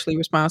are partially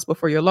responsible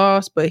for your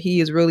loss, but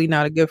he is really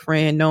not a good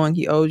friend knowing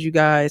he owes you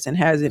guys and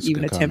hasn't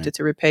even attempted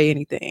to repay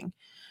anything.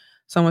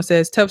 Someone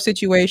says, tough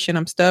situation.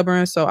 I'm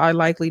stubborn, so I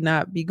likely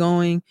not be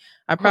going.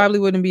 I probably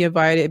wouldn't be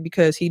invited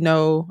because he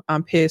know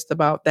I'm pissed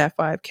about that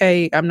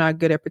 5K. I'm not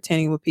good at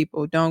pretending with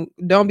people.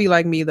 Don't be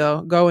like me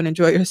though. Go and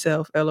enjoy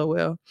yourself.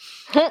 LOL.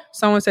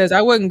 Someone says,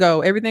 I wouldn't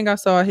go. Everything I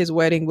saw at his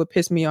wedding would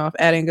piss me off,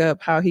 adding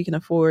up how he can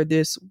afford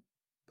this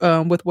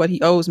with what he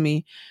owes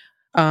me.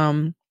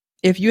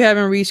 If you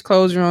haven't reached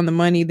closure on the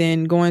money,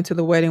 then going to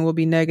the wedding will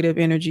be negative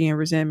energy and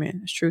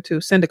resentment. It's true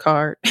too. Send a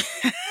card.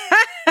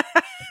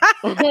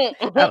 I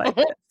like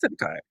that. Send a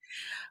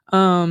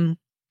card.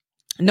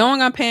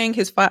 Knowing I'm paying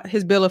his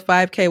bill of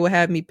 5K will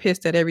have me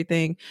pissed at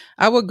everything.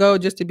 I would go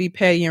just to be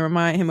petty and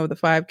remind him of the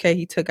 5K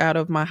he took out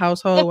of my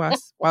household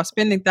while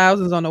spending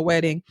thousands on a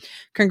wedding.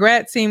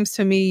 Congrats seems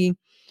to me,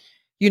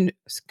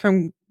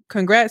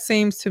 congrats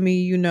seems to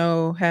me,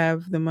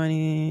 have the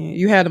money.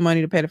 You had the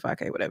money to pay the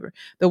 5K, whatever.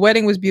 The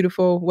wedding was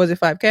beautiful. Was it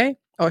 5K?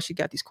 Oh, she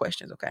got these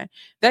questions. Okay.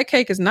 That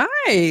cake is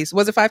nice.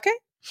 Was it 5K?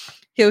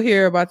 He'll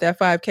hear about that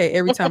 5K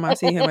every time I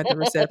see him at the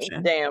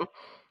reception. Damn.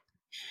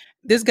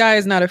 This guy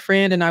is not a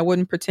friend, and I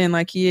wouldn't pretend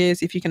like he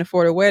is. If you can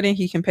afford a wedding,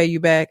 he can pay you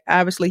back.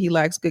 Obviously, he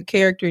lacks good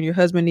character, and your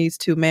husband needs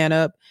to man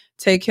up.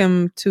 Take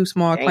him to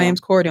small claims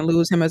court and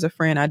lose him as a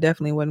friend. I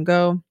definitely wouldn't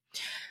go.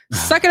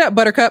 Suck it up,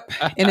 Buttercup,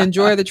 and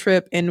enjoy the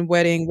trip and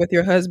wedding with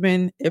your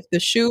husband. If the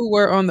shoe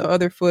were on the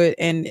other foot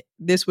and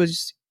it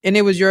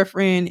was your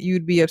friend,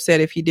 you'd be upset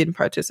if he didn't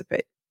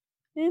participate.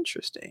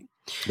 Interesting.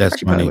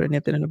 That's funny. Probably would have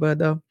nipped it in the bud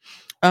though.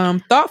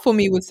 Thoughtful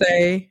me would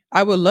say,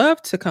 I would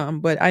love to come,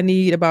 but I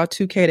need about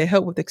 $2K to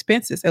help with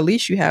expenses. At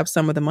least you have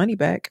some of the money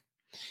back.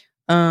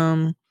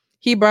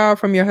 He borrowed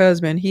from your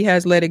husband. He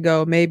has let it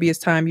go. Maybe it's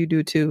time you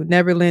do too.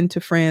 Never lend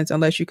to friends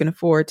unless you can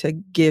afford to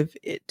give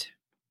it.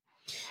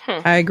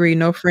 I agree.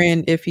 No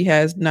friend if he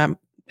has not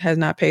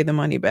paid the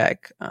money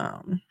back.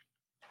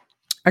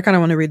 I kind of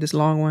want to read this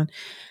long one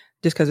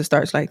just because it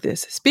starts like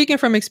this. Speaking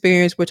from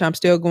experience, which I'm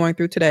still going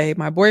through today,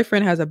 my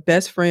boyfriend has a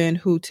best friend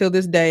who till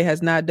this day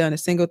has not done a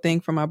single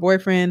thing for my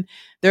boyfriend.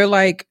 They're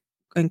like,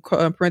 in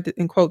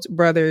quotes,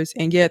 brothers,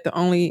 and yet the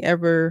only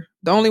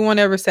one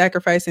ever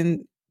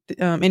sacrificing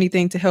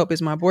anything to help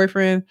is my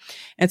boyfriend.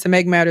 And to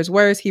make matters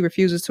worse, he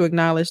refuses to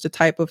acknowledge the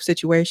type of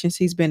situations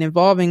he's been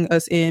involving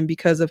us in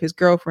because of his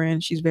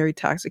girlfriend. She's very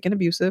toxic and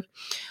abusive.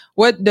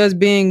 What does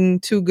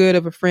being too good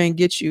of a friend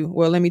get you?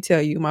 Well, let me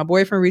tell you, my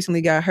boyfriend recently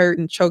got hurt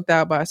and choked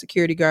out by a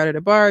security guard at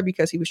a bar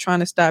because he was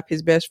trying to stop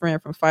his best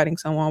friend from fighting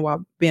someone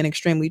while being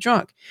extremely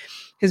drunk.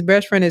 His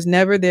best friend is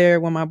never there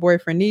when my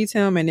boyfriend needs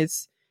him, and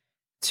it's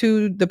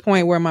to the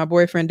point where my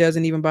boyfriend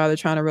doesn't even bother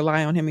trying to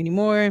rely on him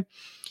anymore.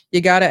 You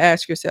got to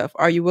ask yourself,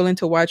 are you willing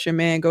to watch your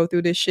man go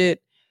through this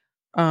shit?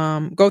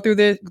 Go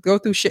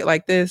through shit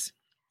like this,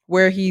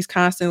 where he's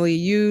constantly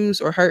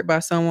used or hurt by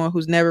someone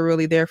who's never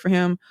really there for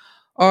him?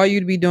 All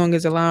you'd be doing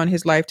is allowing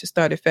his life to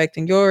start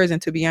affecting yours.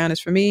 And to be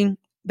honest, for me,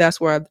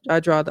 that's where I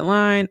draw the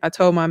line. I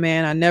told my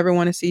man I never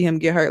want to see him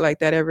get hurt like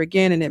that ever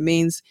again. And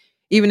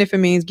even if it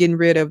means getting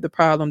rid of the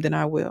problem, then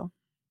I will.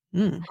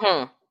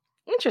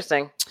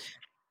 Interesting.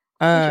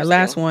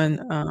 Last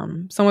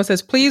one. Someone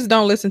says, please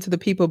don't listen to the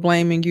people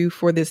blaming you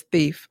for this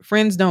thief.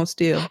 Friends don't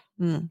steal.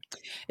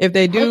 If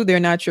they do, they're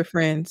not your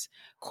friends.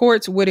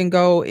 Courts wouldn't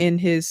go in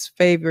his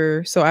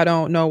favor. So I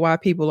don't know why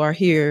people are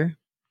here.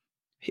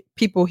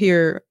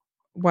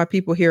 Why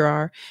people here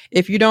are.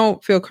 If you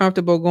don't feel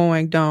comfortable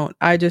going, don't.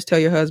 I just tell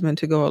your husband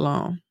to go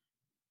alone.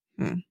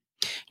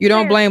 You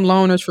don't blame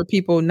loners for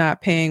people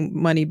not paying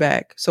money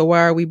back. So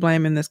why are we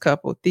blaming this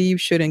couple? Thieves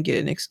shouldn't get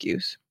an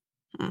excuse.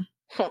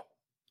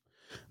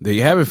 There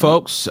you have it,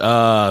 folks. He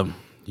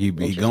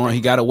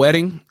got a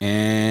wedding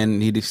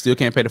and he still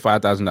can't pay the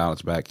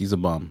 $5,000 back. He's a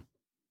bum.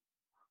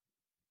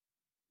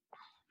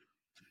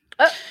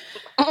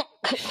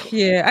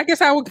 Yeah, I guess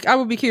I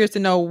would be curious to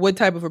know what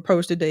type of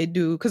approach did they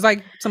do, because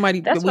like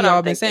somebody we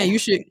all been saying,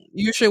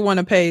 you should want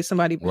to pay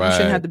somebody. Right. You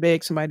shouldn't have to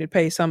beg somebody to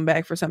pay something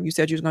back for something you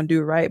said you was going to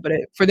do, right? But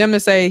for them to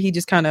say he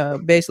just kind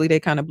of basically they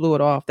kind of blew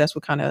it off. That's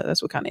what kind of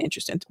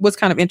interesting. What's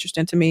kind of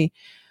interesting to me.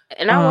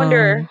 And I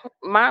wonder,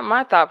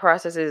 my thought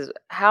process is,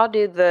 how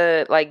did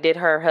did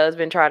her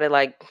husband try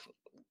to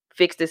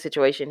fix the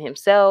situation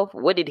himself?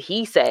 What did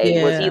he say?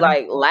 Yeah. Was he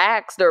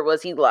laxed, or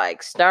was he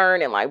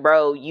stern and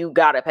bro, you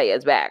gotta pay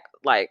us back?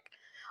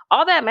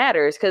 All that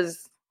matters,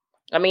 because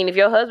I mean, if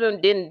your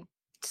husband didn't,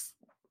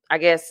 I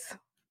guess,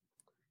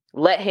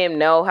 let him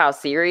know how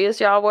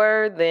serious y'all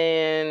were,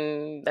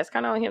 then that's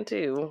kind of on him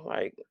too.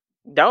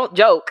 Don't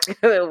joke.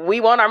 We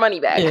want our money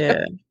back.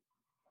 Yeah.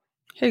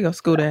 Here you go,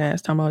 Scooter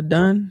ass. Talking about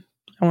done.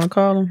 I want to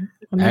call him.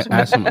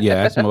 Ask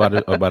him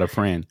about a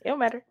friend. It don't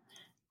matter.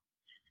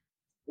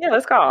 Yeah,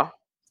 let's call.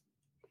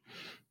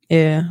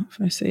 Yeah,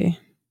 let's see.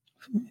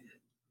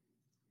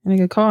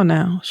 Nigga, call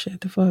now.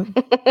 Shit, the fuck.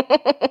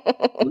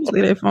 Just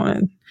leave that phone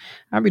in.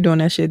 I'll be doing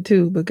that shit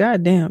too, but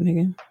goddamn,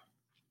 nigga.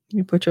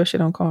 You put your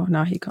shit on call.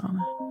 Now he calling.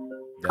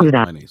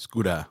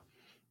 Scooter.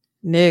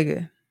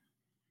 Nigga.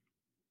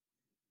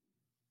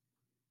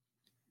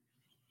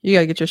 You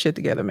gotta get your shit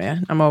together,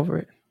 man. I'm over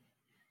it.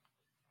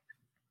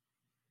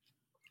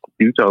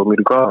 You told me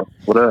to call.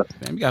 What up?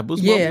 Damn, you got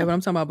Boost Yeah, Mobile? but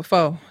I'm talking about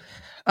before.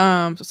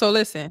 So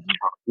listen.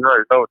 You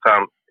already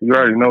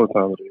know what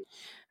time it is.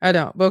 I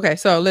don't. But okay,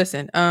 so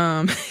listen.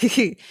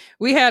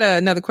 We had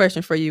another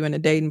question for you in the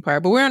dating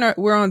part, but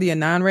we're on the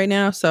Anon right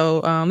now. So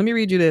let me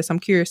read you this. I'm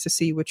curious to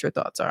see what your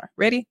thoughts are.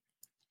 Ready?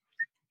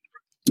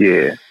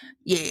 Yeah.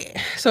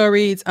 Yeah. So it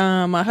reads,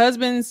 my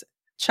husband's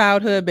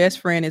childhood best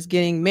friend is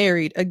getting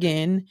married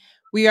again.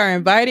 We are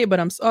invited, but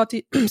I'm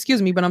salty.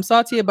 Excuse me, but I'm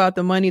salty about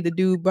the money the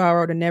dude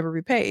borrowed and never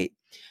repaid.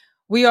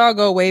 We all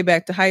go way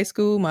back to high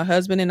school. My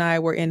husband and I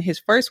were in his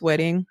first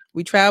wedding.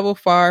 We traveled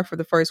far for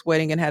the first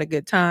wedding and had a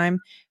good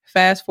time.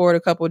 Fast forward a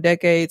couple of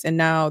decades, and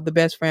now the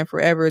best friend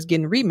forever is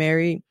getting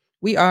remarried.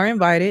 We are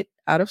invited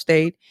out of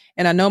state,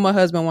 and I know my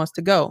husband wants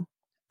to go.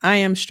 I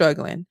am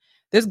struggling.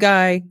 This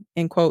guy,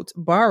 in quotes,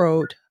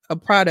 borrowed a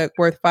product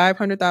worth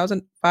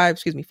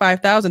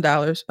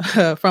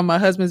 $5,000 from my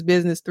husband's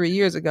business 3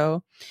 years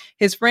ago.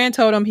 His friend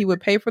told him he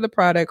would pay for the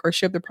product or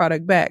ship the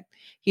product back.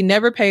 He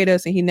never paid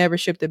us and he never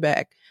shipped it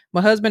back.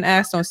 My husband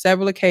asked on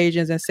several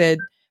occasions and said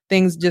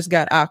things just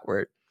got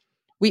awkward.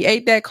 We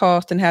ate that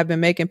cost and have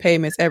been making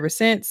payments ever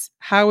since.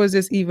 How is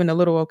this even a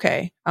little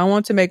okay? I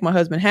want to make my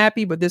husband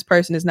happy, but this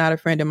person is not a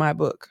friend in my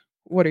book.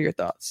 What are your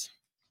thoughts?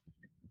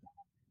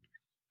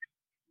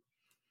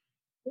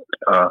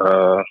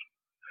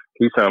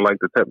 He sounds like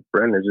the type of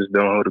friend that just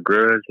don't hold a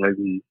grudge.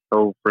 Maybe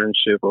hold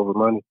friendship over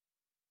money.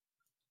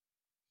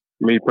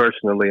 Me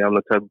personally, I'm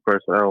the type of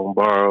person I don't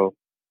borrow.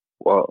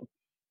 Well,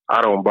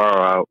 I don't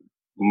borrow out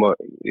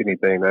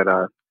anything that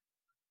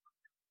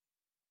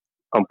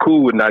I'm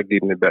cool with not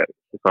getting it back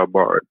if I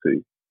borrow it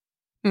to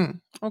you.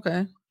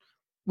 Okay.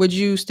 Would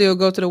you still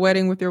go to the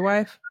wedding with your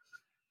wife?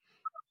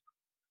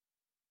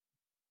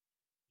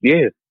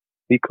 Yeah.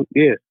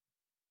 Yeah.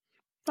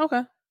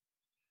 Okay.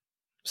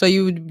 So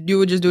you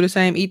would just do the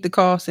same, eat the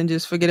cost and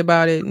just forget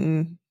about it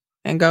and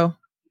go?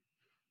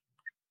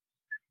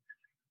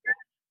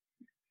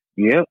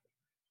 Yep.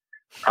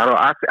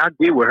 I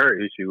get what her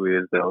issue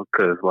is though,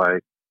 because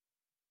like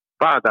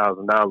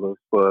 $5,000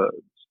 for,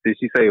 did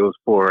she say it was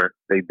for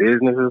their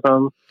business or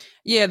something?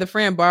 Yeah, the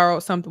friend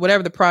borrowed something,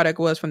 whatever the product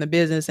was from the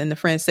business, and the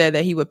friend said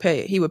that he would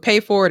pay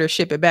for it or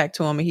ship it back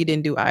to him, and he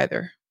didn't do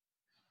either.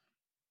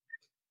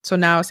 So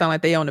now it sounds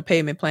like they on the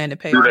payment plan to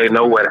pay. Do they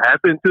know what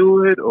happened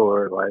to it,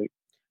 or like?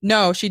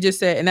 No, she just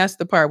said, and that's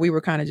the part we were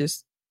kind of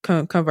just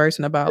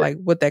conversing about, like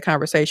what that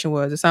conversation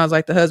was. It sounds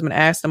like the husband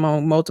asked him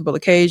on multiple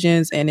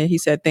occasions, and then he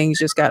said things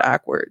just got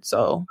awkward.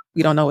 So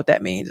we don't know what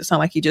that means. It sounds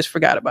like he just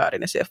forgot about it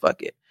and said,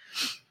 "Fuck it."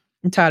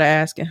 I'm tired of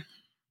asking.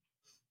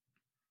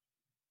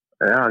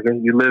 Yeah, I guess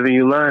you live and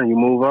you learn. You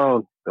move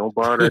on. Don't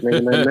borrow that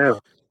nigga nothing else.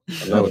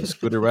 No,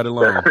 scooter right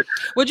along.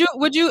 Would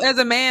you, as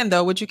a man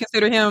though, would you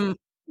consider him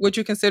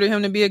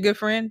to be a good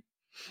friend?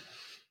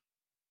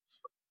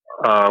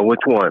 Which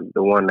one?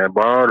 The one that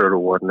borrowed or the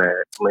one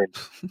that lent?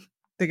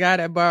 The guy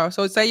that borrowed.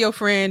 So say your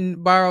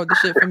friend borrowed the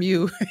shit from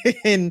you,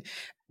 and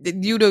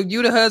you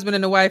the husband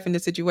and the wife in the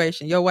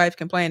situation. Your wife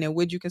complaining.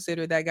 Would you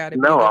consider that guy to be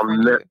a good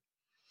friend? No,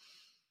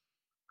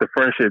 the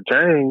friendship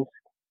changed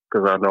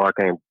because I know I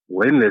can't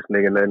lend this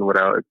nigga nothing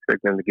without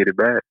expecting him to get it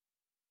back.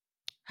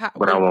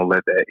 But I won't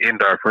let that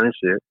end our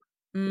friendship.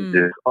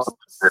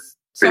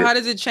 So how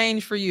does it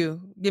change for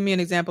you? Give me an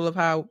example of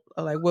how,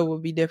 like, what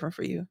would be different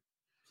for you?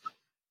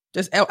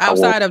 Just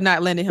outside of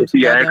not lending him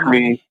some goddamn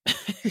money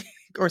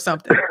or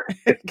something.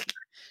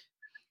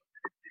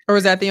 Or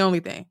is that the only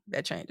thing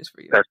that changes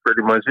for you? That's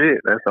pretty much it.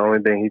 That's the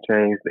only thing he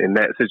changed in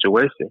that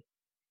situation.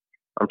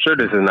 I'm sure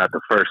this is not the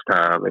first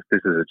time. If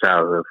this is a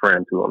childhood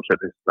friend too, I'm sure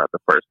this is not the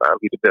first time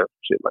he did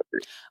shit like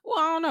this. Well,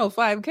 I don't know,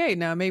 $5,000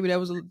 now. Maybe that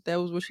was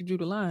what she drew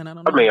the line. I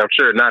don't know. I mean, I'm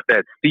sure not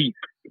that steep,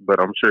 but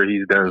I'm sure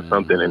he's done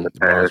something in the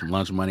past. Some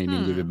lunch money and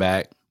then give it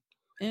back.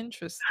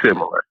 Interesting.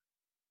 Similar.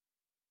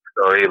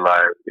 So he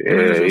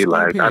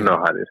like, I know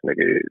how this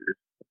nigga is.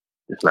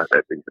 It's not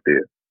that big of a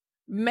deal.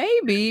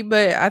 Maybe,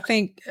 but I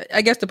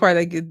guess the part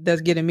that's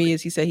getting me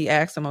is he said he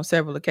asked him on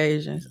several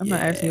occasions. I'm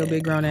not asking your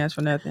big grown ass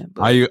for nothing.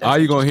 All you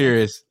gonna hear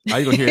is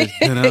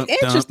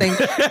interesting.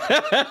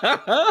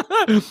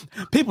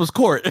 People's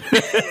Court.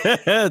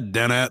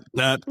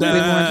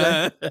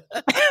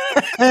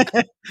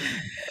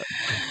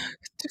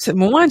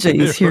 Mwanja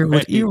is here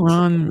with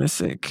Iran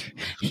Missick.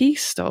 He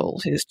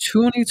stole his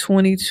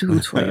 2022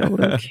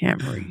 Toyota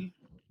Camry.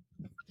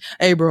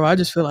 Hey, bro, I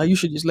just feel like you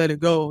should just let it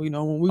go. You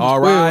know, when we was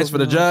all rise for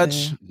the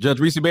judge, Judge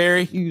Reese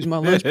Berry. Use my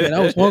lunch pad. I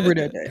was hungry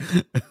that day.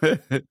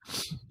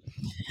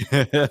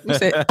 We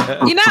said,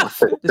 enough.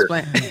 Just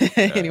playing.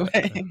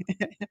 Anyway,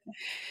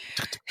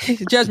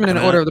 judgment in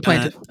the order of the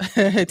plaintiff.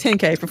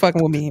 $10,000 for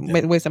fucking with me,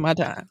 wasting my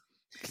time.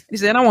 He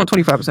said, I want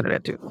 25% of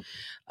that too.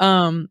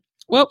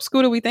 Well,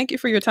 Scooter, we thank you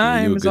for your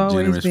time. As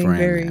always, being friend,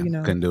 very,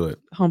 man. Couldn't do it.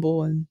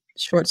 Humble and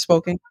short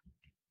spoken.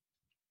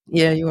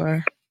 Yeah, you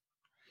are.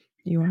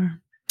 You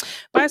are.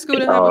 Bye,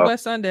 Scooter. Have a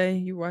blessed Sunday.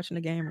 You watching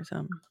the game or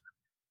something?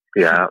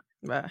 Yeah.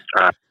 Bye.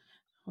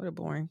 What a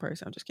boring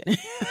person. I'm just kidding.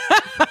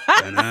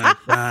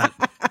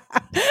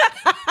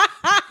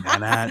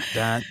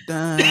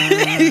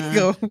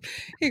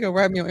 he go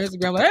write me on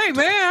Instagram like, hey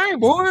man, I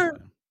ain't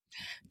bored.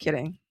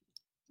 Kidding.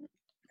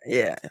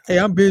 Yeah. Hey,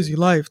 I'm busy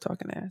life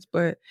talking ass.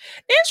 But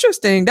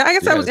interesting. I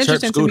guess that was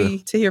interesting to me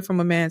to hear from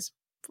a man's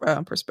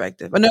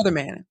perspective. Another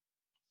man.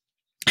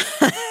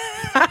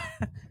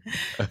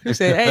 Who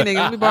said, hey nigga,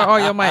 let me borrow all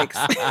your mics.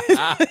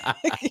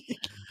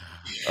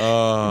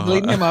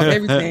 Bleeding him off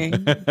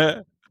everything.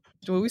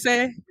 What we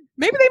say?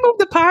 Maybe they moved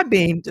the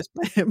Podbean. Just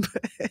playing.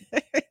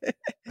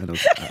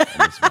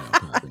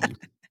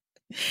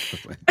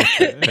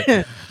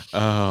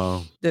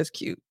 Oh, that's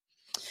cute.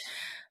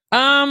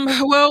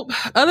 Well,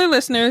 other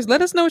listeners,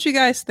 let us know what you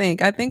guys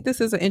think. I think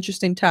this is an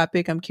interesting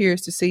topic. I'm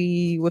curious to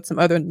see what some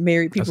other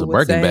married people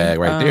would say. That's a Birkin bag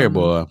right there,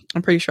 boy.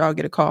 I'm pretty sure I'll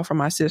get a call from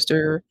my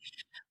sister.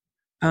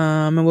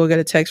 And we'll get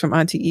a text from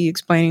Auntie E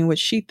explaining what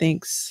she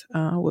thinks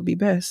would be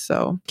best.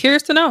 So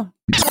curious to know.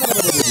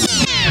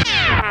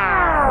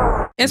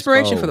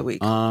 Inspiration for the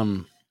week.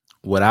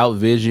 Without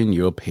vision,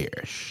 you'll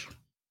perish.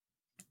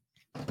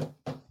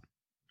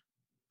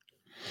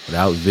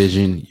 Without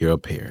vision, you'll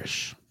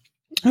perish.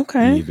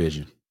 Okay. You need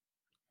vision.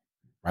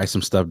 Write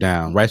some stuff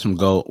down. Write some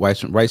goals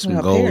down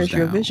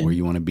where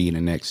you want to be in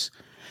the next.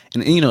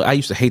 And you know, I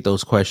used to hate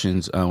those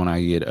questions when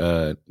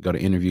I go to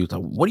interviews.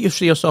 Like, what do you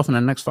see yourself in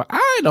the next 5?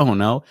 I don't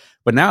know.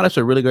 But now that's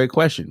a really great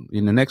question.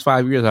 In the next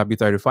 5 years, I'll be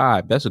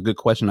 35. That's a good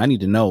question. I need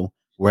to know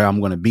where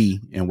I'm going to be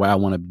and what I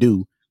want to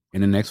do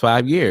in the next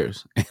 5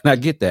 years. And I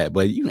get that.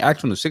 But you can ask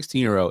from the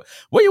 16-year-old,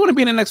 where you want to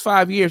be in the next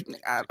 5 years?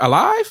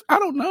 Alive? I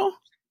don't know.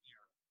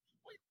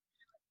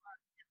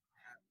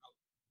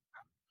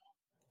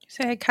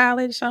 Said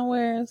college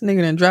somewhere. This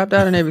nigga done dropped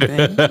out and everything.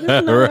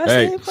 Right. I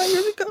said 5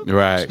 years ago.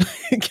 Right.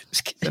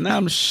 And now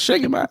I'm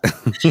shaking my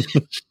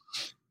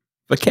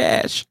for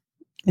cash.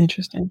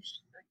 Interesting.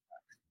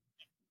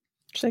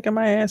 Shaking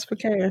my ass for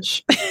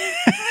cash.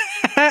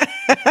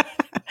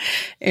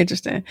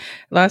 Interesting.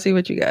 Lassie,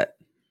 what you got?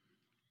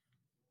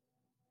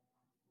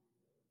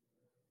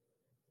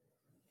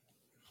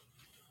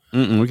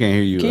 We can't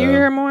hear you. Can you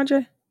hear him,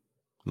 Andre?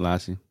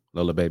 Lassie,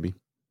 Lola baby.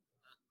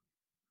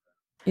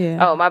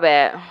 Yeah. Oh, my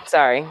bad.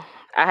 Sorry.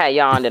 I had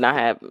yawned and I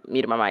had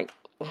muted my mic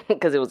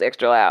because it was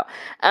extra loud.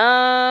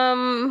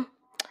 I'm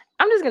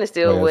just going to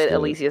steal what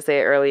Alicia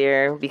said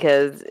earlier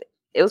because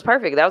it was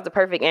perfect. That was the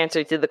perfect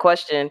answer to the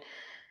question.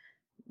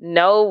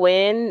 Know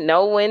when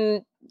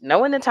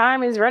the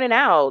time is running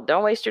out.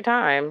 Don't waste your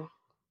time.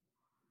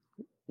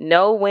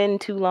 Know when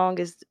too long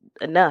is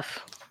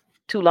enough.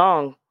 Too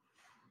long.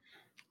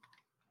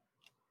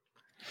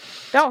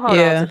 Don't hold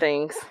on to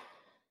things.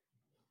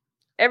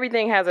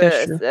 Everything has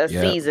a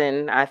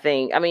season, I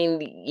think. I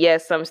mean,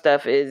 yes, some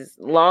stuff is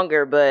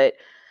longer, but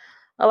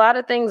a lot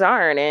of things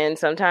aren't. And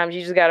sometimes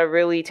you just got to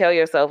really tell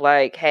yourself,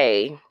 like,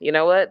 hey, you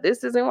know what?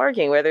 This isn't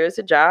working, whether it's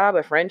a job,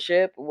 a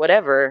friendship,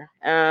 whatever.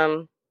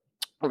 A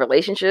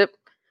relationship,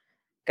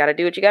 got to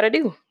do what you got to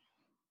do.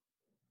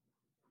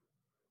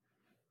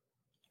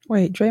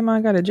 Wait,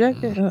 Draymond got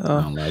ejected? Uh-oh.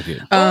 I don't like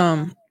it.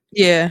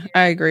 Yeah,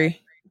 I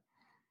agree.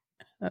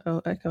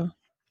 Uh-oh, echo.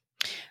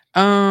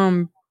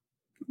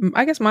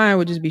 I guess mine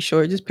would just be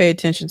short. Just pay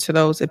attention to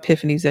those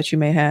epiphanies that you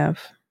may have.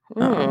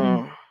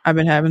 I've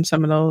been having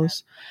some of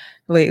those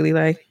lately.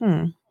 Like,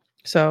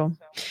 So,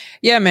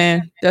 yeah,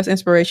 man, that's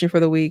inspiration for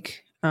the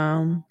week.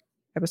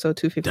 Episode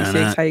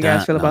 256. How you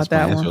guys feel about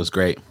that one? It was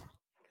great.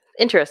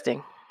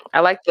 Interesting. I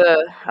like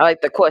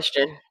the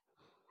question.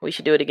 We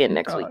should do it again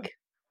next week.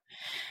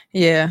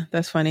 Yeah,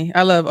 that's funny.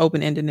 I love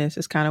open-endedness.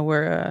 It's kind of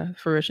where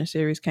Fruition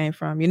series came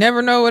from. You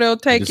never know what it'll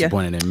take you.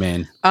 Disappointed in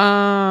men.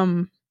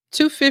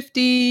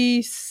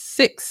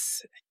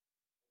 256.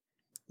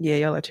 Yeah,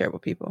 y'all are terrible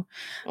people.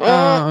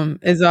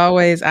 As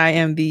always, I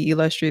am the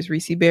illustrious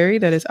Reese Berry.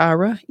 That is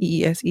Ara,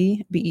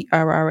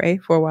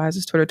 EESEBERRA. 4 Wise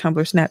is Twitter, Tumblr,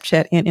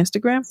 Snapchat, and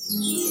Instagram.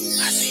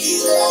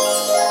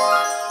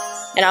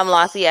 And I'm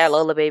Lassie at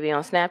Lola Baby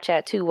on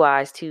Snapchat. 2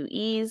 Y's, 2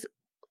 E's.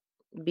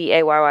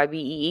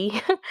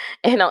 BAYYBEE.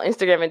 And on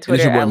Instagram and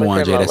Twitter. This is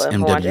Mwanje. That's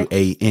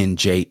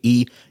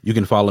MWANJE. You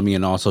can follow me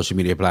on all social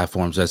media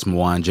platforms. That's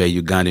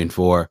Mwanje Ugandan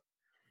for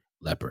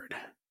Leopard.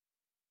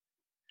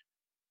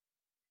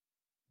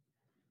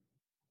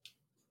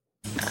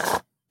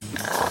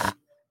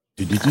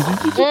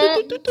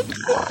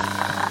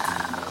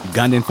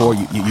 Ugandan for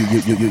you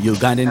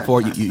Ugandan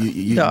for you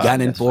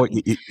Ugandan for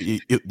you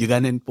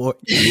Ugandan for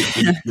you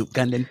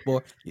Ugandan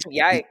for.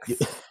 Yikes.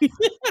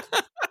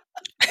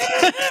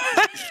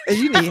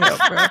 You need help,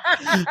 bro.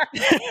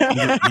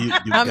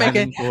 I'm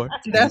making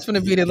that's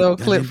gonna be the little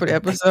clip for the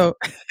episode.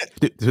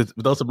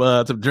 Those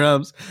some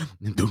drums.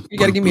 You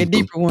gotta give me a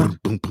deeper one.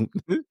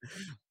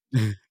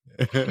 You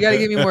gotta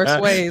give me more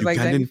sways like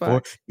Jamie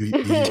Foxx. Okay,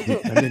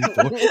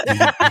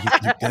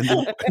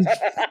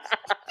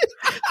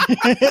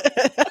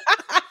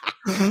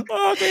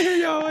 here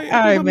y'all. All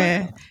right,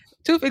 man.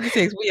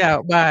 256. We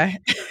out. Bye.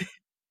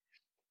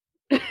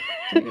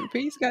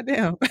 Peace.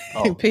 Goddamn.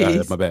 Oh,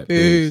 Peace. my bad.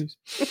 Peace.